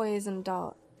poison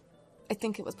dart. I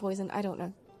think it was poison, I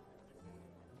don't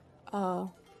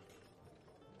know.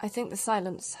 I think the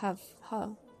Silence have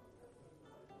her.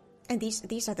 And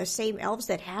these are the same elves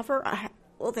that have her?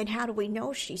 Well, then how do we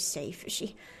know she's safe?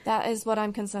 That is what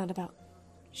I'm concerned about.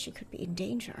 She could be in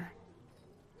danger.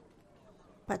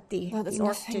 But the Well, there's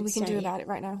orc nothing did we can say, do about it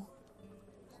right now.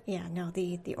 Yeah, no,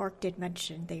 the orc did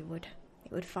mention they would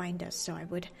find us, so I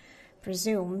would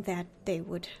presume that they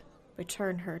would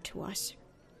return her to us.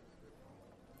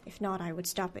 If not, I would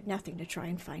stop at nothing to try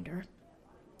and find her.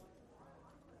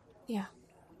 Yeah.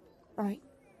 Right.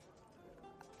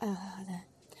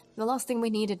 The last thing we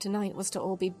needed tonight was to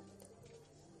all be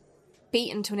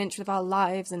beaten to an inch of our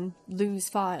lives and lose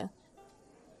Fire.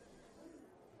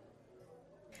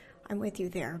 I'm with you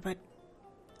there, but,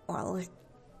 well,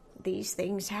 these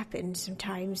things happen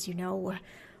sometimes, you know.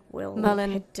 We'll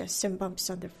Merlin. hit some bumps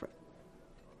on the front.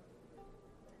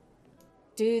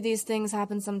 Do these things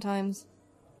happen sometimes?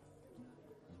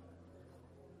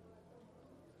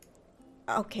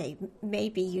 Okay,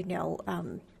 maybe, you know,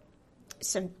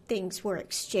 some things were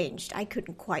exchanged. I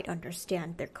couldn't quite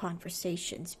understand their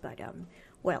conversations, but,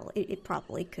 well, it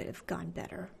probably could have gone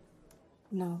better.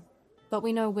 No. But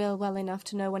we know Will well enough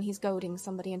to know when he's goading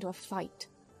somebody into a fight.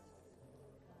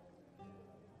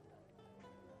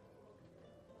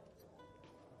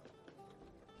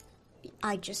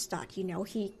 I just thought, you know,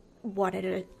 he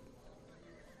wanted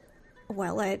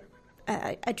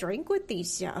a drink with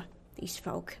these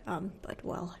folk. But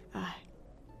well,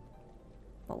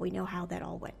 we know how that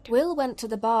all went. Will went to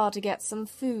the bar to get some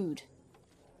food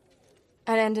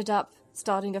and ended up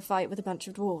starting a fight with a bunch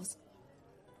of dwarves.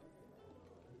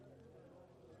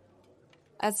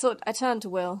 I turned to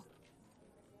Will.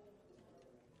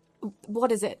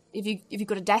 What is it? If you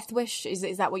got a death wish,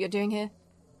 is that what you're doing here?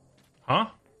 Huh?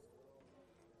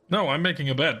 No, I'm making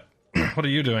a bed. What are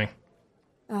you doing?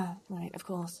 Ah, right, of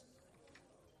course.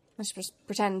 Let's just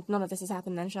pretend none of this has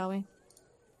happened then, shall we?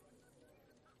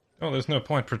 Oh, there's no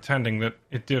point pretending that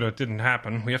it did or didn't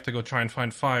happen. We have to go try and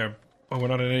find Fire, but we're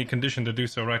not in any condition to do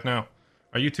so right now.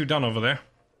 Are you two done over there?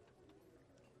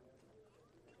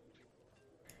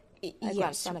 I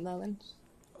glanced down at Merlin.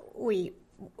 We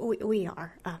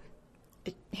are.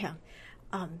 Yeah.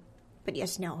 But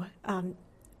yes, no.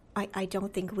 I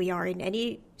don't think we are in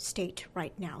any state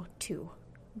right now to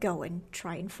go and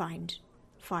try and find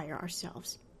Fire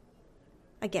ourselves.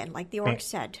 Again, like the orc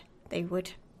said, they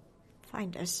would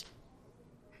find us.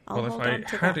 Well, if I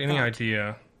had any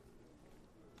idea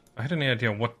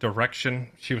what direction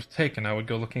she was taken, I would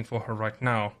go looking for her right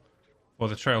now, before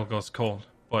the trail goes cold.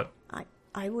 But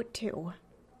I would too.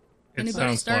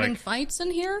 Anybody starting fights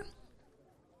in here?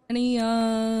 Any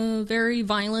very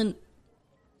violent,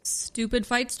 stupid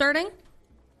fights starting?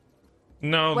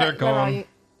 No, they're gone. Where are you?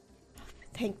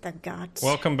 Thank the gods.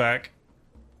 Welcome back.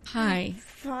 Hi.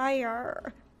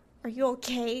 Fire. Are you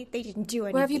okay? They didn't do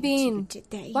anything Where have you been? to you,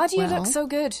 did they? Why do you Well- look so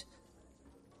good?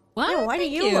 What? Yeah, why do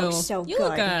Thank you look so You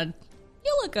look good? good.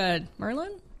 You look good,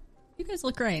 Merlin. You guys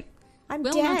look great. I'm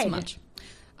Will, dead. not so much.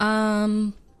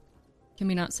 Can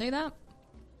we not say that?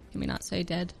 Can we not say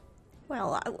dead?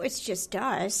 Well, it's just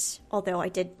us. Although I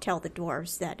did tell the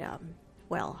dwarves that,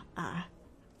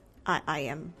 I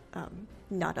am,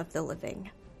 not of the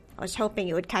living. I was hoping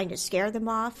it would kind of scare them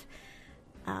off.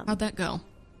 How'd that go?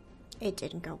 It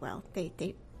didn't go well.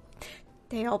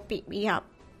 They all beat me up.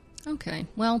 Okay,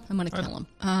 well, I'm gonna kill him.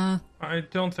 I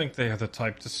don't think they are the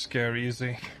type to scare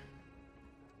easy.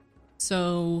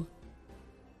 So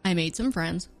I made some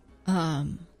friends.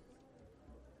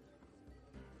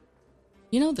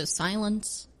 You know the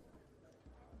Silence?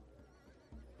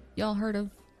 Y'all heard of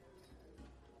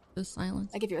the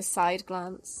Silence? I give you a side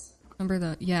glance. Remember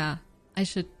the... Yeah, I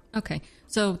should... Okay,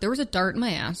 so there was a dart in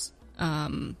my ass,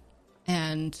 and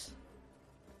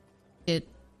it...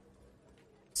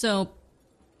 So,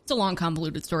 it's a long,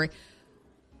 convoluted story.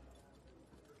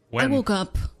 When? I woke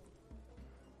up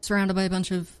surrounded by a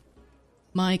bunch of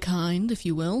my kind, if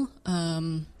you will.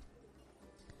 And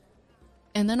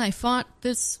then I fought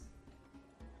this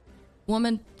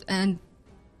woman, and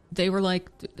they were like,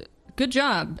 good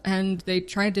job. And they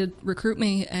tried to recruit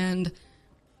me, and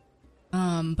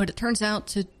but it turns out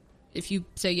to, if you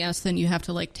say yes, then you have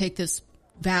to like take this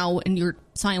vow and you're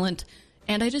silent.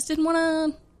 And I just didn't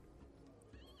want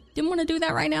to do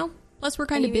that right now. Plus, we're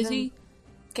kind of busy.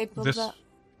 Capable This- of that.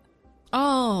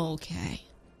 Oh, okay.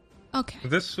 Okay.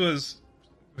 This was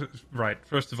right.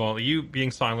 First of all, you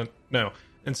being silent. No.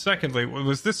 And secondly,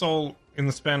 was this all in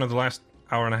the span of the last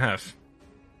hour and a half?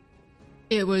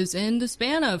 It was in the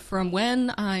span of from when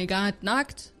I got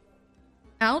knocked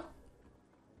out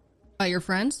by your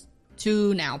friends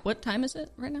to now. What time is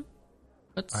it right now?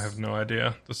 I have no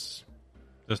idea.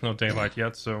 There's no daylight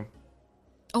yet, so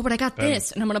Oh, but I got Then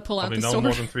this, and I'm gonna pull out probably the no sword.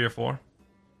 more than 3 or 4.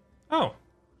 Oh,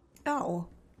 Oh,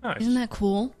 nice. Isn't that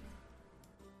cool?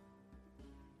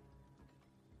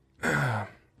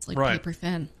 It's like Right. paper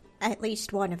thin. at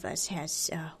least one of us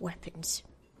has weapons.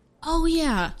 Oh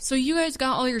yeah. So you guys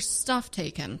got all your stuff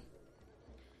taken.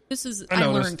 This is I I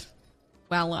noticed. learned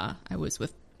while I was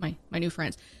with my new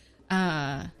friends.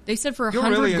 They said for You're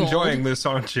 100 really gold. enjoying this,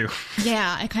 aren't you?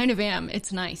 Yeah, I kind of am.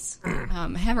 It's nice. I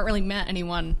haven't really met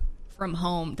anyone from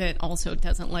home that also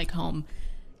doesn't like home,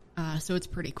 so it's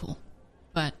pretty cool.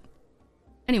 But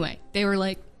anyway, they were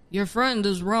like, your friend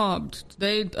is robbed.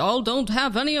 They all don't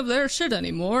have any of their shit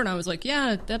anymore. And I was like,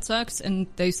 yeah, that sucks. And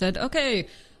they said, okay,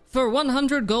 for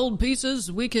 100 gold pieces,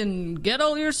 we can get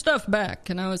all your stuff back.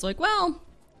 And I was like, well,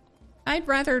 I'd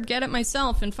rather get it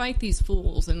myself and fight these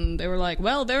fools. And they were like,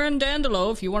 well, they're in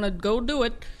Dandelo if you want to go do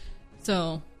it.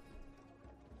 So,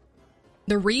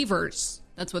 the Reavers,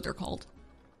 that's what they're called.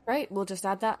 Right, we'll just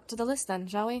add that to the list then,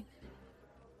 shall we?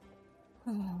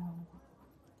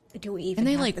 Do we even And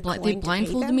they have like the they coin to pay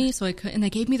blindfolded them? me, so I could, and they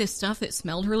gave me this stuff that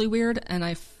smelled really weird, and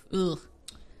ugh,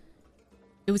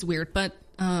 it was weird. But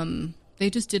they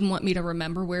just didn't want me to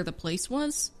remember where the place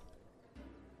was.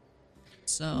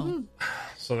 So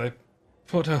So they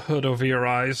put a hood over your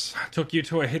eyes, took you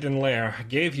to a hidden lair,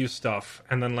 gave you stuff,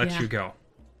 and then let Yeah. you go.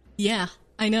 yeah,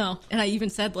 I know. And I even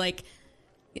said like,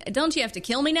 don't you have to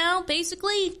kill me now,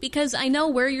 basically, because I know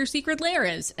where your secret lair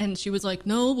is. And she was like,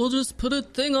 no, we'll just put a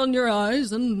thing on your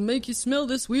eyes and make you smell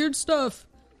this weird stuff.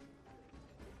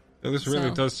 So this really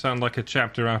So- does sound like a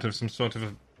chapter out of some sort of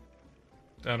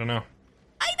I don't know.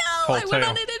 I know. Tall I went tale. on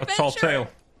an A adventure. tall tale.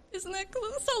 Isn't that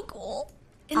cool? So cool?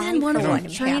 And I, then one of for them one,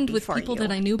 am trained happy with for people you.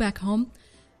 that I knew back home.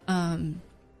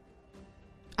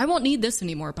 I won't need this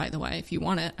anymore, by the way, if you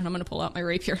want it. And I'm going to pull out my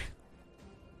rapier.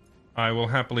 I will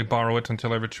happily borrow it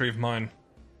until I retrieve mine.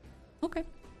 Okay.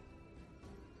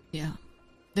 Yeah.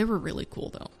 They were really cool,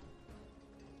 though.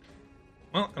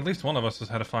 Well, at least one of us has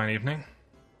had a fine evening.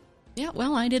 Yeah,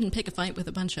 well, I didn't pick a fight with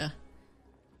a bunch of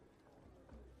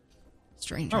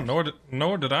strangers. Oh,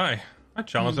 nor did I. I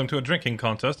challenged them to a drinking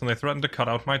contest, and they threatened to cut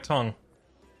out my tongue.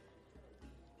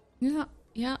 Yeah,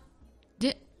 yeah.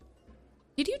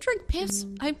 Did you drink piss?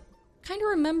 I kind of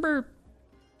remember...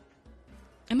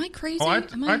 Am I crazy? Oh,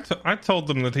 Am I told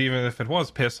them that even if it was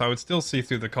piss, I would still see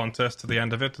through the contest to the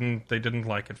end of it, and they didn't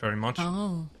like it very much.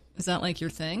 Oh, is that like your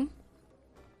thing?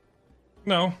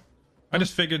 No. I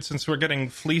just figured since we're getting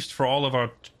fleeced for all of our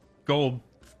gold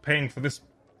paying for this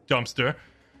dumpster,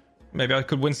 maybe I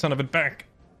could win some of it back.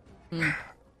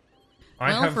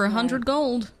 Well, for 100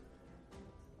 gold,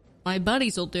 my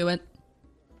buddies will do it.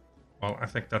 Well, I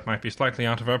think that might be slightly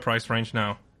out of our price range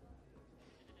now.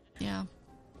 Yeah.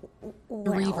 The Well,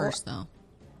 Reavers, though.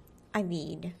 I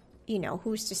mean, you know,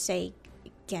 who's to say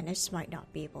Dennis might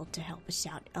not be able to help us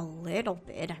out a little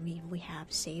bit? I mean, we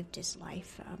have saved his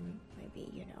life. Maybe,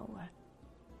 you know.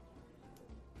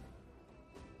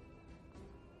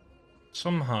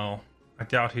 Somehow, I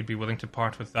doubt he'd be willing to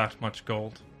part with that much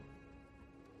gold.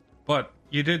 But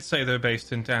you did say they're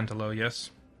based in Dandelo,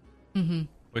 yes? Mm-hmm.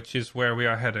 Which is where we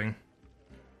are heading.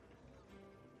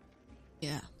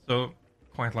 Yeah. So,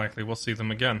 quite likely we'll see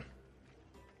them again.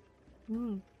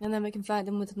 And then we can fight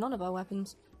them with none of our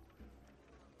weapons.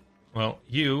 Well,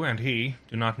 you and he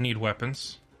do not need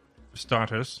weapons, for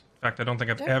starters. In fact, I don't think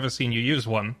I've Sure. ever seen you use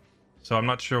one, so I'm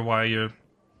not sure why you're...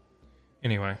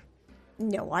 Anyway.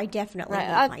 No, I definitely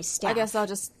Right, need my staff. I guess I'll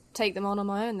just take them on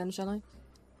my own then, shall I?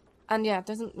 And yeah,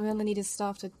 doesn't really need his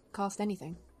staff to cast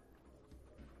anything.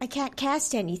 I can't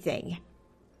cast anything.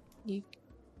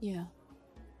 Yeah.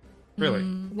 Really?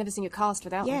 I've never seen you cast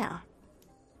without them. Yeah.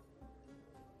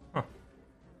 Huh.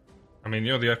 I mean,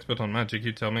 you're the expert on magic,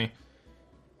 you tell me.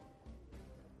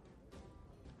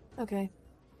 Okay.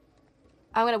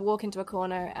 I'm gonna walk into a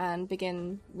corner and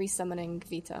begin resummoning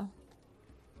Vita.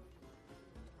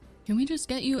 Can we just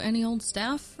get you any old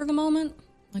staff for the moment?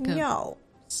 Like a No.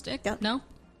 stick? The- No?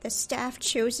 The staff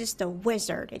chooses the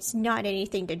wizard. It's not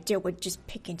anything to do with just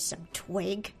picking some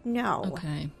twig. No.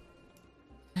 Okay.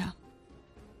 Yeah.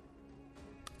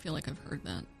 I feel like I've heard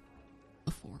that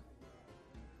before.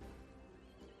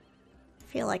 I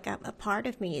feel like a part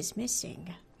of me is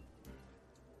missing.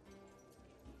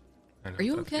 I know Are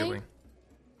you that okay? feeling.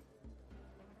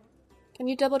 Can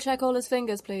you double check all his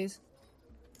fingers, please?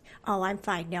 Oh, I'm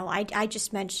fine. No, I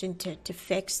just mentioned to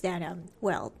fix that,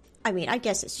 well, I mean, I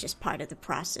guess it's just part of the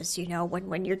process, you know.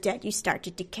 When you're dead, you start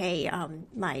to decay.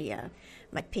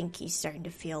 My pinky's starting to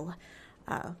feel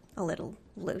a little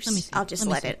loose. Let me see. I'll just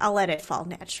Let me see. I'll let it fall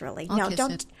naturally. I'll no, kiss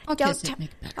don't. it. I'll don't kiss it, make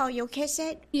it better. Oh, you'll kiss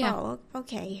it? Yeah. Oh,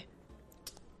 okay.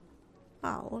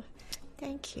 Oh,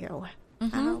 thank you.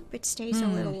 Mm-hmm. I hope it stays a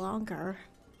little longer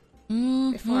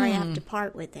Mm-hmm. before I have to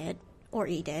part with it or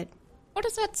eat it. What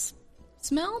does that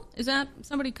smell? Is that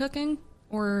somebody cooking?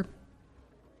 Or...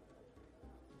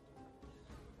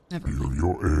 Never mind. Here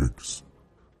are your eggs.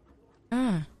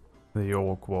 Ah. The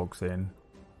orc walks in,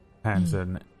 hands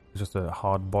in just a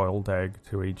hard-boiled egg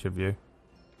to each of you.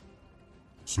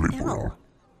 Sleep No. well.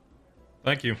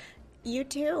 Thank you. You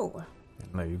too.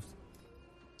 And leaves.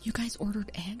 You guys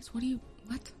ordered eggs?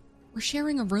 What? We're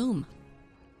sharing a room.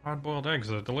 Hard-boiled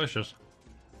eggs are delicious.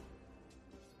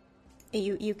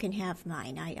 You can have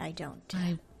mine. I don't.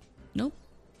 Nope.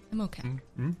 I'm okay.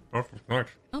 Perfect. Nice.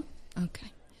 Oh, okay.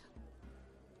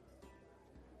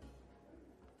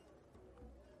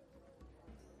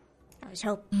 I was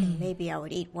hoping maybe I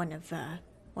would eat one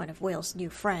of Will's new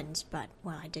friends, but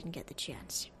well, I didn't get the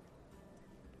chance.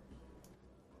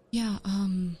 Yeah,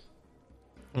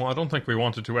 Well, I don't think we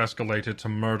wanted to escalate it to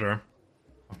murder.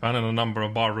 I've been in a number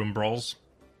of barroom brawls.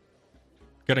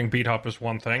 Getting beat up is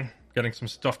one thing. Getting some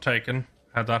stuff taken,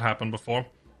 had that happen before.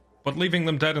 But leaving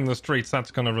them dead in the streets,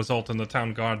 that's going to result in the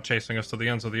town guard chasing us to the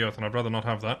ends of the earth, and I'd rather not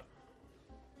have that.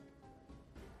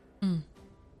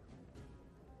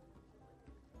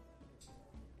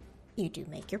 You do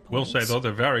make your points. Will say, though,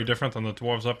 they're very different than the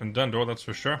dwarves up in Dendor, that's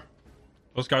for sure.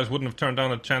 Those guys wouldn't have turned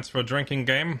down a chance for a drinking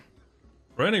game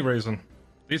for any reason.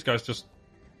 These guys just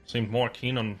seemed more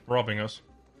keen on robbing us.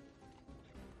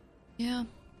 yeah.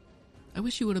 I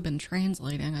wish you would have been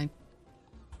translating.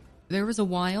 There was a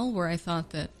while where I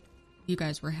thought that you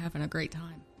guys were having a great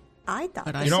time. I thought.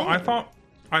 But the I- You know, same.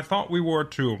 I thought we were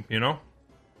too, you know?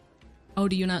 Oh,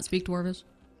 do you not speak Dwarvish?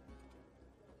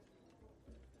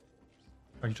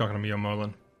 Are you talking to me or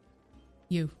Merlin?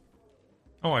 You.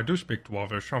 Oh, I do speak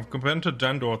Dwarvish. I've been to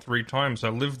Dendor 3 times. I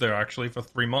lived there, actually, for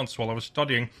 3 months while I was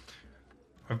studying.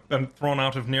 I've been thrown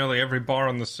out of nearly every bar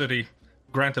in the city.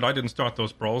 Granted, I didn't start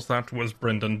those brawls. That was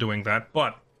Brendan doing that,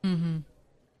 but... Mm-hmm.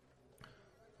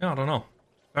 Yeah, I don't know.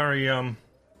 Very,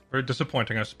 very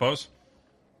disappointing, I suppose.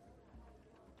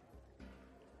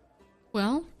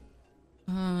 Well,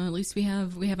 at least we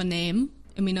have a name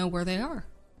and we know where they are.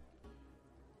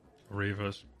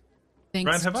 Reavers. Thanks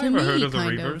Brad, have to I ever me, heard of the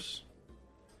kind Reavers?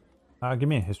 Give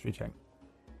me a history check.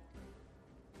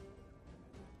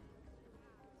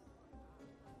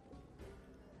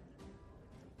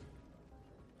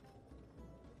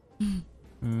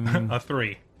 A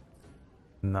 3.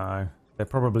 No, they're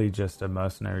probably just a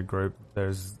mercenary group.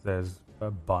 There's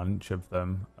a bunch of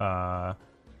them, but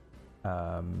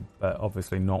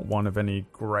obviously not one of any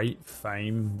great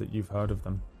fame that you've heard of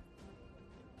them.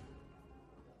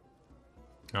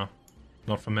 No,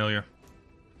 not familiar.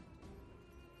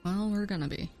 Well, we're gonna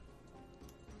be.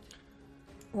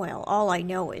 Well, all I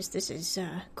know is this is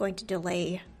going to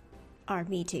delay our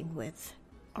meeting with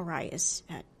Arias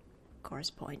at Course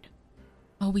Point.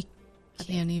 Oh, we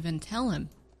can't even tell him.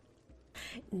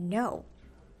 No,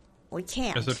 we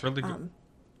can't. Is it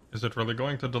really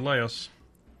going to delay us?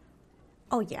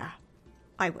 Oh yeah,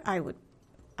 I would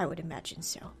imagine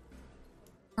so.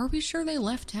 Are we sure they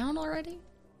left town already?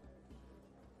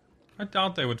 I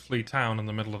doubt they would flee town in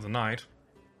the middle of the night.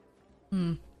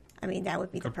 I mean, that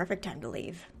would be the perfect time to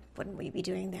leave. Wouldn't we be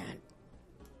doing that?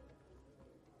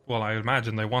 Well, I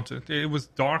imagine they want to... It was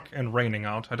dark and raining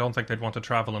out. I don't think they'd want to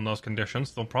travel in those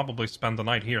conditions. They'll probably spend the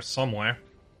night here somewhere,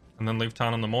 and then leave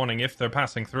town in the morning if they're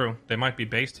passing through. They might be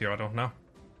based here, I don't know.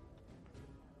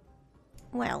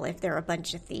 Well, if they're a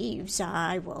bunch of thieves,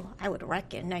 I would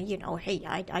reckon, hey,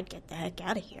 I'd get the heck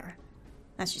out of here.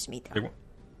 That's just me, though.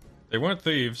 They weren't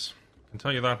thieves, I can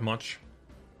tell you that much.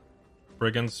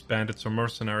 Brigands, bandits, or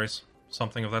mercenaries.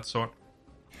 Something of that sort.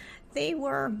 They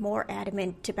were more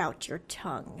adamant about your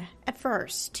tongue at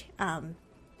first, and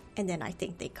then I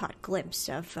think they caught a glimpse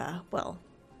of,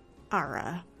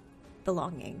 our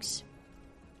belongings.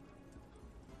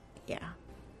 Yeah.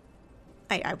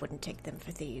 I wouldn't take them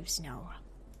for thieves, no.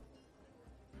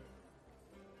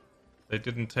 They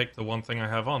didn't take the one thing I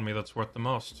have on me that's worth the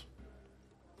most.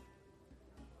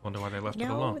 Wonder why they left it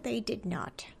alone. No, they did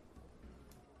not.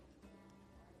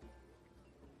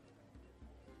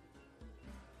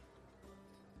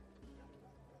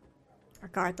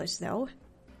 Regardless, though,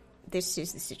 this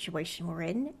is the situation we're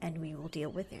in, and we will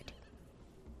deal with it.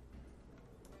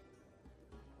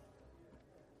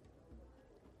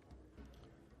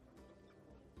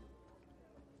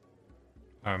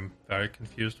 I'm very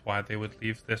confused why they would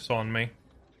leave this on me.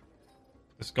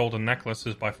 This golden necklace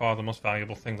is by far the most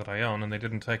valuable thing that I own, and they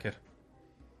didn't take it.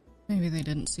 Maybe they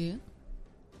didn't see it.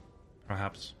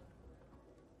 Perhaps.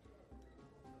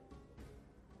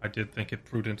 I did think it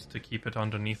prudent to keep it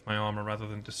underneath my armor rather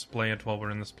than display it while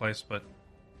we're in this place, but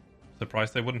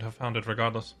surprised they wouldn't have found it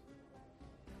regardless.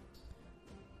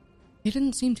 They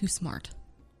didn't seem too smart.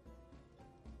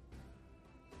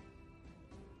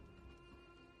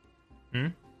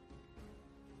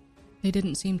 They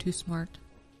didn't seem too smart.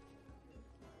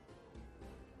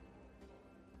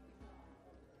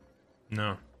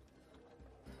 No.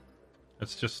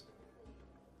 It's just...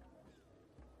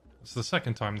 It's the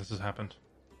second time this has happened.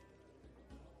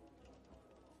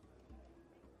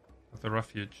 At the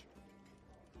refuge.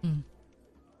 When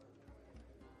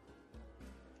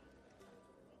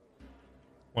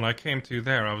I came to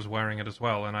there, I was wearing it as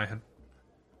well, and I had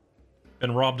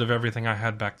been robbed of everything I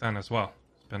had back then as well.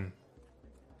 It's been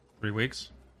 3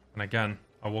 weeks, and again,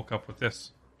 I woke up with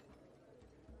this.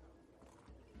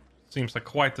 Seems like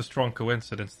quite the strong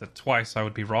coincidence that twice I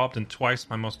would be robbed and twice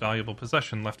my most valuable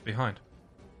possession left behind.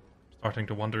 Starting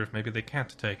to wonder if maybe they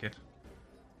can't take it.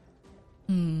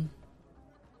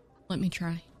 Let me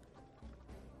try.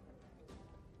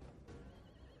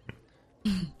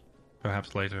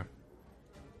 Perhaps later.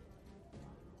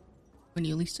 When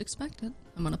you least expect it,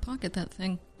 I'm gonna pocket that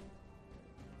thing.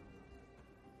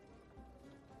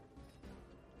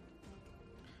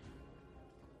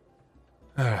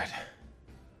 Alright.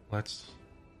 Let's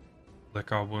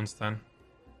lick our wounds then.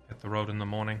 Hit the road in the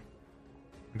morning.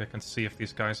 Maybe I can see if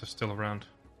these guys are still around.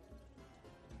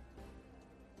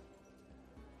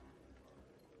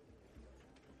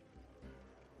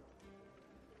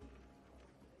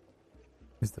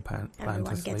 Is the plan to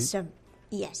Everyone sleep? gets some...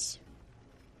 Yes.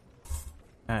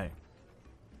 Hey.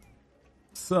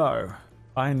 So,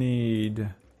 I need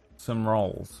some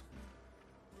rolls.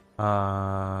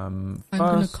 I'm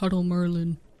gonna cuddle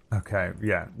Merlin. Okay,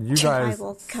 yeah. You I guys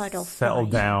will cuddle settle for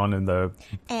you. down in the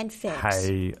And fix.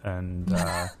 hay and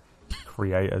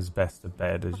create as best a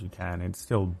bed as you can. It's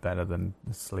still better than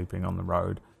sleeping on the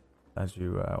road, as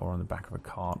you or on the back of a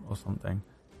cart or something,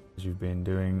 as you've been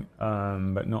doing.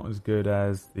 But not as good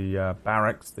as the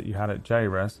barracks that you had at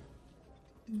J-Res.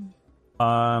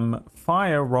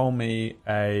 Fire, roll me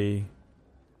a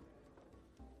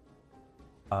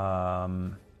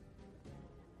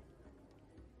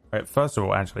Wait, first of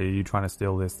all, actually, are you trying to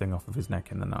steal this thing off of his neck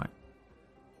in the night?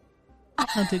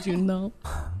 How did you know?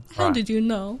 How Right. did you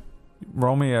know?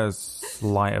 Roll me a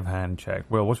sleight of hand check.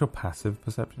 Will, what's your passive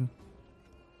perception?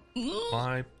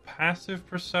 My passive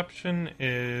perception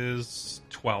is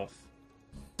 12.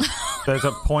 There's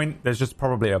a point. There's just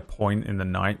probably a point in the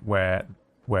night where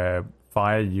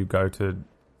Fire, you go to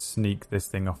sneak this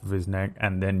thing off of his neck,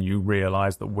 and then you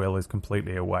realize that Will is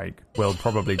completely awake. Will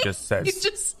probably just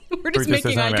says, We're just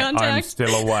making eye I'm contact.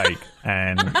 still awake,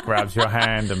 and grabs your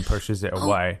hand and pushes it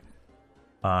away.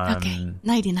 Okay,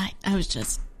 nighty night. I was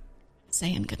just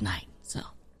saying good night. So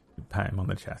Pat him on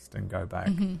the chest and go back.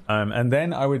 And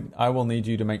then I will need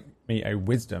you to make me a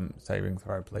wisdom saving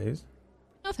throw, please.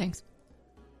 no thanks.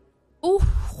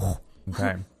 Oh,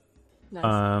 Okay.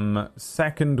 Nice.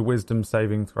 Second wisdom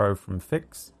saving throw from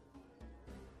Fix.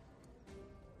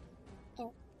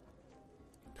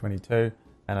 22.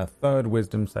 And a third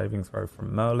wisdom saving throw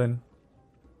from Merlin.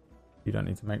 You don't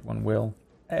need to make one, Will.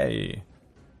 Hey.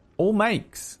 All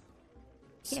makes.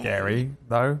 Scary,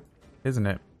 though, isn't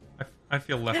it? I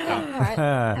feel left out.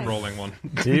 Alright. Rolling one.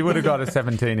 You would have got a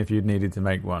 17 if you'd needed to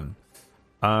make one.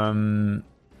 And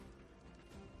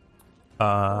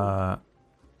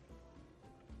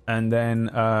then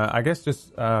I guess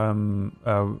just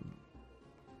Fairlight,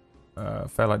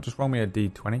 just roll me a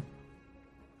d20.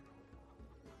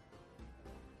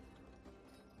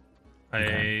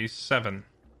 A 7.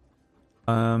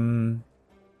 You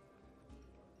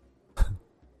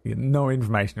get no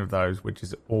information of those, which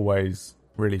is always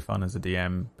really fun as a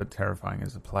DM, but terrifying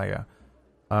as a player.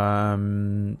 The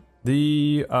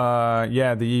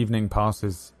evening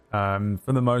passes. For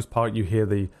the most part, you hear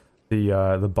the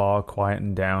the bar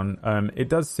quietened down. It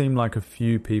does seem like a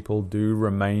few people do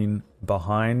remain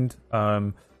behind.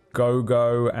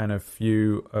 Go-Go and a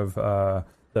few of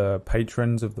the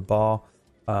patrons of the bar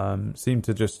seem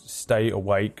to just stay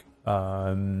awake,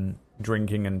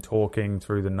 drinking and talking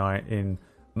through the night in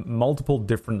multiple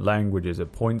different languages.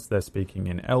 At points they're speaking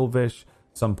in Elvish,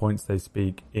 some points they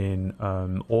speak in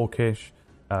Orcish.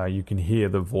 You can hear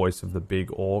the voice of the big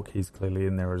orc. He's clearly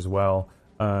in there as well.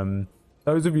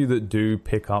 Those of you that do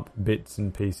pick up bits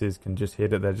and pieces can just hear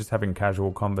that they're just having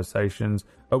casual conversations.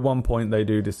 At one point they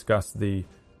do discuss the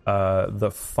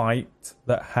fight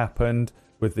that happened,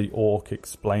 with the orc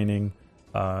explaining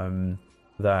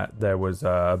that there was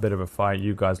a bit of a fight.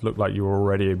 You guys looked like you were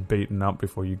already beaten up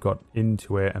before you got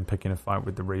into it, and picking a fight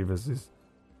with the Reavers is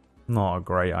not a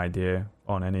great idea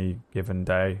on any given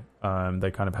day. They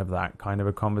kind of have that kind of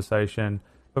a conversation,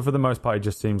 but for the most part it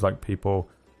just seems like people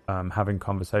having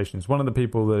conversations. One of the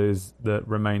people that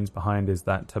remains behind is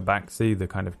that Tabaxi, the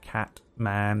kind of cat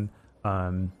man,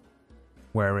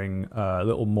 wearing a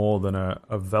little more than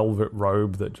a velvet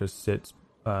robe that just sits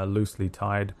loosely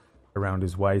tied around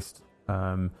his waist.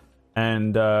 And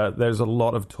there's a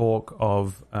lot of talk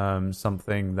of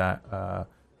something that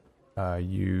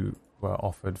you were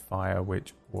offered, Fire,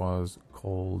 which was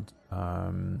called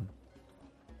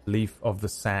Leaf of the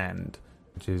Sand,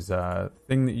 which is a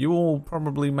thing that you all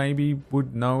probably maybe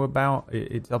would know about.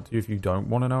 It's up to you if you don't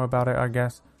want to know about it, I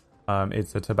guess.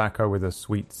 It's a tobacco with a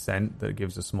sweet scent that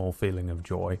gives a small feeling of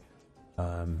joy.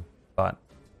 But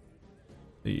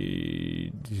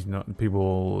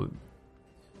people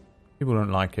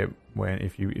don't like it when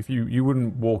if you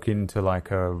wouldn't walk into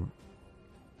like a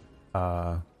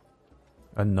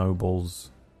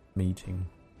noble's meeting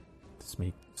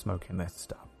smoking this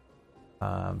stuff.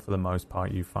 For the most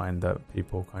part, you find that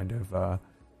people kind of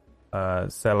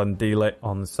sell and deal it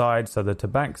on the side. So the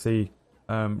Tabaxi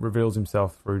reveals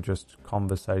himself through just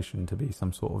conversation to be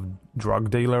some sort of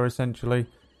drug dealer, essentially,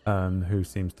 who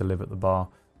seems to live at the bar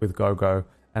with Go-Go,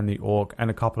 and the orc and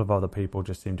a couple of other people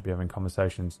just seem to be having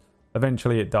conversations.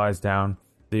 Eventually it dies down.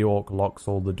 The orc locks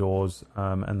all the doors,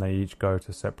 and they each go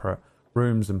to separate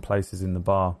rooms and places in the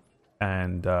bar,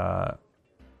 and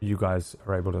you guys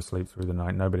are able to sleep through the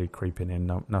night. Nobody creeping in,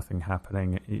 nothing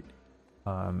happening.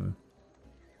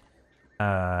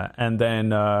 And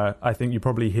then I think you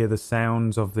probably hear the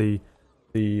sounds of the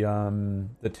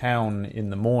town in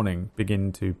the morning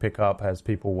begin to pick up as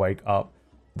people wake up.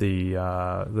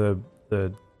 The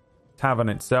tavern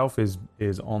itself is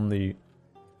on the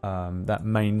that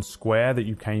main square that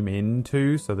you came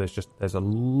into, so there's a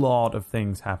lot of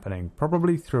things happening.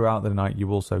 Probably throughout the night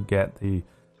you also get the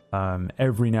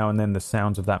every now and then the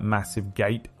sounds of that massive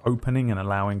gate opening and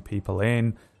allowing people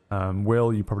in.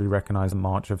 Will, you probably recognize a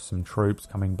march of some troops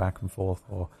coming back and forth,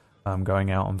 or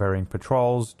going out on varying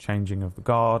patrols, changing of the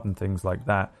guard and things like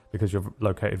that, because you're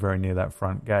located very near that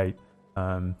front gate.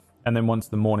 And then once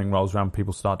the morning rolls around,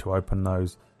 people start to open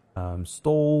those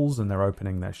stalls, and they're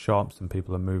opening their shops, and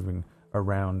people are moving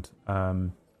around.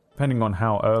 Depending on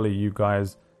how early you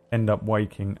guys end up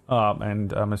waking up,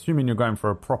 and I'm assuming you're going for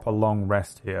a proper long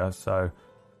rest here, so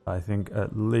I think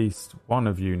at least one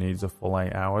of you needs a full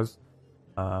 8 hours.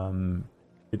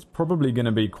 It's probably going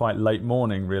to be quite late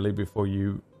morning, really, before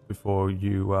you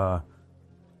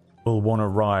will want to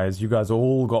rise. You guys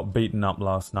all got beaten up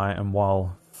last night, and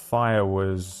while Fire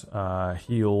was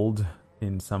healed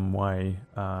in some way,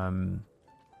 the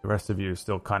rest of you are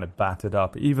still kind of battered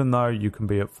up. Even though you can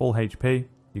be at full HP,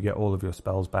 you get all of your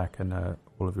spells back and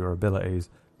all of your abilities,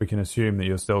 we can assume that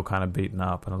you're still kind of beaten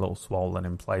up and a little swollen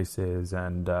in places,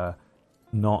 and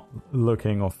not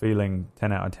looking or feeling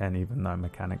 10 out of 10, even though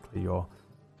mechanically you're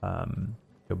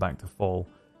back to full.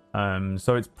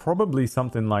 So it's probably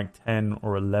something like 10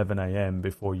 or 11 a.m.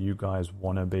 before you guys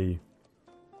want to be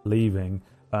leaving.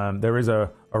 There is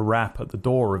a rap at the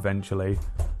door eventually,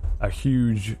 a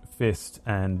huge fist,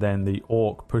 and then the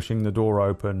orc pushing the door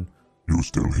open. You're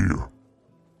still here.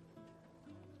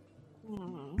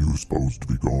 You're supposed to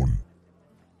be gone.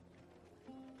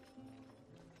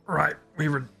 Right, we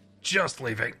were just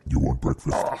leaving. You want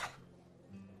breakfast?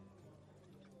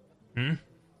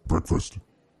 Breakfast.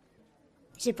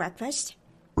 Is it breakfast?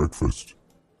 Breakfast.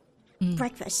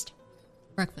 Breakfast.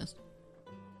 Breakfast.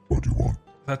 What do you want?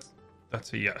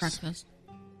 That's a yes. Breakfast.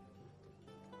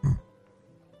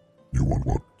 You want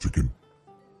what? Chicken?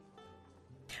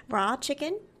 Raw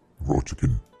chicken? Raw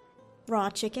chicken? Raw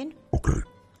chicken? Okay.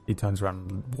 He turns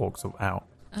around and walks out.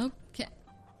 Okay.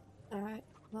 Alright,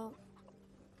 well.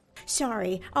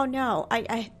 Sorry. Oh no,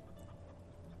 I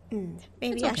maybe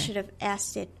It's I okay. should have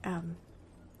asked it,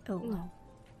 No.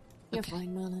 You're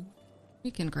fine, Merlin.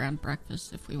 We can grab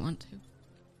breakfast if we want to.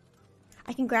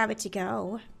 I can grab it to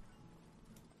go.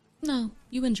 No,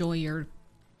 you enjoy your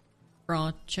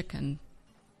raw chicken.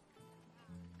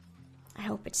 I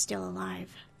hope it's still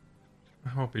alive. I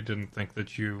hope he didn't think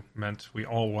that you meant we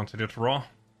all wanted it raw.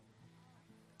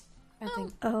 I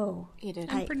think Oh, he did.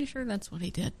 I'm pretty sure that's what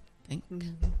he did. Think.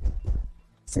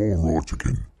 4 raw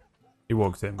chicken. He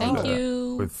walks in Thank with,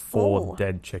 you. with 4 Oh.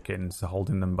 dead chickens,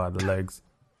 holding them by the legs.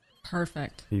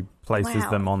 Perfect. He places Wow.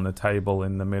 them on the table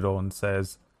in the middle and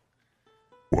says,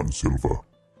 1 silver.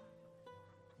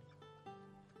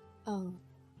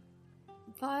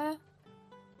 Fire?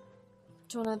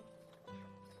 Do you want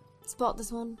to spot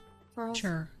this one for us?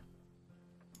 Sure.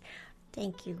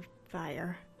 thank you,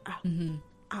 Fire. Mm-hmm.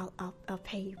 I'll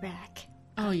pay you back.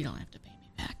 Oh, you don't have to pay me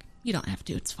back. You don't have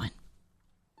to. It's fine.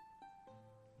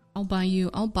 I'll buy you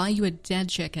a dead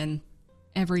chicken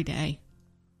every day.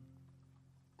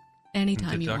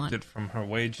 Anytime you want. Deducted from her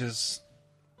wages.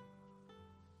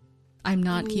 I'm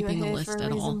not You were keeping a here list for a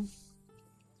at all. reason.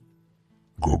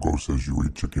 Gogo says you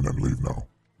eat chicken and leave now.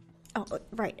 Oh,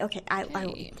 right. Okay.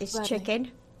 Okay, This gladly.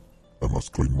 chicken. I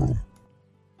must clean room.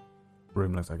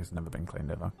 room looks like it's never been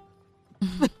cleaned ever.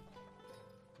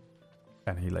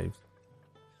 And he leaves.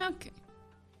 Okay.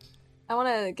 I want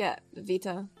to get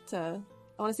Vita to.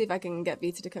 I want to see if I can get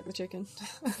Vita to cook the chicken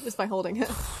just by holding it.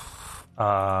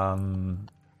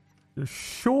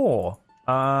 Sure.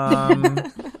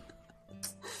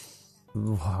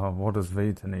 What does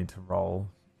Vita need to roll?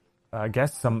 I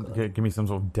guess give me some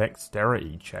sort of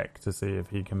dexterity check to see if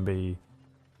he can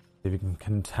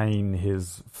contain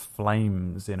his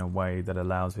flames in a way that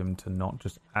allows him to not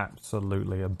just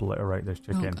absolutely obliterate this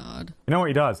Oh chicken. God. You know what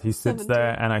he does? He sits 17.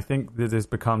 there, and I think that this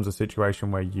becomes a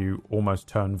situation where you almost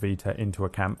turn Vita into a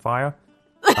campfire.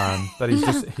 But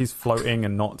he's floating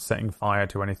and not setting fire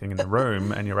to anything in the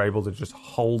room, and you're able to just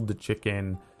hold the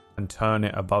chicken and turn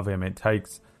it above him. It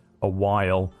takes a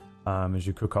while as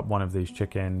you cook up one of these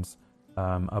chickens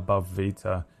above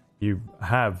Vita. You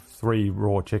have 3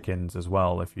 raw chickens as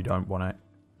well if you don't want to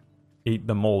eat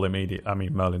them all immediately. I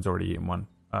mean, Merlin's already eaten one.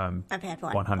 I've had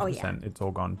one. 100%. Oh, yeah. It's all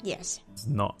gone. Yes. It's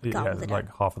not, Gobbled it like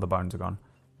up. half of the bones are gone.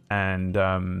 And,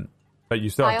 but you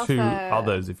still I have 2 offer-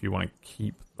 others if you want to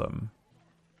keep them.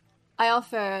 I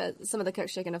offer some of the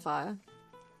cooked chicken a fire.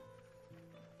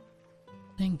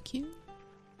 Thank you.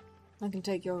 I can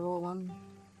take your raw one.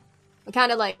 I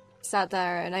kind of like sat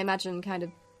there, and I imagine kind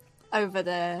of over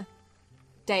the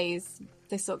days,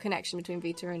 this sort of connection between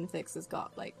Vita and Vix has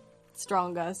got like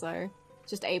stronger, so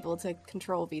just able to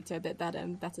control Vita a bit better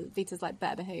and better. Vita's like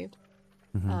better behaved.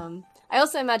 I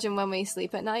also imagine when we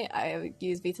sleep at night, I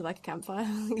use Vita like a campfire,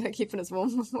 like keeping us warm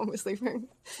when we're sleeping.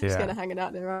 Just Yeah. kind of hanging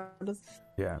out there around us.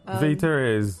 Yeah. Vita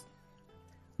is...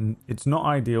 It's not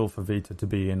ideal for Vita to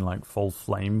be in like full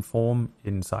flame form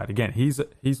inside. Again, he's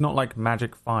not like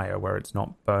magic fire where it's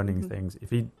not burning things. If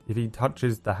he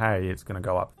touches the hay, it's going to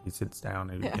go up. If he sits down,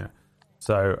 you know.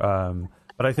 So,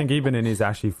 but I think even in his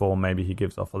ashy form, maybe he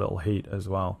gives off a little heat as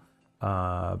well.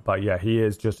 But yeah, he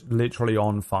is just literally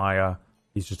on fire.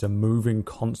 He's just a moving,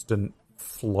 constant,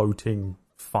 floating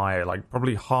fire. Like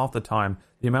probably half the time,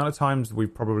 the amount of times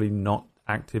we've probably not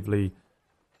actively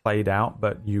played out,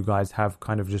 but you guys have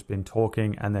kind of just been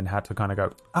talking and then had to kind of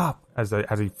go up as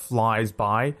he flies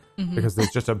by because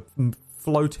there's just a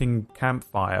floating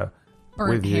campfire Burnt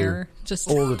with hair. you Just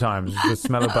all the time. You just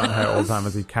smell of burnt hair all the time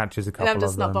as he catches a And couple I'm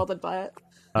just of not them. bothered by it.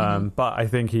 But I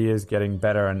think he is getting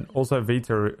better, and also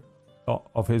Vita,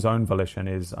 of his own volition,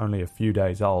 is only a few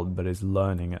days old, but is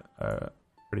learning at a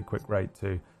pretty quick rate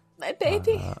to My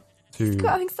baby. to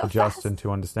growing so adjust fast. and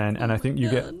to understand. And I think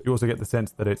you also get the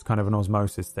sense that it's kind of an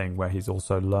osmosis thing where he's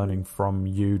also learning from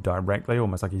you directly,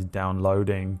 almost like he's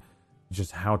downloading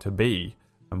just how to be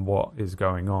and what is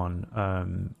going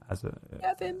on as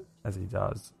he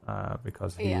does,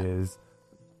 because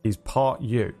he's part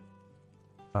you.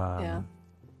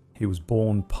 He was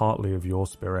born partly of your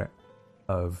spirit,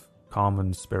 of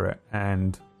Carmen's spirit,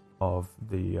 and of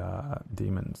the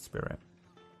demon's spirit.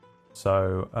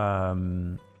 So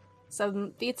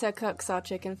So Vita cooks our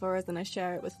chicken for us, and I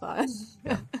share it with Fire.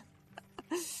 you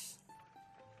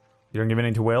don't give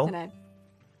any to Will? And I...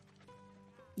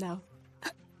 No.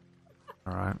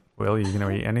 All right. Will, you going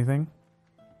to eat anything?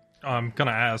 I'm gonna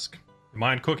ask, you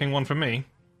mind cooking one for me?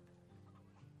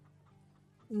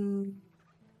 Do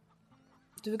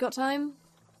we got time?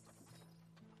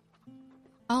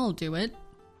 I'll do it.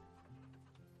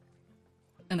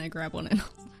 And I grab one and I'll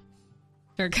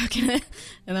start cooking it.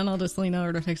 And then I'll just lean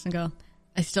over to Fix and go,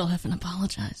 I still haven't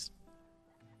apologized.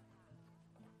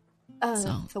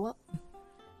 For what?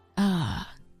 I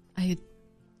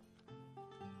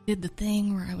did the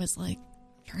thing where I was like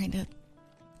trying to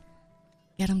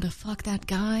get him to fuck that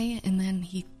guy, and then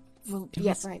he... Well, It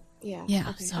yes, was- right. Yeah. Yeah,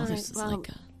 Okay. so All this right, is well, like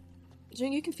a...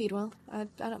 you can feed well. I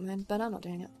don't mind, but I'm not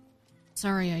doing it.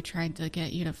 Sorry I tried to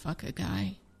get you to fuck a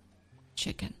guy.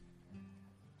 Chicken.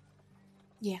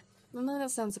 Yeah. Well, no,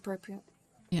 that sounds appropriate.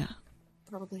 Yeah.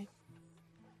 Probably.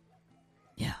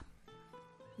 Yeah.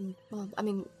 Well, I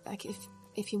mean, like,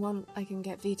 if you want, I can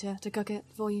get Vita to cook it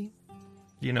for you.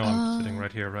 You know I'm sitting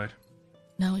right here, right?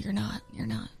 No, you're not. You're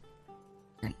not.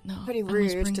 No. Pretty I'm rude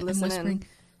whispering- to I'm listen in. whispering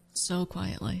so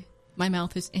quietly. My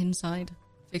mouth is inside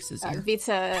Fix's ear.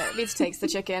 Vita takes the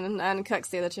chicken and cooks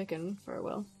the other chicken for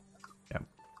Will. Yeah.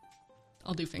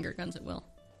 I'll do finger guns at Will.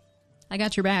 I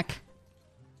got your back.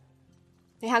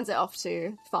 He hands it off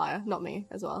to Fire, not me,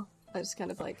 as well. I just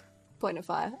kind of like point at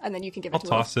Fire, and then you can give it I'll to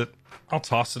toss it. I'll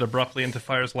toss it abruptly into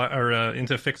Fire's lap, or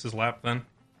into Fix's lap. Then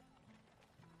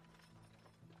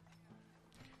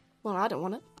Will. Well, I don't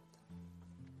want it.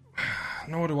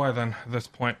 nor do I. Then at this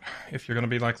point, if you're gonna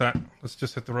be like that, let's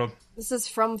just hit the road. This is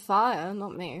from Fire,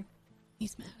 not me.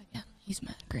 He's mad again. He's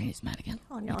mad. Granny's mad again.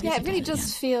 Oh no, Yeah, it really did it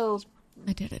does feel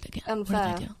I did it again. unfair.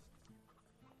 What did I do?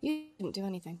 You didn't do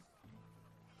anything.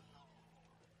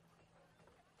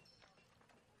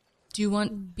 Do you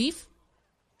want beef?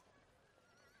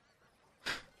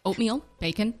 Oatmeal?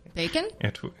 Bacon? Bacon?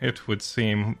 It would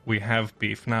seem we have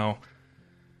beef now.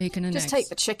 Bacon and Just eggs. take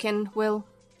the chicken, Will.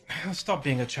 Stop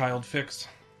being a child, Fix.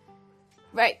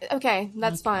 Right, okay,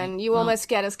 that's Okay, fine. You well- almost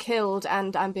get us killed,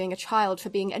 and I'm being a child for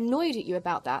being annoyed at you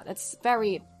about that. That's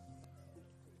very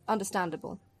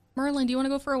understandable. Merlin, do you want to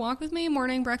go for a walk with me?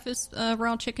 Morning breakfast,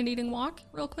 raw chicken eating walk,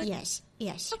 real quick? Yes,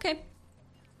 yes. Okay.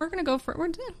 We're gonna go for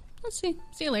it. Let's see.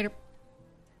 See you later.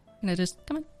 Gonna just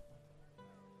come on.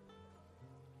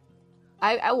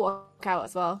 I walk out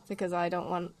as well, because I don't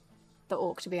want the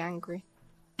orc to be angry.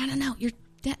 No. You're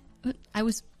dead. I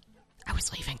was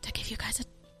leaving to give you guys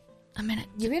a minute.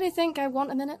 You really think I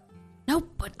want a minute? Nope,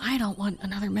 but I don't want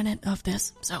another minute of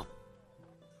this. So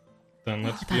Then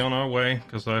let's be on our way,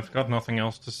 because I've got nothing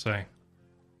else to say.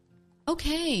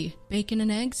 okay, bacon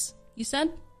and eggs. You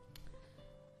said.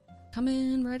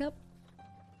 Coming right up.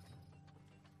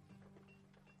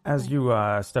 As you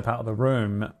step out of the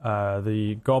room,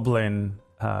 the goblin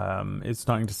is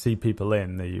starting to see people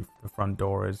in. The front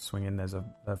door is swinging. There's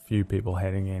a few people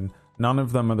heading in. None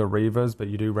of them are the Reavers, but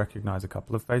you do recognize a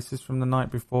couple of faces from the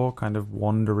night before, kind of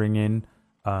wandering in.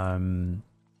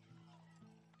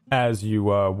 As you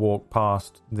walk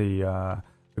past, the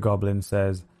goblin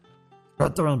says,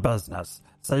 Good doing business.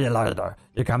 See you later.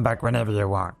 You come back whenever you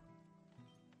want.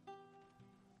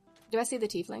 Do I see the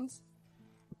tieflings?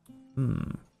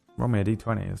 roll me a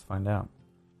d20, let's find out.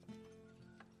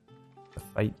 The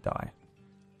fate die.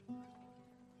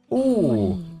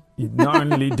 Ooh! Not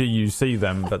only do you see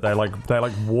them, but they're like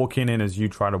walking in as you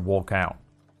try to walk out.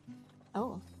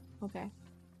 Oh, okay.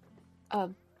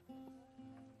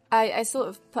 I sort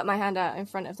of put my hand out in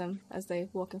front of them as they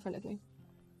walk in front of me.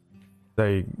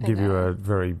 They give you a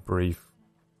very brief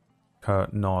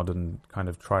curt nod and kind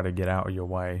of try to get out of your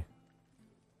way.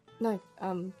 No,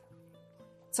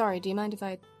 sorry, do you mind if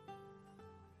I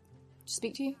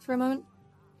speak to you for a moment?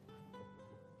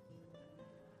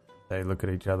 They look at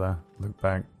each other, look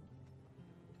back.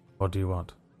 What do you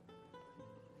want?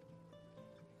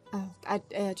 I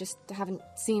just haven't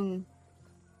seen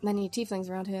many tieflings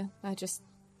around here. Well,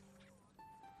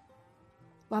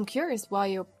 I'm curious why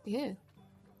you're here.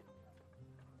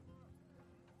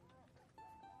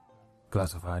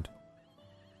 Classified.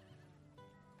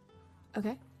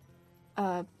 Okay.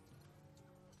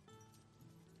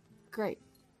 Great.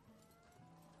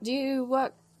 Do you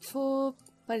work for...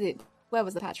 Where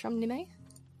was the patch from? Nimue?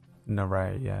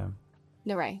 Naray, yeah.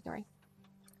 Naray.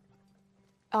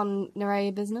 On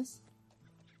Naray business?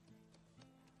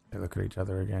 They look at each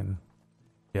other again.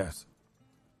 Yes.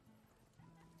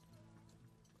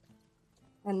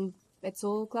 And it's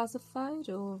all classified,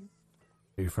 or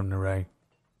Are you from Naray?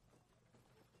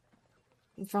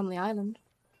 from the island?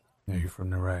 Are you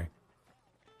from Naray?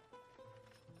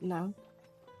 No.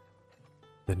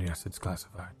 Then yes, it's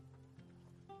classified.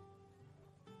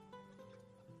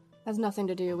 Has nothing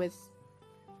to do with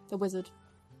the wizard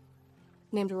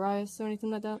named Arias or anything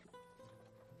like that.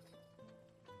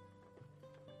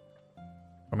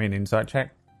 I mean, insight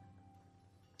check?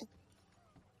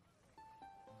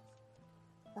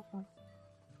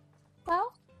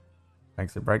 Well,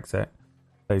 Makes it, breaks it.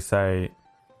 They say,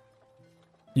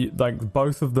 like,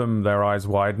 both of them, their eyes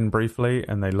widen briefly,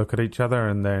 and they look at each other,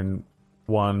 and then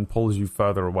one pulls you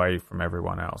further away from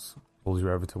everyone else. Pulls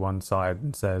you over to one side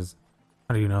and says,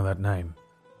 how do you know that name?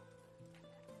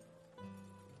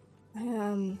 I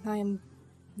am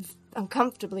I'm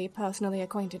comfortably personally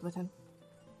acquainted with him.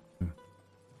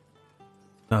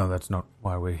 No, that's not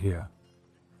why we're here.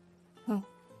 Huh.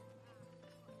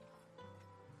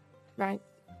 Right.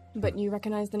 But you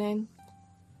recognize the name?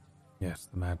 Yes,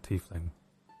 the Mad Tiefling.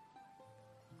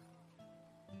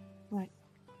 Right.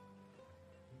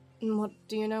 And what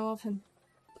do you know of him?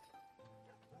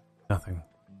 Nothing.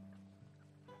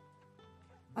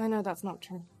 I know that's not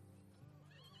true.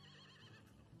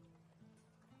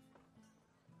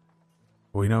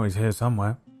 We know he's here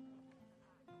somewhere.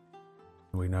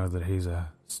 We know that he's a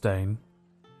stain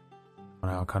on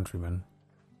our countrymen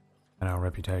and our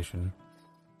reputation.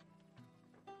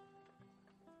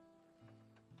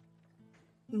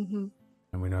 Mm-hmm.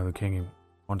 And we know the king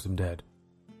wants him dead.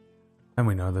 And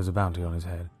we know there's a bounty on his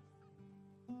head.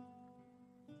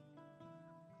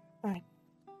 Right.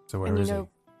 So where is he?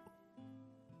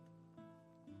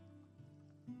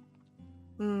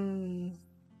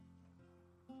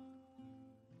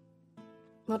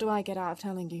 What do I get out of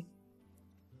telling you?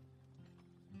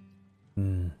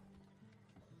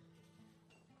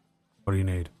 What do you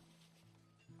need?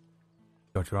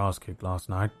 Got your ass kicked last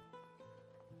night?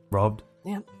 Robbed?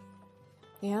 Yep.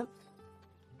 Yep.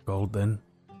 Gold then?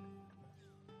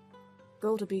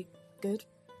 Gold would be good.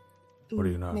 What do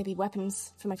you know? Maybe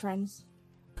weapons for my friends.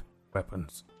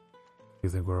 Weapons. You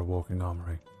think we're a walking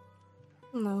armory?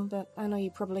 No, but I know you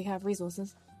probably have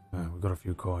resources. We've got a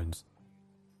few coins.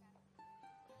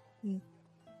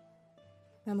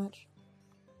 How much?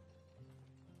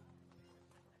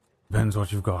 Depends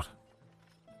what you've got.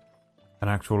 An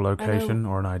actual location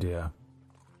or an idea?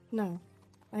 No.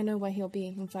 I know where he'll be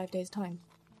in 5 days' time.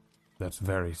 That's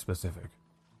very specific.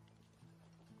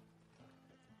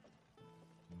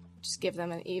 Just give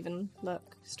them an even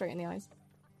look straight in the eyes.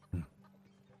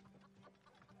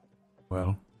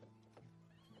 Well,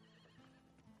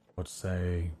 let's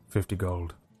say 50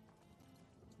 gold.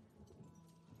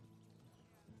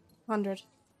 100.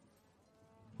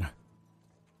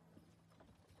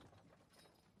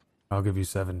 I'll give you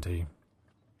 70.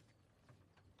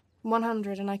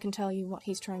 100, and I can tell you what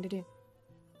he's trying to do.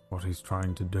 What he's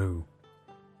trying to do.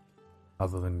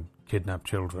 Other than kidnap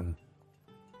children.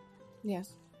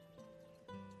 Yes.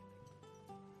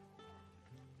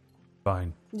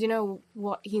 Fine. Do you know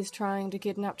what he's trying to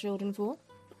kidnap children for?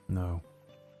 No.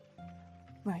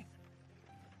 Right.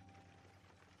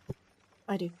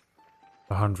 I do.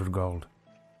 100 gold.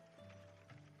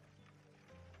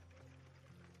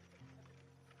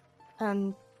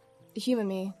 Humor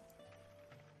me.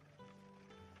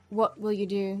 What will you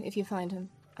do if you find him?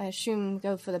 I assume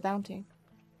go for the bounty.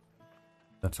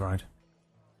 That's right.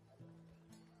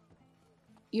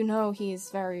 You know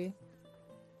he's very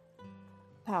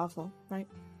powerful, right?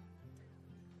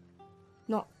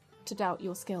 Not to doubt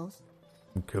your skills.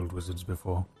 I've killed wizards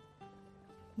before.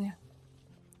 Yeah.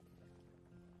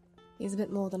 He's a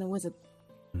bit more than a wizard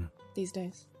these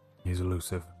days. He's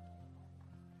elusive.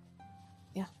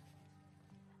 Yeah.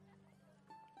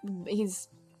 He's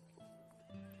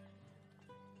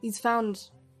found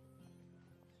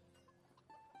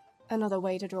another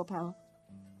way to draw power.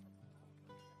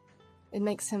 It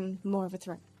makes him more of a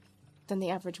threat than the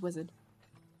average wizard.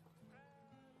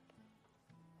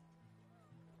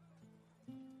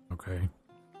 Okay.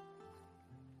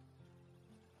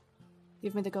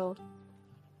 Give me the gold,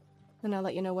 and I'll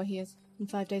let you know where he is in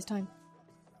 5 days' time.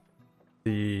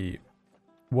 The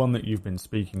one that you've been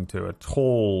speaking to, a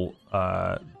tall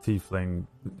tiefling,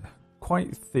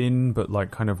 quite thin but like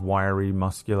kind of wiry,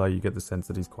 muscular. You get the sense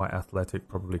that he's quite athletic,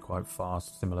 probably quite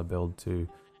fast, similar build to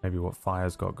maybe what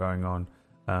Fire's got going on.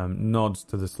 Nods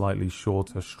to the slightly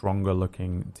shorter, stronger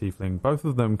looking tiefling. Both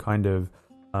of them kind of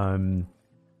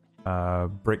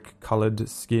brick coloured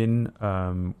skin,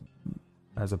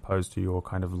 as opposed to your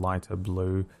kind of lighter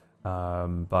blue.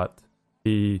 But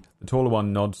the taller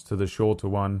one nods to the shorter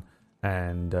one,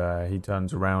 and he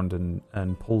turns around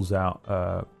and pulls out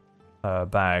a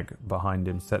bag behind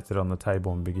him, sets it on the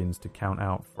table, and begins to count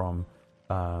out from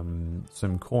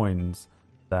some coins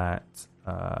that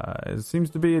it seems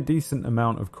to be a decent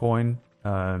amount of coin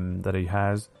that he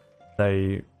has.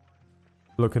 They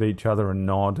look at each other and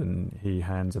nod, and he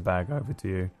hands a bag over to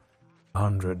you.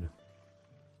 100.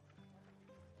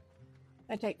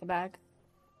 I take the bag.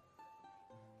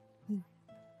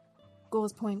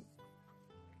 Gore's Point.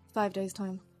 5 days'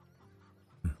 time.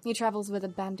 He travels with a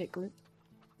bandit group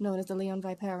known as the Leon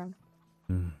Viperum.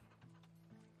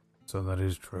 So that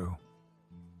is true.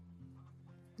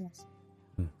 Yes.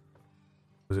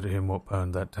 Was it him what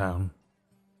burned that town?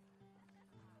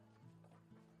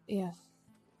 Yes.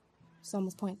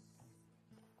 Somers Point.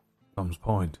 Tom's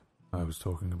Point. I was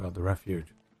talking about the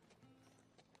refuge.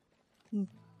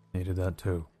 Needed that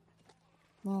too.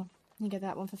 Well, you get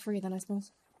that one for free then, I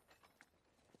suppose.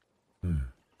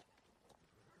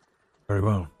 Very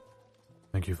well.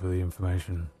 Thank you for the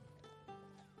information.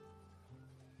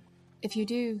 If you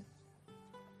do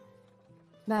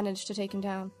manage to take him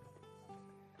down,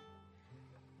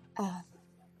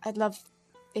 I'd love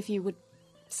if you would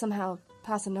somehow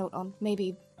pass a note on.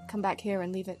 Maybe come back here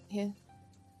and leave it here.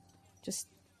 Just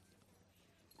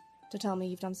to tell me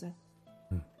you've done so.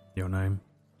 Your name?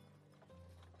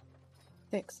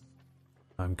 Vix.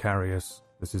 I'm Carius.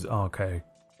 This is RK.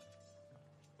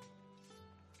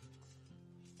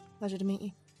 Pleasure to meet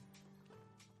you.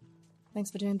 Thanks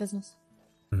for doing business.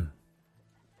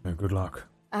 Yeah, good luck.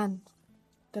 And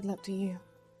good luck to you.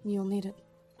 You'll need it.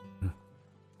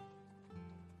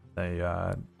 They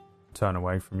turn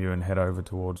away from you and head over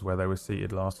towards where they were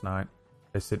seated last night.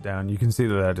 They sit down. You can see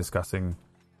that they're discussing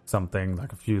something,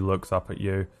 like a few looks up at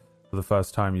you. For the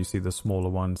first time, you see the smaller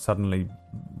one suddenly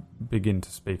begin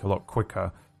to speak a lot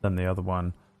quicker than the other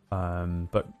one.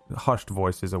 But hushed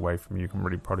voices away from you can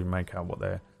really probably make out what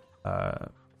they're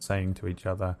saying to each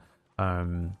other.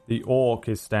 The orc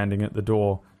is standing at the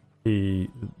door. He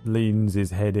leans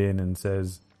his head in and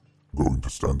says, Going to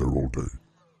stand there all day.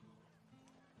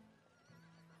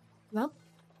 Well,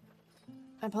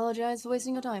 I apologize for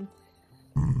wasting your time.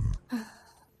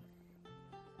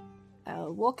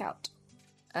 I'll walk out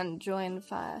and join the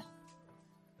fire.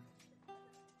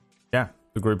 yeah,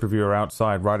 the group of you are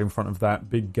outside right in front of that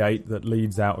big gate that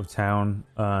leads out of town.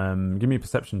 Give me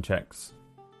perception checks.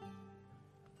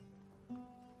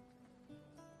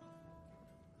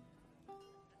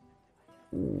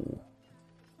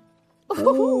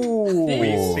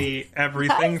 We see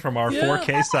everything from our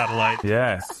 4K satellite.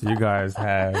 Yes, you guys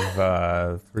have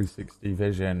 360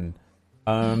 vision.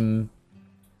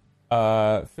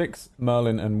 Fix,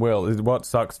 Merlin, and Will. What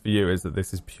sucks for you is that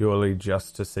this is purely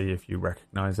just to see if you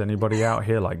recognize anybody out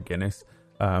here, like Guinness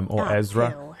or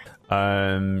Ezra.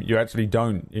 You actually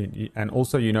don't. And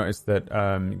also you notice that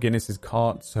Guinness's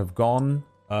carts have gone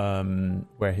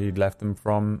where he'd left them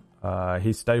from.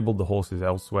 He stabled the horses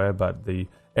elsewhere, but the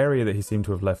area that he seemed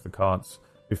to have left the carts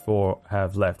before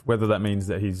have left. Whether that means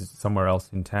that he's somewhere else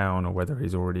in town or whether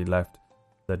he's already left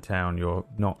the town, you're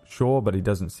not sure, but he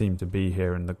doesn't seem to be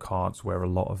here in the carts where a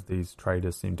lot of these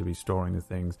traders seem to be storing the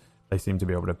things. They seem to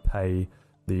be able to pay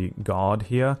the guard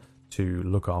here to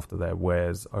look after their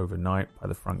wares overnight by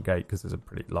the front gate because there's a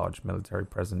pretty large military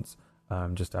presence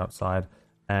just outside.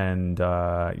 And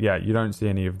you don't see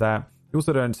any of that. You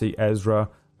also don't see Ezra.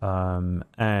 Fire,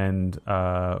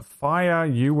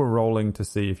 you were rolling to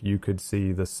see if you could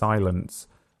see the Silence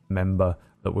member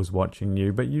that was watching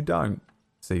you, but you don't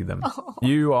see them. Oh.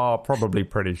 You are probably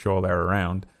pretty sure they're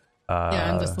around.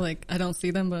 I'm just like, I don't see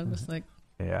them, but I'm just like...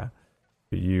 Yeah.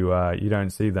 You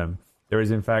don't see them. There is,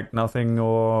 in fact, nothing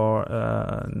or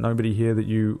nobody here that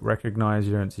you recognize.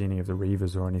 You don't see any of the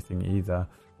Reavers or anything either.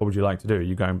 What would you like to do? Are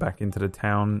you going back into the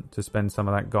town to spend some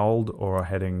of that gold or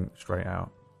heading straight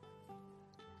out?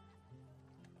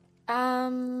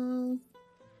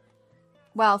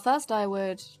 Well, first I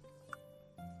would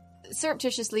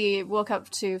surreptitiously walk up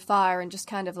to Fire and just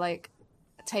kind of, like,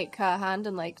 take her hand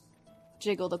and, like,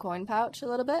 jiggle the coin pouch a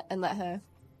little bit and let her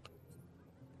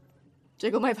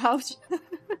jiggle my pouch.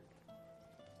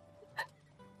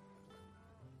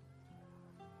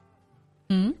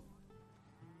 Hmm?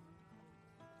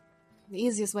 The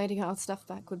easiest way to get our stuff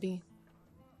back would be,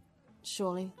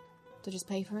 surely, to just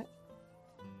pay for it.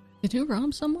 Did you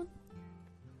rob someone?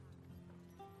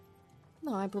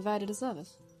 No, I provided a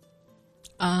service.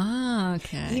 Ah,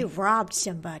 okay. You robbed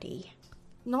somebody.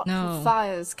 Not No. for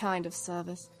Fire's kind of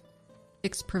service.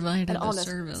 Fix provided An a honest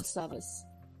service. service.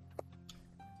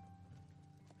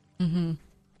 Mm-hmm.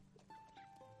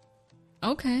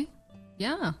 Okay.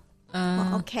 Yeah.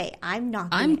 Well, okay, I'm not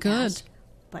I'm gonna good. ask,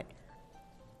 but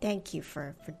thank you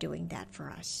for doing that for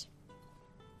us.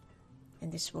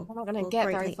 And this will We're not going to will get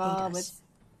greatly very far aid us.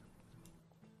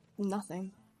 with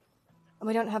nothing. And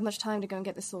we don't have much time to go and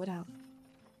get this sorted out.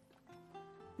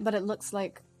 But it looks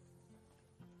like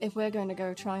if we're going to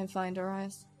go try and find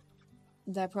Arias,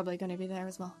 they're probably going to be there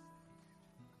as well.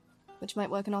 Which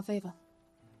might work in our favor.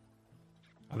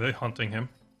 Are they hunting him?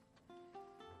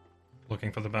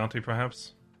 Looking for the bounty,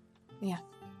 perhaps? Yeah,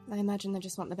 I imagine they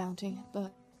just want the bounty,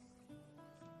 but...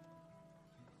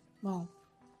 Well...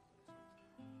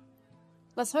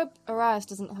 Let's hope Arias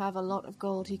doesn't have a lot of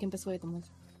gold he can persuade them with.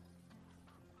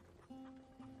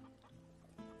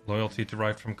 Loyalty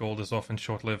derived from gold is often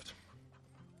short-lived.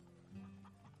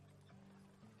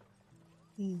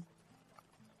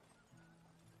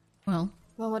 Well,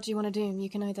 Well, what do you want to do? You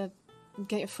can either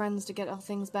get your friends to get our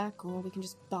things back, or we can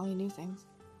just buy new things.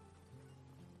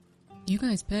 You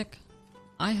guys pick.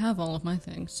 I have all of my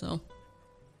things, so.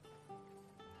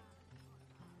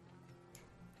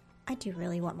 I do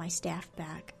really want my staff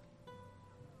back.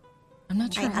 I'm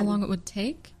not sure how long it would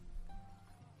take.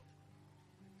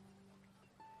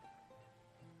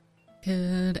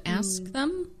 Could ask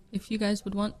them if you guys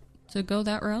would want to go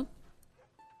that route.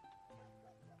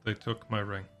 They took my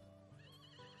ring.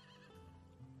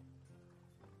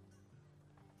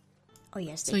 Oh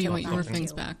yes, they So you took want your mine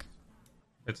things too. back.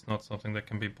 It's not something that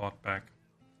can be bought back.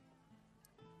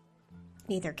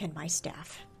 Neither can my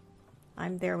staff.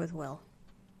 I'm there with Will.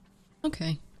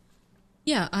 Okay.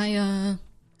 Yeah,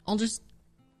 I'll just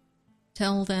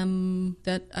tell them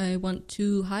that I want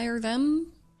to hire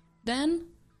them then.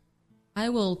 I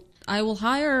will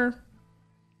hire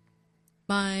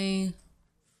my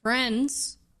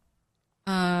friends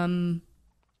who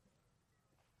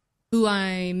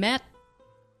I met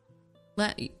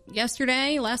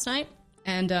last night,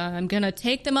 and I'm gonna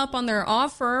take them up on their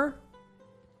offer.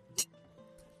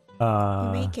 You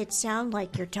make it sound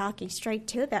like you're talking straight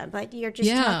to them, but you're just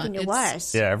talking to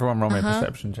us. Yeah, everyone roll me a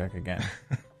perception check again.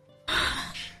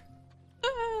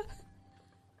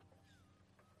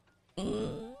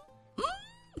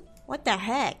 What the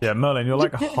heck? Yeah, Merlin, you're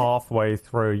like halfway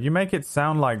through. You make it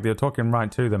sound like you're talking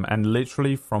right to them, and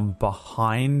literally from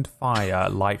behind Fire,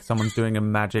 like someone's doing a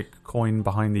magic coin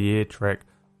behind the ear trick,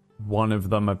 one of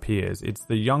them appears. It's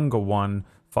the younger one,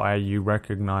 Fire, you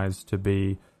recognize to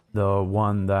be the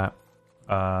one that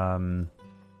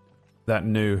that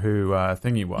knew who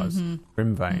Thingy was,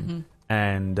 Grimvane.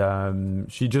 And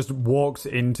she just walks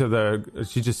into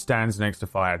she just stands next to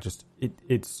Fire.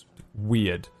 It's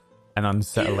weird and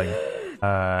unsettling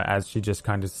as she just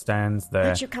kind of stands there.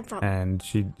 Where'd you come from? And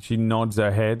she nods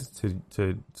her head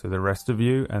to the rest of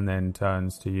you, and then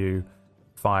turns to you,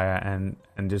 Fire, and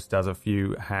just does a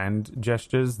few hand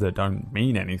gestures that don't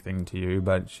mean anything to you,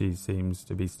 but she seems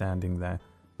to be standing there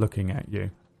looking at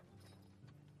you.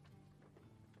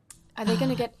 Are they going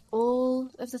to get all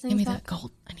of the things Give me back? that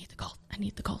gold. I need the gold. Give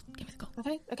me the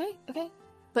gold. Okay.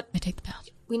 But I take the pouch.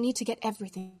 we need to get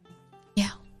everything. Yeah.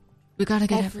 We gotta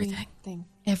get everything. Everything.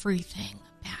 Everything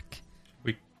back.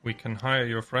 We can hire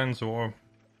your friends, or,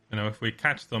 if we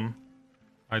catch them,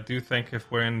 I do think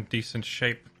if we're in decent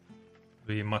shape, it'd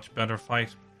be a much better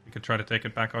fight. We could try to take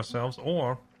it back ourselves,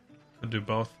 or could do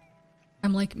both.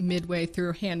 I'm like midway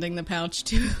through handing the pouch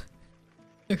to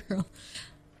the girl.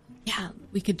 Yeah,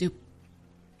 we can do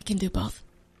both.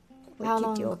 We How could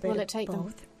long do a bit will of it take them?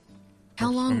 both. How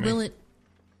Works for long me. will it?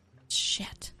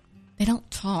 Shit. They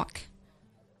don't talk.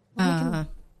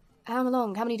 How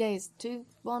long? How many days? 2,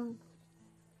 1?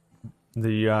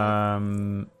 The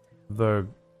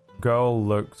girl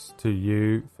looks to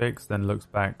you, Fix, then looks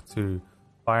back to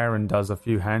Fire and does a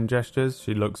few hand gestures.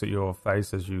 She looks at your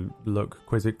face as you look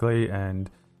quizzically,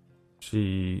 and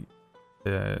she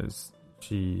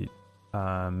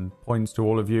points to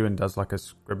all of you and does like a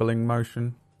scribbling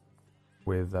motion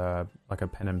with like a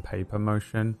pen and paper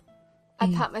motion. I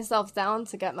pat myself down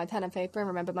to get my pen and paper and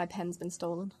remember my pen's been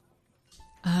stolen.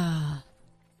 I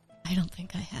don't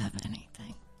think I have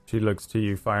anything. She looks to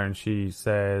you, Fire, and she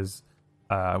says,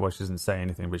 well, she doesn't say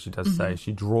anything, but she does say,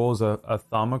 she draws a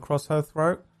thumb across her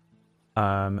throat,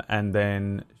 and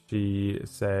then she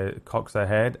cocks her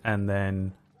head, and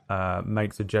then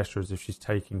makes a gesture as if she's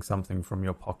taking something from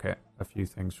your pocket, a few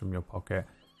things from your pocket,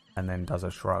 and then does a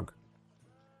shrug.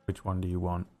 Which one do you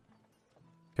want?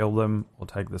 Kill them or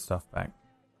take the stuff back?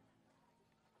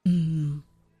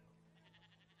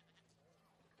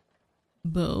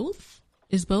 Both?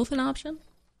 Is both an option?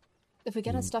 If we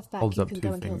get our stuff back, Holds you up can 2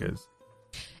 go and kill them. fingers.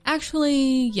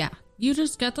 Actually, yeah. You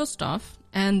just get the stuff,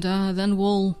 and then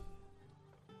we'll...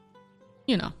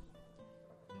 We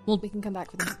can come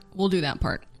back with them. We'll do that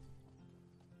part.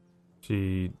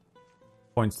 She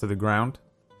points to the ground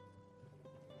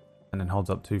and then holds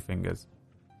up 2 fingers.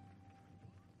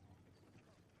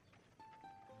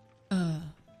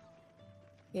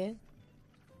 Yeah?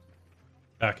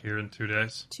 Back here in 2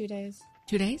 days. 2 days.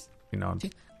 2 days? You know,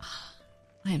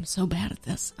 I am so bad at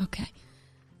this. Okay.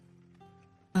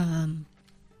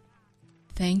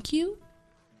 Thank you?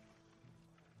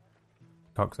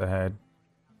 cocks her head,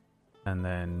 and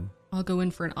then I'll go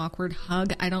in for an awkward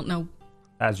hug. I don't know.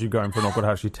 as you go in for an awkward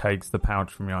hug, she takes the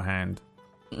pouch from your hand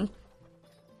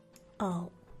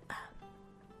Oh,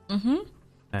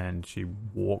 and she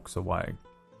walks away.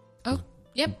 Oh,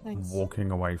 yep. Thanks.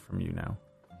 Walking away from you now.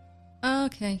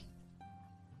 Okay.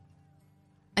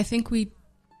 I think we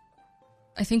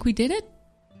did it.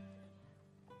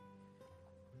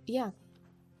 Yeah.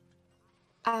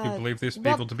 You believe these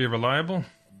people to be reliable?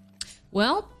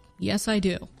 Well, yes, I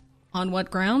do. On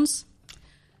what grounds?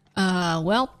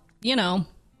 Well, you know.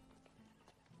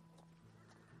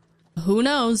 Who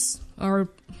knows? Or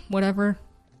whatever.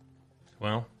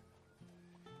 Well,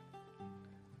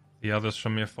 the others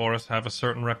from your forest have a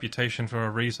certain reputation for a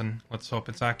reason. Let's hope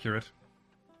it's accurate.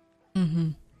 Mm-hmm.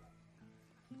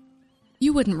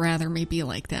 You wouldn't rather me be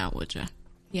like that, would you?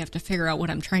 You have to figure out what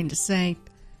I'm trying to say.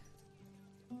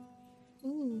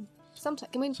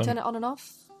 Sometimes, can we turn it on and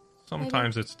off?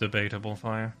 Sometimes it's debatable,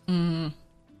 Fire.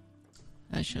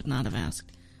 I should not have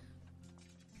asked.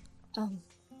 Well,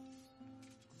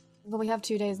 we have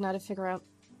 2 days now to figure out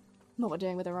what we're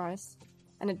doing with Arias.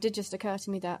 And it did just occur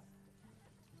to me that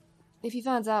if he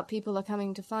finds out people are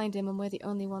coming to find him and we're the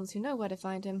only ones who know where to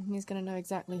find him, he's going to know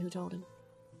exactly who told him.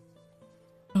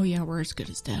 Oh yeah, we're as good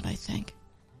as dead, I think.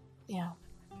 Yeah.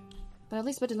 But at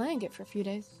least we're delaying it for a few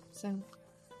days, so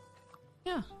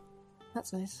Yeah.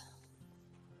 that's nice.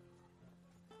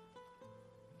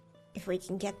 If we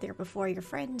can get there before your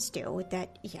friends do,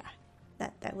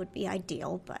 that would be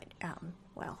ideal, but,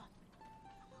 well,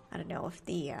 I don't know if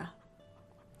the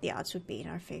odds would be in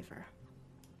our favor.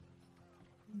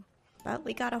 But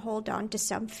we gotta hold on to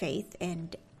some faith,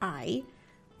 and I,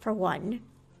 for one,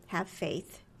 have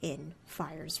faith in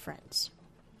Fire's friends.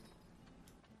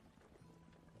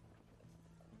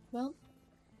 Well,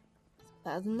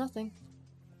 better than nothing.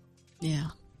 Yeah.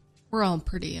 We're all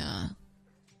pretty,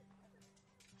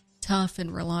 tough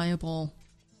and reliable.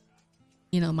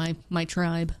 You know, my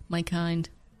tribe, my kind.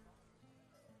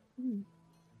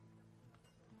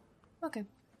 Okay.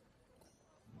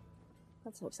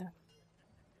 Let's hope so.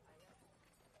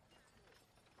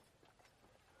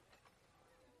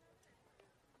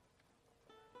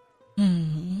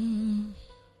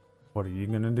 What are you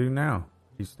going to do now?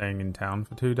 You staying in town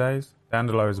for 2 days?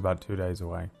 Dandelo is about 2 days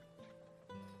away.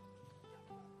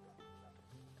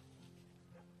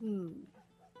 We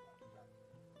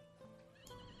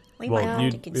Well, might have to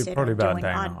you'd consider probably about a doing day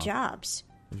and a odd half. jobs.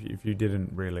 If you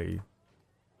didn't really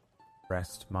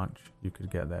rest much, you could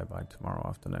get there by tomorrow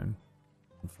afternoon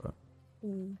on foot.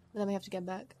 Then we have to get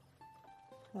back.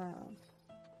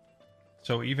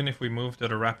 So even if we moved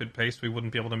at a rapid pace, we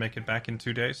wouldn't be able to make it back in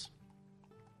 2 days?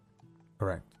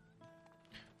 Correct.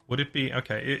 Would it be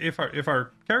okay if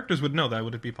our characters would know that?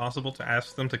 Would it be possible to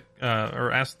ask them to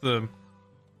or ask the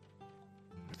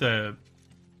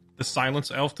silence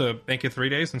elf to make it 3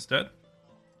 days instead?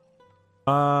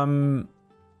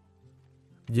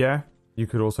 Yeah. You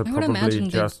could also I would probably imagine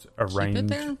they'd just keep it arrange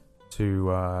there.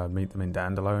 to meet them in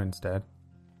Dandelo instead.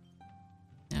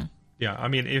 Yeah. Yeah, I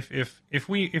mean, if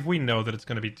we know that it's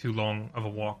going to be too long of a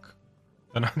walk,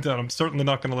 then I'm certainly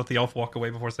not going to let the elf walk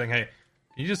away before saying, "Hey,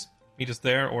 can you just meet us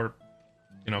there, or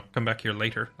come back here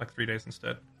later, like 3 days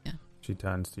instead." Yeah. She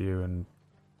turns to you and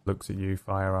looks at you,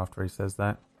 Fire, after he says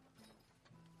that.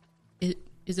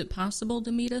 Is it possible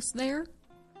to meet us there?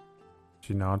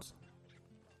 She nods.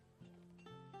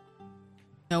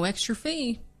 No extra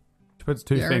fee. She puts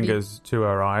two You already- fingers to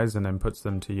her eyes and then puts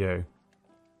them to you.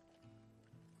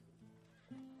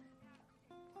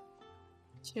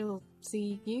 She'll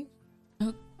see you,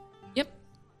 Oh, yep.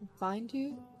 find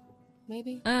you,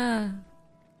 maybe.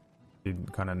 She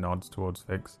kind of nods towards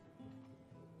Fix.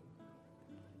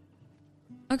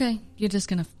 Okay, you're just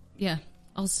gonna... Yeah,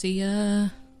 I'll see ya...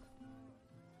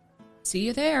 See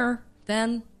you there,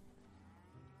 then.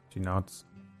 She nods,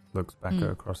 looks back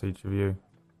across each of you.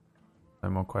 No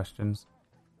more questions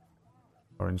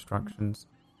or instructions.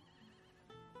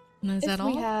 Is that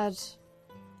all?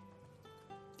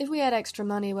 If we had extra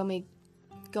money when we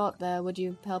got there, would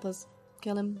you help us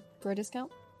kill him for a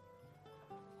discount?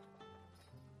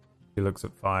 She looks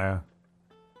at Fire.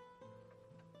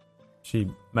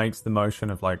 She makes the motion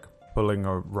of like pulling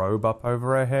a robe up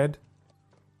over her head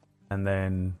and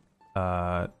then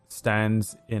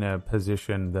stands in a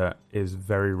position that is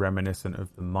very reminiscent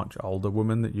of the much older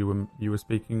woman that you were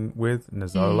speaking with,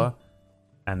 Nazola,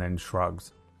 and then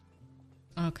shrugs.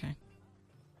 Okay.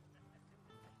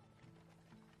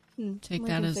 Take We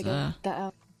that can as figure that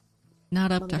out.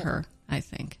 not up Well, to yeah. her, I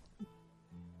think.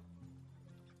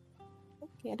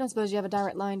 Yeah, I don't suppose you have a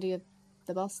direct line to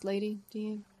the boss lady, do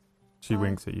you? She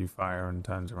winks at you, Fire, and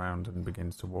turns around and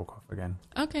begins to walk off again.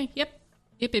 Okay, yep.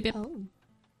 Yep. Oh.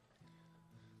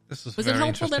 This is Was a it very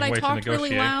helpful interesting that I way to talked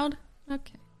negotiate. really loud?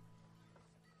 Okay.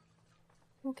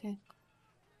 Okay.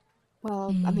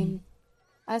 Well, I mean,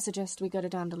 I suggest we go to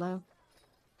Dandelo.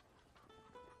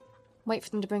 Wait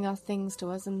for them to bring our things to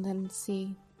us and then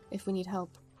see if we need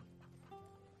help.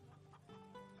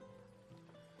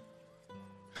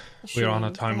 We are on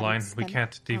a Assuming they haven't timeline. We spent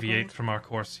can't our deviate gold. from our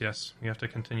course, yes. We have to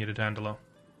continue to Dandelo.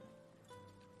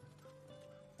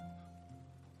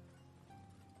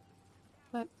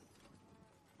 But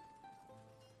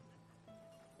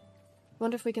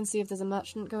Wonder if we can see if there's a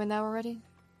merchant going there already.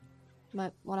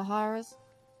 Might want to hire us.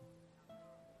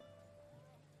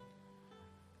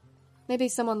 Maybe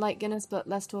someone like Guinness, but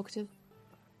less talkative.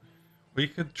 We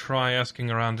could try asking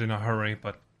around in a hurry,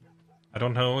 but I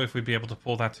don't know if we'd be able to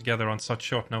pull that together on such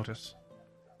short notice.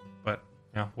 But,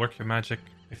 yeah, work your magic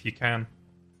if you can.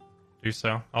 Do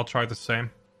so. I'll try the same.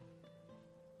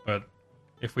 But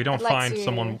if we don't I'd like find to-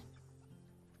 someone...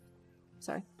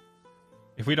 Sorry.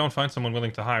 If we don't find someone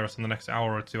willing to hire us in the next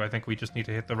hour or two, I think we just need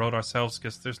to hit the road ourselves,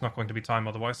 because there's not going to be time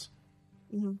otherwise.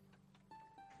 Mm-hmm.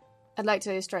 I'd like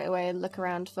to straight away look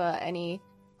around for any...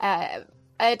 I'd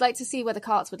like to see where the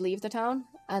carts would leave the town,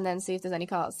 and then see if there's any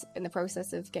carts in the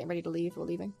process of getting ready to leave or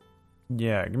leaving.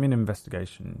 Yeah, give me an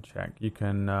investigation check. You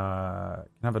can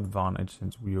have advantage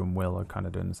since you and Will are kind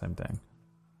of doing the same thing.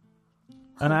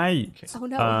 An 8. Oh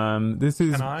no. This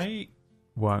is... Can I...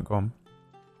 Work on.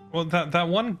 Well, that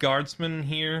one guardsman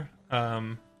here,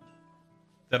 that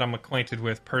I'm acquainted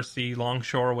with, Percy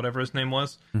Longshore or whatever his name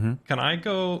was. Mm-hmm. Can I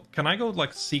go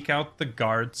like seek out the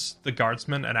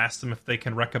guardsmen and ask them if they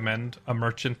can recommend a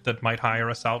merchant that might hire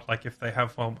us out, like if they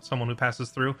have someone who passes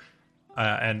through,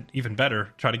 and even better,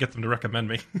 try to get them to recommend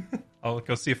me. I'll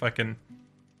go see if I can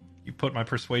put my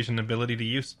persuasion ability to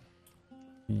use.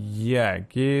 Yeah,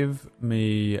 give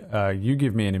me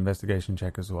an investigation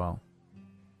check as well.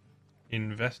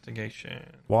 Investigation.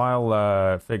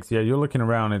 While Fix, yeah, you're looking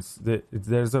around.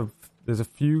 There's a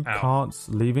few carts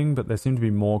leaving, but there seem to be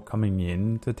more coming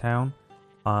into town.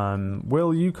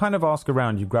 Will, you kind of ask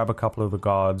around. You grab a couple of the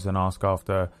guards and ask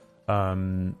after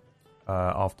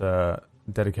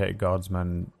dedicated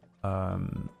guardsman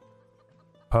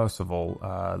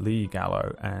Percival Lee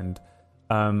Gallo, and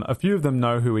a few of them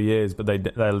know who he is, but they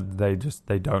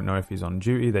don't know if he's on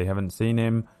duty. They haven't seen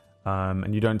him.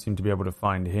 And you don't seem to be able to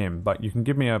find him, but you can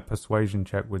give me a persuasion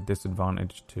check with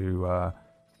disadvantage to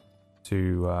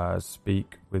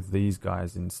speak with these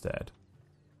guys instead.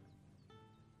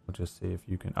 I'll just see if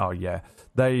you can. Oh yeah,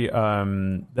 they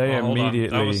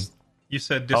immediately. You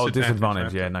said disadvantage.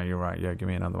 Disadvantage. Yeah, no, you're right. Yeah, give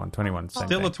me another one. 21. Same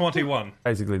Still thing. a 21.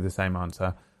 Basically the same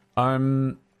answer.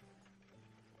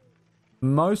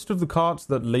 Most of the carts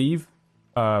that leave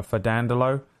for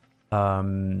Dandolo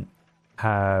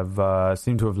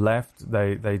seem to have left.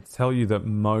 They tell you that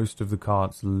most of the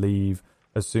carts leave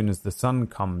as soon as the sun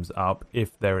comes up,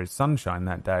 if there is sunshine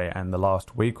that day. And the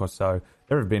last week or so,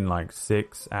 there have been like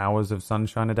 6 hours of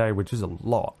sunshine a day, which is a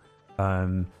lot.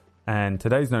 And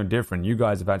today's no different. You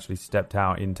guys have actually stepped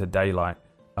out into daylight.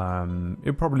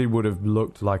 It probably would have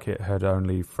looked like it had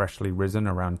only freshly risen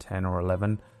around 10 or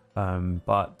 11.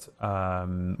 But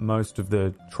most of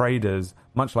the traders,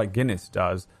 much like Guinness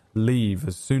does, leave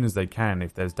as soon as they can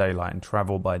if there's daylight and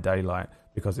travel by daylight,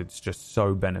 because it's just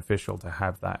so beneficial to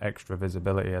have that extra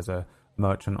visibility as a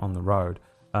merchant on the road.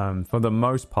 For the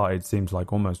most part, it seems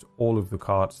like almost all of the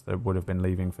carts that would have been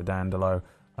leaving for Dandolo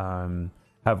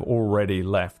have already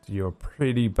left. You're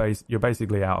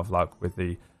basically out of luck with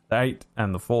the 8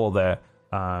 and the 4 there,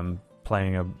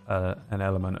 playing an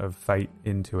element of fate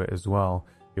into it as well.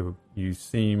 You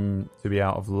seem to be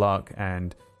out of luck,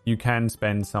 and you can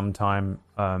spend some time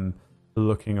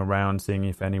looking around, seeing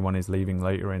if anyone is leaving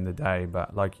later in the day.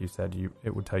 But like you said,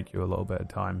 it would take you a little bit of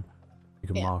time. You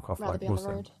can mark off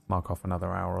mark off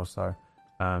another hour or so.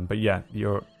 But yeah,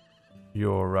 you're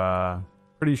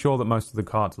pretty sure that most of the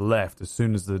carts left as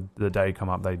soon as the day come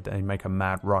up. They make a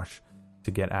mad rush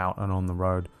to get out and on the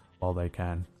road while they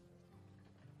can.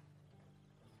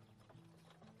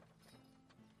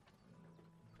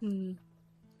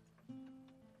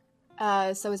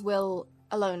 So is Will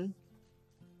alone?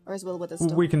 Or is Will with us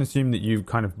still? We can assume that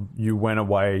you went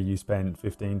away, you spent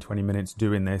 15-20 minutes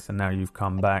doing this, and now you've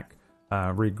come back,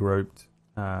 regrouped,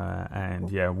 and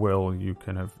yeah, Will, you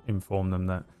kind of inform them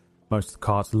that most of the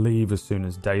carts leave as soon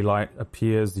as daylight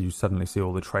appears. You suddenly see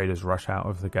all the traders rush out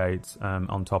of the gates.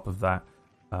 On top of that,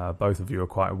 both of you are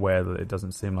quite aware that it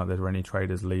doesn't seem like there are any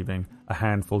traders leaving. A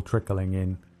handful trickling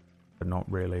in, but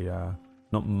not really,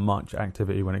 not much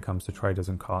activity when it comes to traders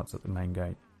and carts at the main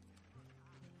gate.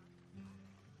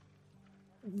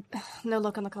 No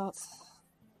luck on the carts.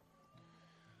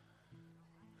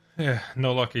 Yeah,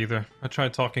 no luck either. I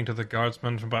tried talking to the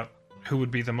guardsmen about who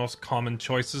would be the most common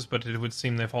choices, but it would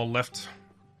seem they've all left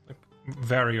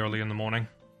very early in the morning.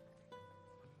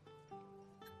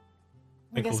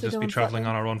 I think we'll just be traveling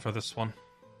on our own for this one.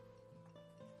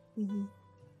 Mm-hmm.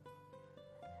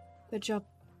 Good job.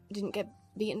 Didn't get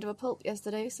beaten to a pulp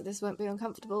yesterday, so this won't be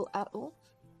uncomfortable at all.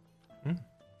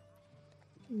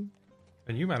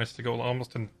 And you managed to go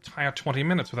almost an entire 20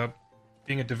 minutes without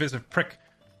being a divisive prick.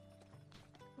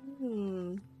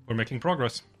 We're making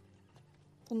progress.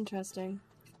 Interesting.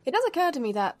 It does occur to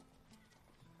me that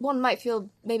one might feel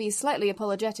maybe slightly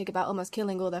apologetic about almost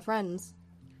killing all their friends.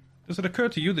 Does it occur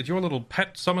to you that your little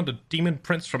pet summoned a demon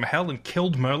prince from hell and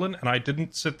killed Merlin, and I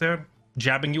didn't sit there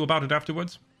jabbing you about it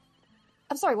afterwards?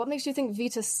 I'm sorry, what makes you think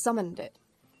Vita summoned it?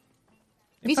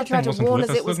 If Vita that tried thing to wasn't warn with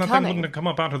us it was then that thing coming. wouldn't have come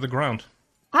up out of the ground.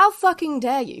 How fucking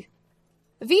dare you?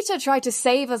 Vita tried to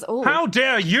save us all. How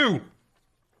dare you!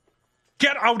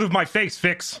 Get out of my face,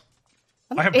 Vix!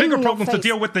 I have in bigger your problems to face.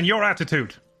 deal with than your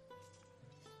attitude.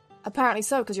 Apparently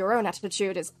so, because your own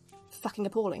attitude is fucking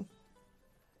appalling.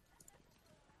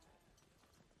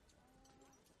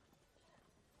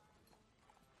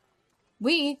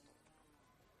 We,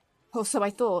 or so I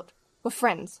thought, were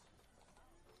friends.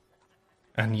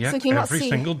 And yet, So can you not every see-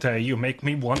 single day you make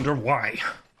me wonder why.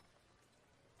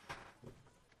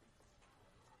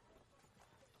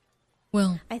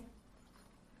 Well,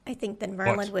 I think then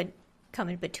Merlin What? would come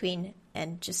in between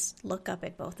and just look up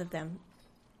at both of them.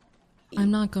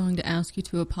 I'm not going to ask you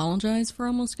to apologize for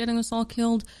almost getting us all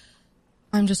killed.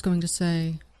 I'm just going to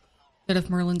say that if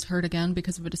Merlin's hurt again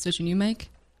because of a decision you make,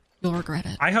 you'll regret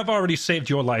it. I have already saved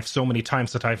your life so many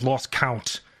times that I've lost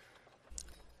count.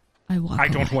 I walk I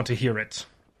don't away. want to hear it.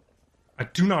 I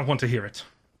do not want to hear it.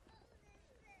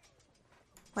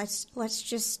 Let's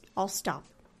just all stop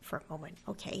for a moment,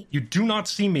 okay? You do not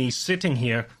see me sitting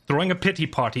here throwing a pity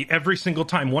party every single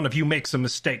time one of you makes a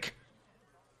mistake.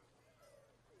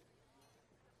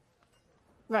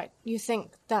 Right, you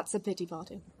think that's a pity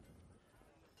party.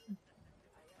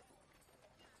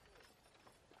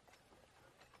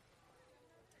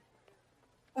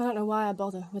 I don't know why I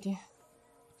bother with you.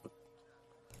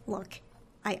 Look,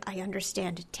 I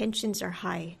understand tensions are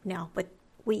high now, but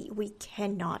we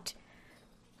cannot.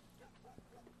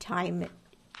 Time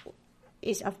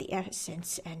is of the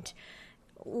essence, and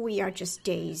we are just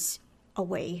days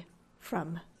away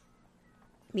from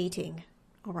meeting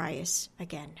Arias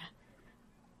again.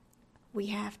 We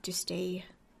have to stay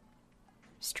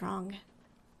strong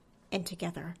and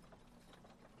together.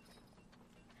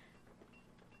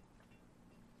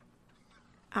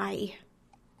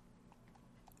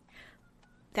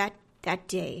 That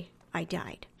day I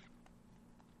died.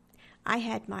 I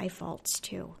had my faults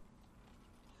too.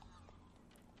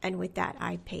 And with that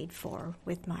I paid for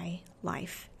with my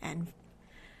life, and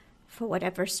for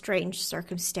whatever strange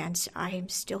circumstance I am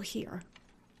still here.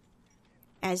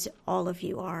 As all of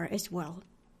you are as well.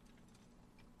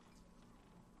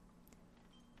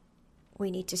 We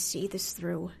need to see this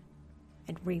through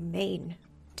and remain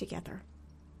together.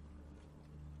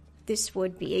 This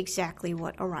would be exactly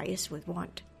what Arias would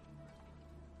want.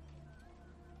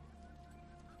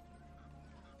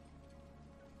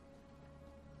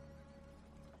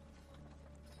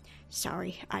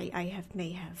 Sorry, I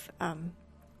may have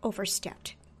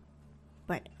overstepped.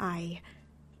 But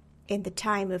in the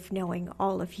time of knowing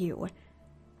all of you,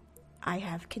 I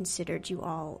have considered you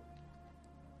all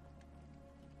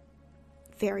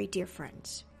very dear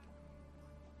friends.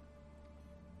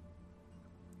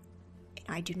 And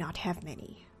I do not have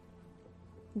many.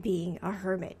 Being a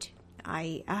hermit,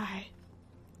 I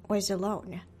was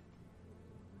alone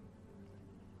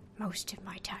most of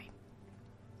my time.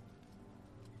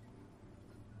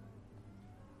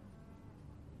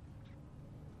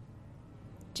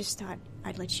 Just thought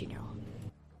I'd let you know.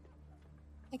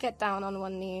 I get down on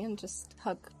one knee and just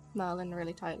hug Merlin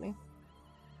really tightly.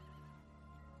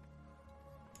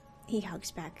 He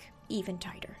hugs back even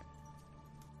tighter.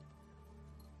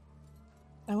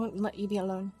 I won't let you be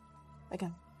alone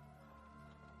again.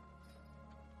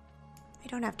 I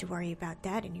don't have to worry about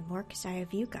that anymore because I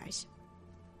have you guys.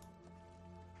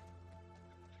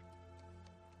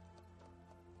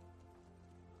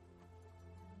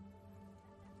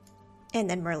 And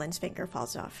then Merlin's finger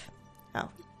falls off. Oh.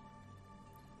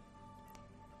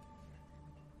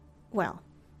 Well,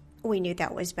 we knew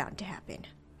that was bound to happen.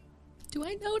 Do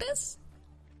I notice?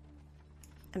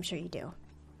 I'm sure you do.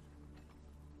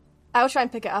 I'll try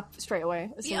and pick it up straight away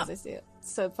as soon Yeah. as I see it,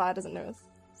 so Fire doesn't notice.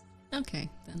 Okay,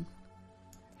 then.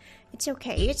 It's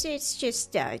okay. It's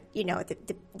just,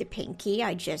 the pinky.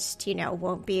 I just,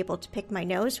 won't be able to pick my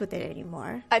nose with it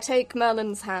anymore. I take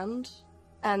Merlin's hand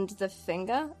and the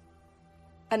finger,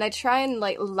 and I try and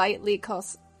lightly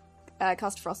cast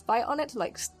frostbite on it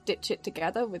to stitch it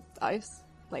together with ice.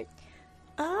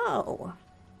 Oh.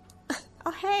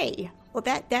 Oh, hey. Well,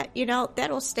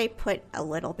 that'll stay put a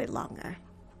little bit longer.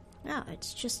 No,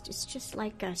 it's just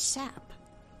like a sap.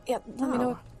 Yeah, let me Oh.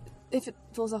 know if it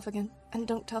falls off again, and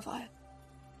don't tell Fire.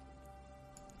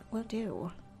 Will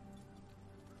do.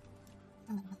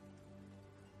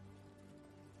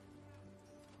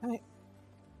 Alright.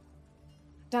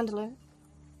 Dandelion.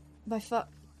 By fuck.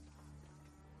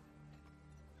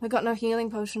 I got no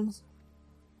healing potions.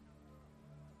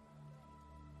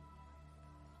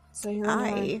 So you're on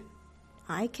your own.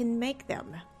 I can make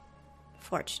them.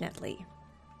 Fortunately.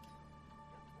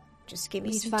 Just give me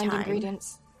Please some find time.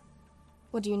 ingredients.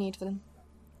 What do you need for them?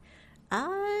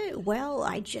 Well,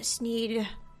 I just need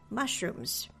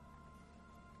mushrooms.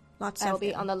 Lots I'll of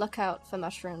be them. on the lookout for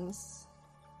mushrooms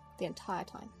the entire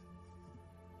time.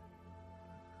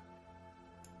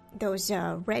 Those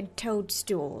red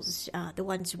toadstools, the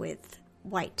ones with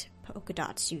white polka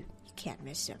dots, you can't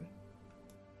miss them.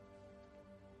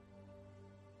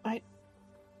 Right.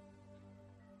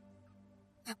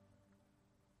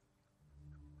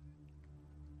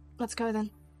 Let's go then.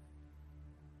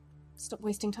 Stop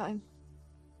wasting time.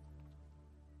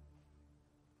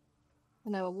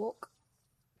 And I will walk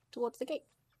towards the gate.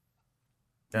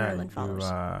 Merlin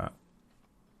follows.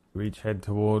 You each head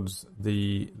towards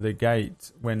the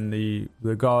gate when the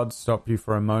guards stop you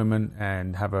for a moment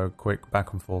and have a quick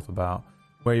back and forth about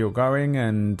where you're going,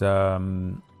 and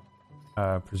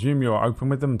presume you're open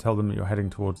with them and tell them that you're heading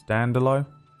towards Dandelo.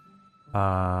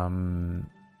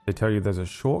 They tell you there's a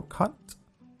shortcut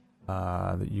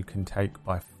that you can take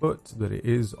by foot, that it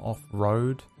is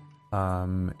off-road.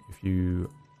 If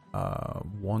you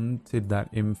wanted that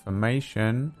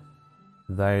information,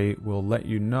 they will let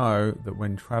you know that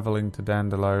when traveling to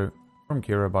Dandelo from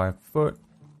Kira by foot,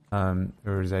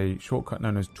 there is a shortcut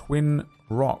known as Twin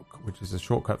Rock, which is a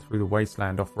shortcut through the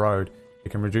wasteland off-road. It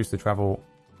can reduce the travel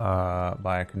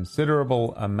by a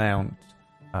considerable amount.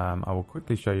 I will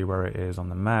quickly show you where it is on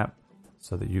the map,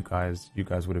 so that you guys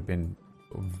would have been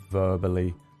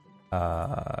verbally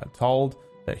told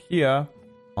that here,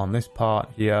 on this part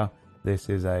here, this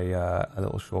is a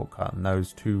little shortcut, and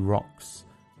those two rocks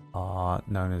are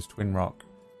known as Twin Rock,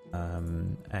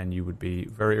 and you would be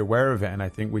very aware of it. And I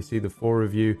think we see the four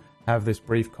of you have this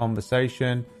brief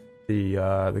conversation.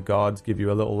 The guards give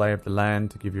you a little lay of the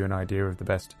land to give you an idea of the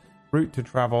best route to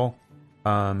travel,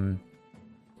 and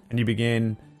you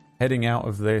begin heading out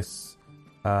of this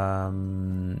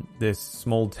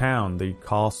small town, the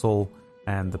castle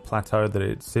and the plateau that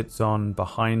it sits on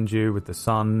behind you, with the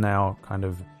sun now kind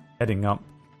of heading up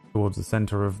towards the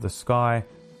center of the sky.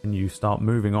 And you start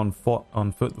moving on foot,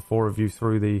 the four of you,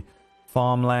 through the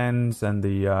farmlands and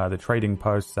the trading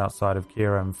posts outside of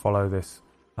Kira, and follow this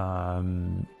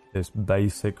this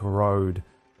basic road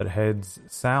that heads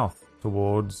south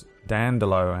towards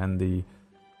Dandelo and the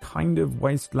kind of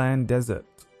wasteland desert.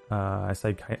 I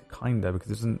say kind of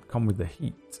because it doesn't come with the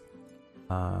heat.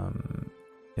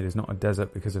 It is not a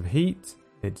desert because of heat.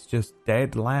 It's just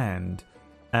dead land.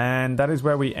 And that is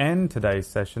where we end today's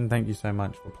session. Thank you so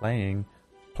much for playing,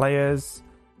 players,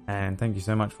 and thank you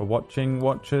so much for watching,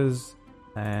 watchers.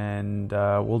 And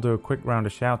we'll do a quick round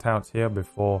of shout outs here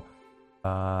before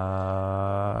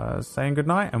saying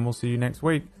goodnight, and we'll see you next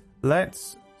week.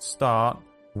 Let's start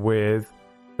with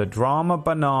the drama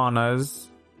bananas.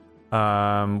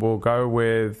 We'll go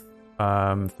with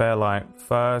Fairlight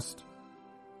first.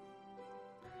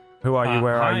 Who are you?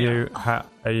 Where are you? How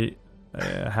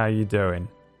are you doing?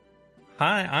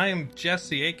 Hi, I am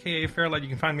Jesse, aka Fairlight. You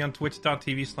can find me on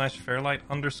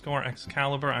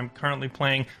twitch.tv/Fairlight_Excalibur. I'm currently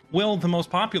playing Will, the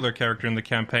most popular character in the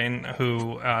campaign,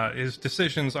 who his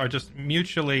decisions are just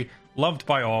mutually loved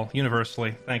by all,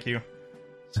 universally. Thank you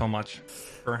so much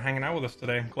for hanging out with us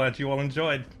today. Glad you all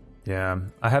enjoyed. Yeah,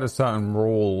 I had a certain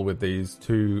rule with these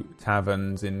two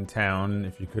taverns in town,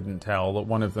 if you couldn't tell, that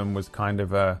one of them was kind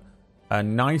of a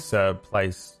nicer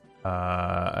place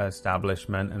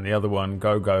establishment, and the other one,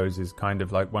 Go-Go's, is kind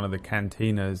of like one of the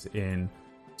cantinas in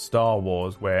Star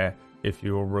Wars, where, if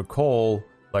you'll recall,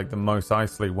 like the Mos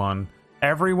Eisley one,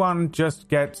 everyone just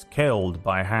gets killed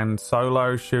by Han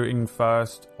Solo shooting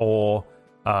first, or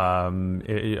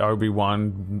Obi-Wan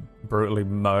brutally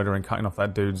murdering, cutting off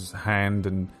that dude's hand,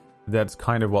 and that's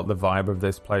kind of what the vibe of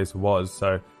this place was.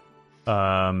 So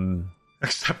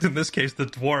except in this case, the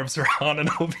dwarves are Han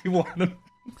and Obi-Wan.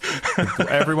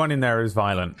 Everyone in there is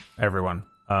violent. Everyone.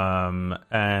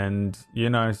 And, you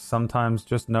know, sometimes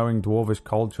just knowing dwarvish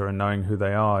culture and knowing who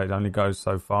they are, it only goes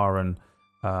so far. And,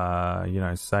 you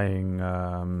know, saying,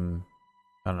 I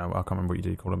don't know, I can't remember what you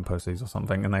did, you called them pussies or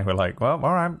something. And they were like, well,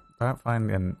 all right, fine.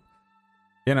 And,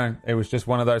 you know, it was just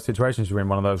one of those situations. You're in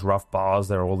one of those rough bars.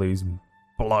 There are all these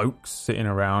blokes sitting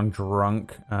around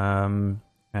drunk. And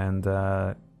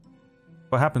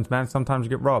what happens, man? Sometimes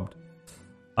you get robbed.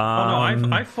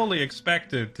 I fully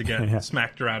expected to get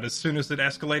smacked around as soon as it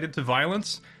escalated to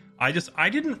violence. I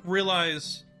didn't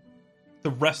realize the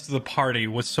rest of the party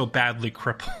was so badly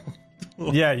crippled.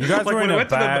 Yeah, you guys were in a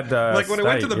bad when I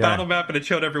went to the state, battle map and it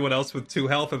showed everyone else with 2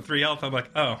 health and 3 health, I'm like,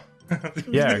 oh,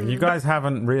 Yeah, you guys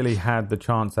haven't really had the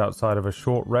chance outside of a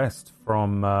short rest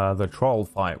from the troll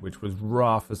fight, which was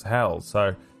rough as hell.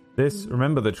 So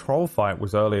remember, the troll fight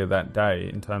was earlier that day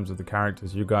in terms of the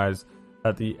characters. You guys,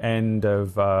 at the end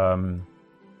of the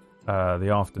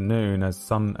afternoon, as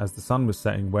the sun was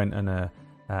setting, went and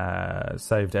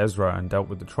saved Ezra and dealt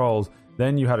with the trolls.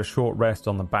 Then you had a short rest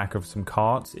on the back of some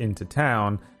carts into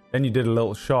town. Then you did a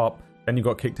little shop. Then you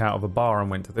got kicked out of a bar and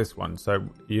went to this one. So,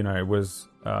 it was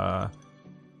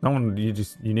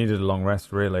you needed a long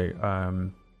rest, really. I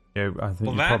think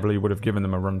you probably would have given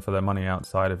them a run for their money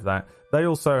outside of that. They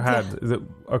also had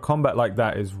a combat like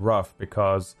that is rough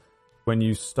because when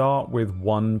you start with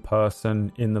one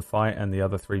person in the fight and the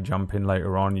other three jump in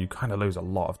later on, you kind of lose a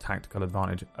lot of tactical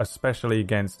advantage, especially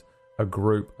against a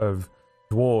group of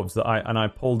dwarves I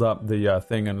pulled up the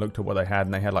thing and looked at what they had,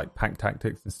 and they had like pack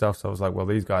tactics and stuff. So I was like, well,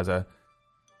 these guys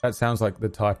that sounds like the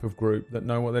type of group that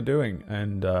know what they're doing.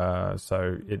 And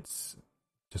so it's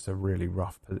just it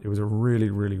was a really,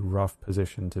 really rough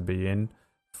position to be in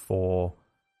for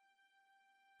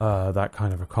that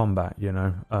kind of a combat,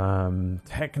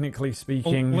 technically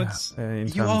speaking.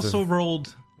 You also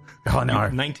rolled Oh no!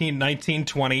 19,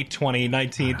 20, 20,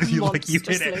 19. You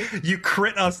did it. You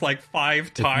crit us like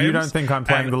 5 times. If you don't think I'm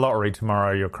playing the lottery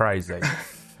tomorrow, you're crazy.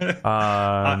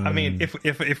 I mean,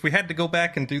 if we had to go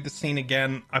back and do the scene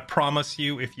again, I promise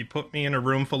you, if you put me in a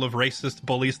room full of racist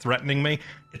bullies threatening me,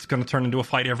 it's going to turn into a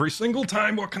fight every single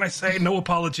time. What can I say? No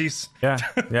apologies.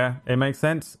 Yeah, it makes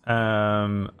sense.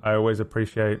 I always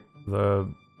appreciate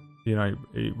the,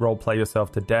 role play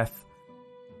yourself to death.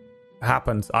 It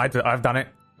happens. I've done it.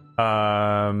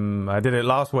 I did it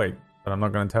last week, but I'm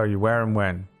not going to tell you where and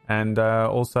when. And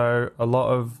also,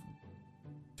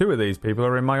 two of these people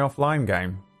are in my offline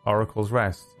game, Oracle's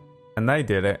Rest, and they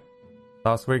did it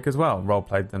last week as well.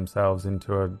 Role-played themselves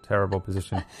into a terrible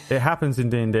position. It happens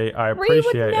in D&D. I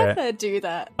appreciate it. We would never do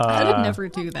that. I would never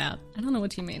do that. I don't know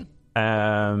what you mean.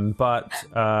 Yeah.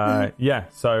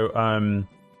 So, I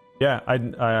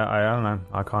don't know.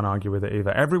 I can't argue with it either.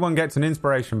 Everyone gets an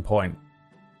inspiration point.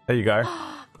 There you go.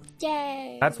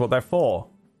 Yay! That's what they're for.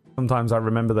 Sometimes I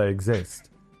remember they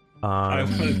exist. I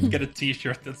want to get a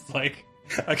T-shirt that's like,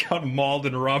 I got mauled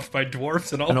and robbed by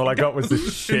dwarves, and all I got was this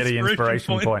shitty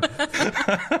inspiration point.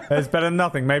 It's better than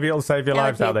nothing. Maybe it'll save your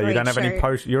lives out there. You don't have any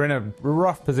potions. You're in a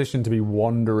rough position to be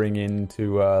wandering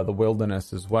into the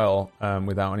wilderness as well,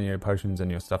 without any potions in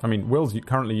your stuff. I mean, Will's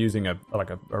currently using a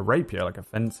rapier, like a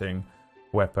fencing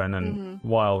weapon, and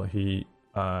while he,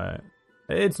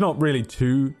 it's not really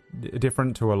too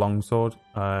different to a longsword.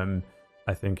 I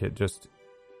think it just.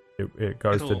 It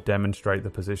goes to demonstrate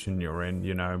the position you're in.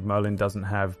 Merlin doesn't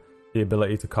have the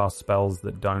ability to cast spells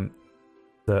that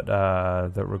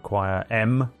require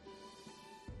M.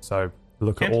 So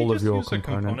look at all of your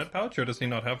components. Component pouch, or does he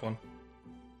not have one?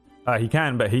 He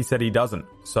can, but he said he doesn't.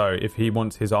 So if he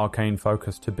wants his arcane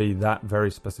focus to be that very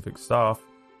specific stuff,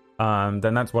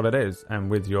 then that's what it is. And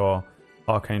with your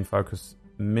arcane focus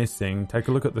missing, take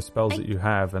a look at the spells that you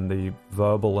have, and the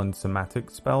verbal and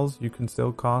somatic spells you can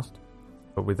still cast.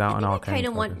 But without an arcane. I kind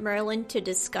of want Merlin to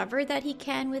discover that he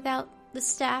can without the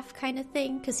staff, kind of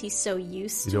thing, because he's so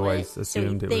used to always it.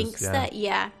 Assumed so he thinks that,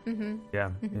 yeah.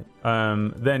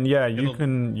 Then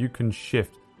you can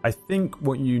shift. I think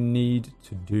what you need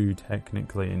to do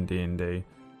technically in D&D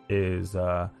is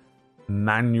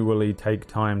manually take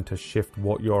time to shift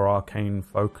what your arcane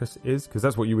focus is, because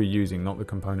that's what you were using, not the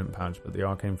component pouch, but the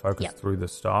arcane focus through the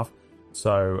staff.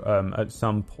 So at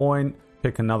some point,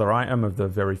 pick another item of the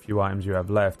very few items you have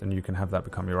left, and you can have that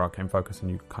become your arcane focus, and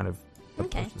you kind of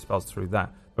approach the spells through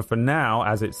that. But for now,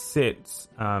 as it sits,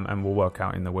 and we'll work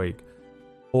out in the week,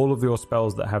 all of your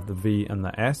spells that have the V and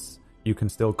the S, you can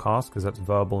still cast, because that's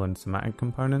verbal and somatic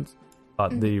components.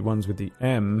 But the ones with the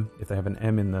M, if they have an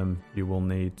M in them, you will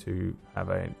need to have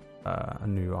a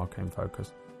new arcane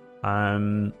focus.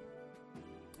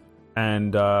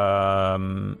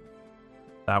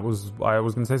 I was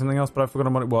going to say something else, but I've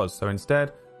forgotten what it was. So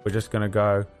instead, we're just going to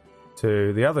go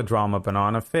to the other drama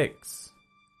banana fix.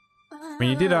 I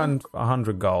mean, you did earn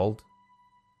 100 gold.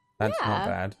 That's not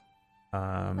bad.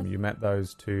 You met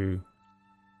those 2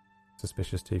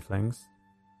 suspicious tieflings.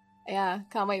 Yeah,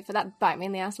 can't wait for that to bite me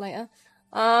in the ass later.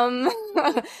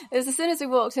 It was as soon as we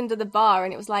walked into the bar,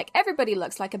 and it was like, everybody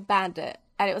looks like a bandit.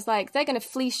 And it was like, they're going to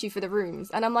fleece you for the rooms.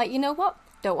 And I'm like, you know what?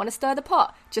 Don't want to stir the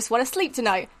pot. Just want to sleep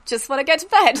tonight. Just want to go to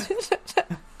bed.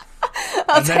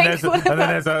 And then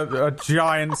there's a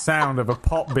giant sound of a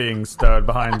pot being stirred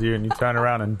behind you, and you turn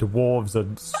around and dwarves are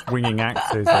swinging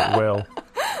axes at will.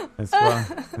 It's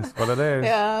what it is.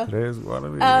 Yeah. It is what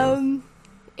it is.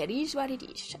 It is what it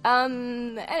is.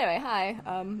 Anyway, hi.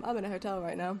 I'm in a hotel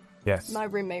right now. Yes. My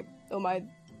roommate, or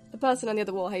the person on the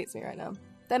other wall hates me right now.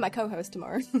 They're my co-host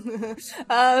tomorrow.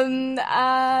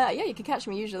 Yeah, you can catch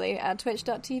me usually at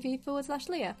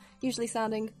twitch.tv/Leah, usually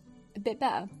sounding a bit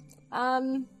better.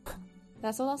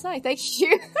 That's all I'll say. Thank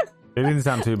you. It didn't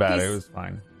sound too bad. It was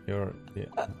fine.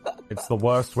 It's the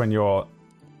worst when you're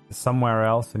somewhere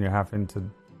else and you're having to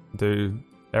do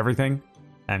everything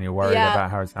and you're worried about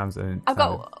how it sounds. And I've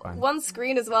got fine. one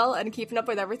screen as well, and keeping up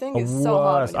with everything is so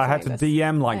hard. Worst. I had to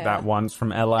DM like that once from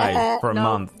LA for a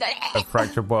month at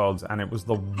Fractured Worlds, and it was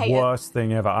the worst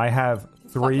thing ever. I have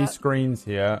 3 screens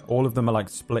here. All of them are like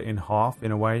split in half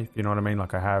in a way, if you know what I mean.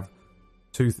 Like I have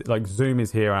two, like Zoom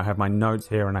is here, I have my notes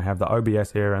here, and I have the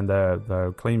OBS here, and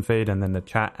the clean feed, and then the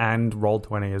chat and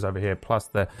Roll20 is over here, plus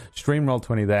the stream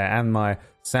Roll20 there, and my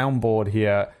soundboard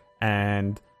here,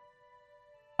 and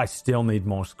I still need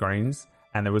more screens.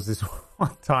 And there was this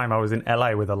one time I was in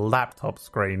LA with a laptop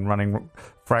screen running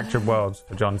Fractured Worlds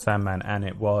for John Sandman, and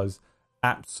it was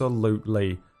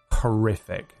absolutely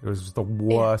horrific. It was the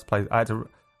worst place. I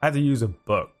had to use a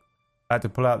book. I had to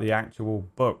pull out the actual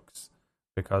books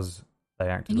because they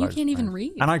acted. And you like can't even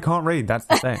read. And I can't read. That's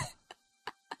the thing.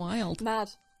 Wild. Mad.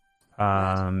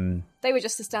 They were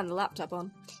just to stand the laptop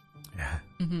on. Yeah.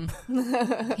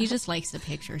 Mm-hmm. He just likes the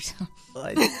pictures.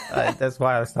 That's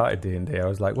why I started D&D. I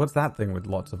was like, what's that thing with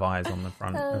lots of eyes on the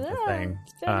front of the thing?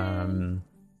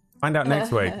 Find out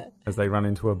next week as they run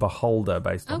into a beholder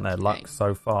based on their luck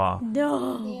so far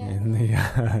in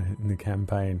the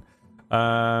campaign.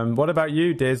 What about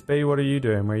you, Disby? What are you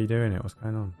doing? Where are you doing it? What's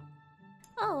going on?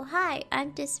 Oh, hi,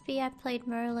 I'm Disby. I played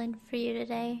Merlin for you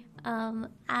today.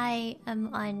 I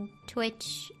am on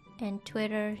Twitch and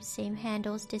Twitter, same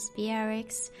handles,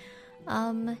 DisbyRx.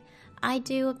 I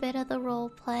do a bit of the role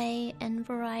play and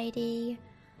variety,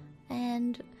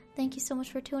 and thank you so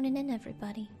much for tuning in,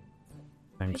 everybody.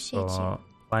 Thanks Appreciate for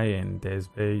playing,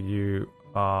 Disby. You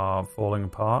are falling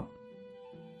apart.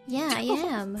 Yeah, I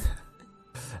am.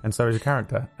 And so is your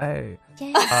character. Hey.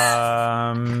 Yeah.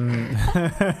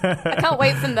 I can't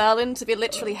wait for Merlin to be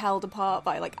literally held apart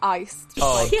by like ice.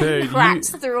 Just, dude, cracks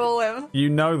through all him. You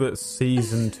know that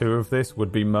season 2 of this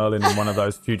would be Merlin in one of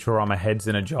those Futurama heads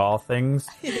in a jar things.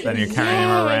 Then you're carrying him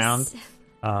around.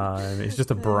 It's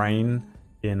just a brain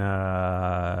in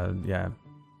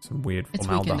some weird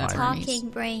formaldehyde.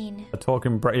 Talking brain. A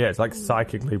talking brain. Yeah, it's like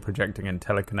psychically projecting and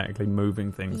telekinetically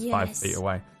moving things 5 feet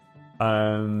away.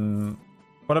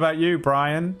 What about you,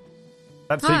 Brian?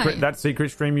 That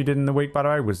secret stream you did in the week, by the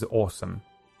way, was awesome.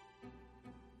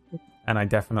 And I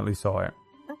definitely saw it.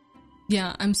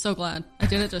 Yeah, I'm so glad. I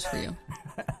did it just for you.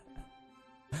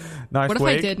 Nice What if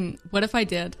week. I didn't? What if I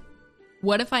did?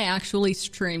 What if I actually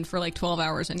streamed for like 12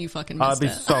 hours and you fucking missed I'd be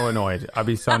it? so annoyed. I'd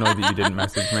be so annoyed that you didn't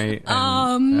message me. And,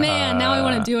 Oh, man. Now I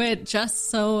want to do it just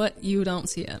so you don't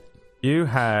see it. You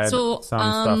had some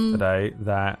stuff today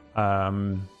that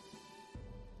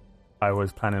I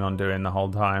was planning on doing the whole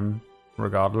time,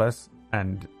 regardless,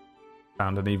 and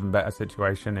found an even better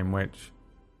situation in which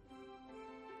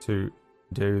to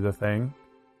do the thing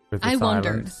with the silence.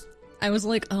 Wondered. I was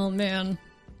like, oh, man.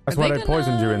 That's why they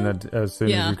poisoned you as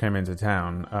soon as you came into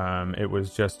town. It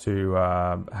was just to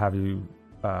have you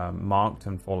marked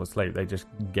and fall asleep. They just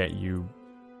get you.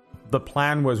 The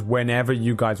plan was whenever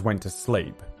you guys went to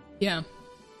sleep. Yeah.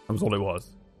 That was all it was.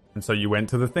 And so you went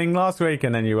to the thing last week,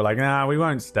 and then you were like, nah, we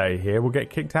won't stay here. We'll get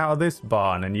kicked out of this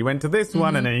bar. And then you went to this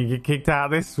one, and then you get kicked out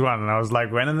of this one. And I was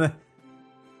like, when in the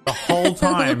whole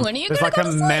time, there's like a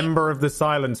member of the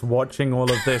silence watching all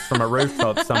of this from a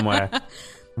rooftop somewhere,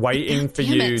 waiting for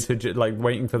you to,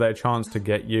 waiting for their chance to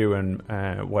get you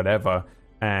and whatever.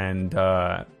 And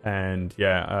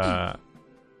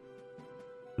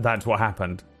that's what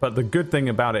happened. But the good thing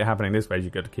about it happening this way is you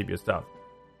got to keep your stuff.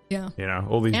 Yeah. You know,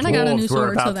 all these and I got a new dwarves were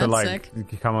sword, about so to sick.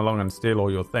 come along and steal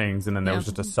all your things, and then there was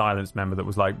just a silence member that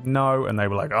was like, no, and they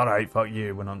were like, all right, fuck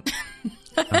you, we're not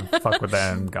fuck with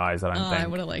them guys, I don't think. I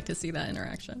would have liked to see that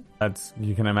interaction.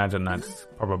 You can imagine that's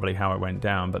probably how it went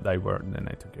down, but they were, and then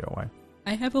they took you away.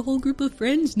 I have a whole group of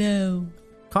friends now.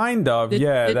 Kind of, That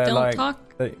they're don't like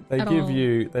talk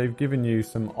they've given you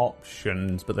some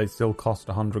options, but they still cost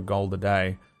 100 gold a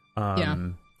day.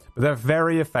 But they're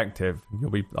very effective.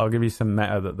 I'll give you some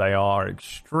meta that they are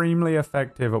extremely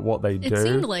effective at what they do. It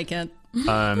seemed like it.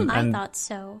 I thought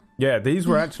so. Yeah, these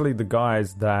were actually the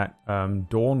guys that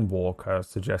Dawnwalker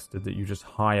suggested that you just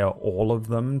hire all of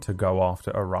them to go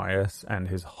after Arias and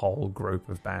his whole group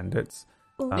of bandits.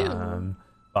 But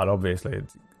obviously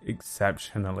it's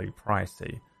exceptionally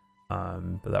pricey.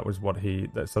 But that was what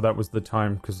so that was the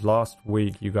time, because last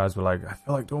week you guys were like, I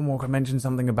feel like Dawnwalker mentioned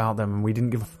something about them and we didn't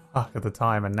give a fuck at the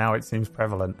time, and now it seems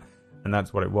prevalent, and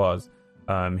that's what it was.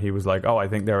 he was like, oh, I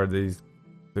think there are the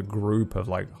group of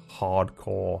like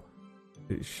hardcore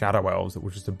shadow elves that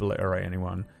will just obliterate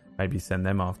anyone. Maybe send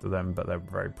them after them, but they're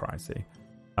very pricey.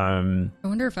 I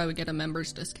wonder if I would get a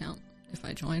member's discount if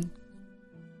I join.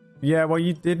 Yeah, well,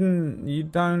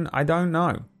 I don't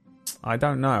know. I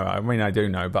don't know. I mean, I do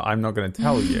know, but I'm not going to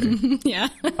tell you. Yeah,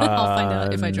 I'll find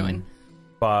out if I join.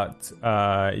 But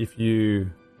if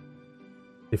you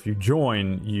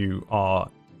join, you are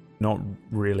not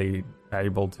really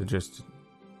able to just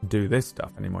do this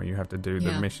stuff anymore. You have to do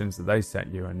the missions that they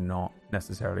set you, and not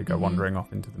necessarily go wandering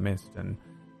off into the mist and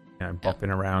bopping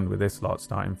around with this lot,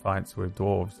 starting fights with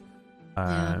dwarves.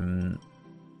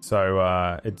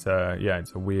 So it's a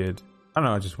weird. I don't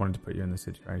know. I just wanted to put you in the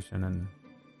situation, and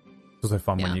it's also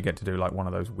fun when you get to do like one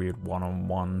of those weird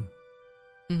one-on-one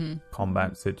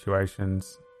combat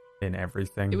situations in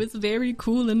everything. It was very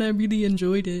cool, and I really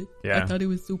enjoyed it. Yeah, I thought it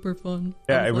was super fun.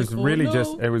 Yeah, it was really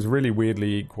it was really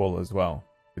weirdly equal as well.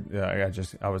 I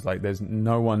was like, there's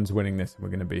no one's winning this, and we're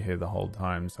going to be here the whole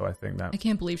time. So I think that I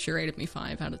can't believe she rated me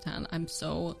 5 out of 10. I'm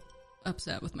so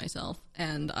upset with myself,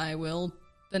 and I will.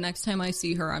 The next time I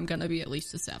see her, I'm going to be at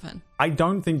least a 7. I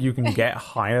don't think you can get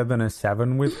higher than a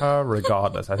 7 with her,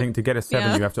 regardless. I think to get a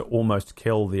 7, you have to almost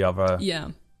kill the other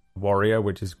warrior,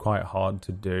 which is quite hard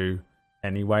to do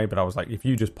anyway. But I was like, if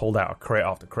you just pulled out a crit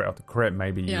after crit after crit,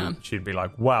 maybe she'd be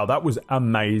like, wow, that was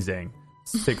amazing.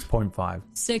 6.5.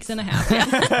 6.5, yeah.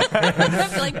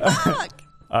 I'd be like, fuck!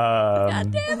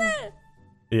 God damn it!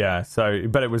 Yeah, so,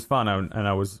 but it was fun, and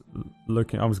I was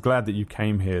glad that you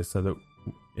came here so that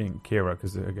in Kira,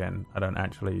 because again,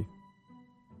 you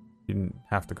didn't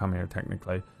have to come here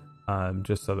technically,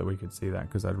 just so that we could see that,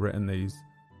 because I'd written these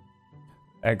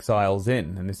exiles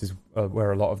in, and this is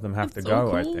where a lot of them have to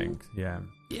go, cool. I think. Yeah.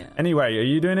 Anyway, are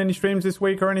you doing any streams this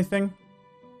week or anything?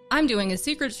 I'm doing a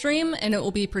secret stream, and it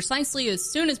will be precisely as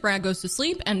soon as Brad goes to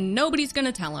sleep, and nobody's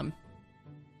gonna tell him.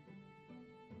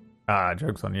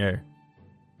 Joke's on you.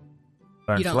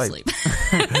 You don't sleep.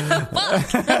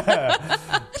 Fuck.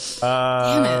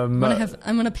 Damn it.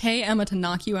 I'm gonna pay Emma to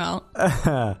knock you out.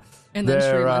 And then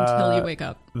stream until you wake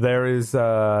up. There is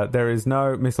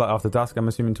no Miss Light After Dusk, I'm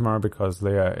assuming, tomorrow, because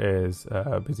Leah is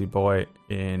a busy boy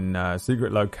in a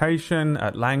secret location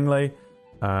at Langley.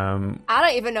 I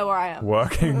don't even know where I am.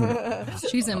 Working.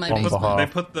 She's in my basement. They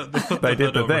put the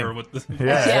hood over her with the spices.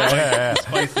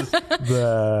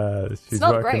 She's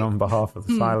working on behalf of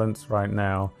the Silence right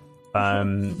now.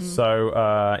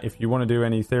 So if you want to do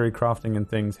any theory crafting and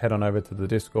things, head on over to the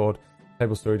Discord.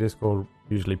 Table Story Discord,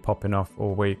 usually popping off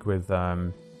all week with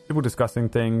people discussing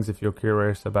things. If you're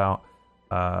curious about,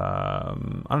 I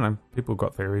don't know, people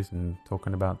got theories and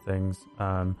talking about things.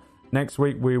 Next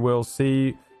week we will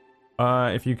see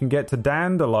if you can get to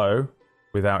Dandalo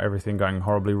without everything going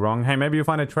horribly wrong. Hey, maybe you'll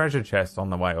find a treasure chest on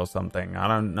the way or something. I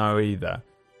don't know either,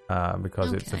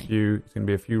 because it's going to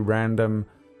be a few random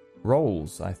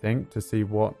rolls, I think, to see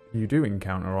what you do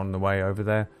encounter on the way over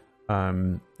there.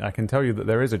 I can tell you that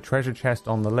there is a treasure chest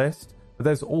on the list, but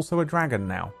there's also a dragon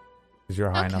now, because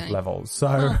you're high enough levels.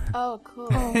 So cool.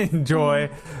 Enjoy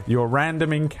your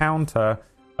random encounter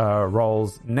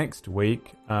rolls next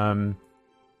week.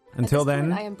 Until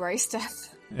then, I embrace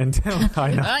death.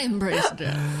 I embraced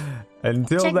it.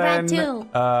 Until Check then,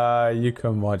 you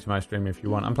can watch my stream if you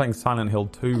want. I'm playing Silent Hill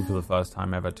 2 for the first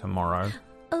time ever tomorrow.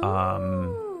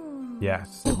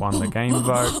 Yes, it won the game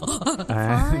vote.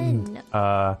 And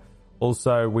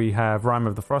also we have Rime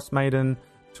of the Frost Maiden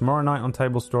tomorrow night on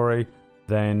Table Story.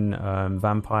 Then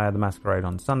Vampire the Masquerade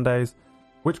on Sundays.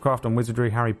 Witchcraft and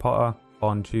Wizardry Harry Potter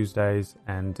on Tuesdays.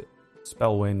 And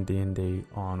Spellwind D&D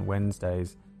on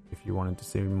Wednesdays, if you wanted to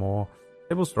see more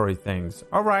Table Story things.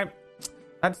 Alright,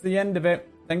 that's the end of it.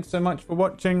 Thanks so much for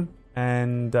watching,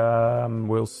 and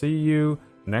we'll see you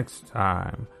next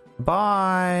time.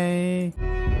 Bye!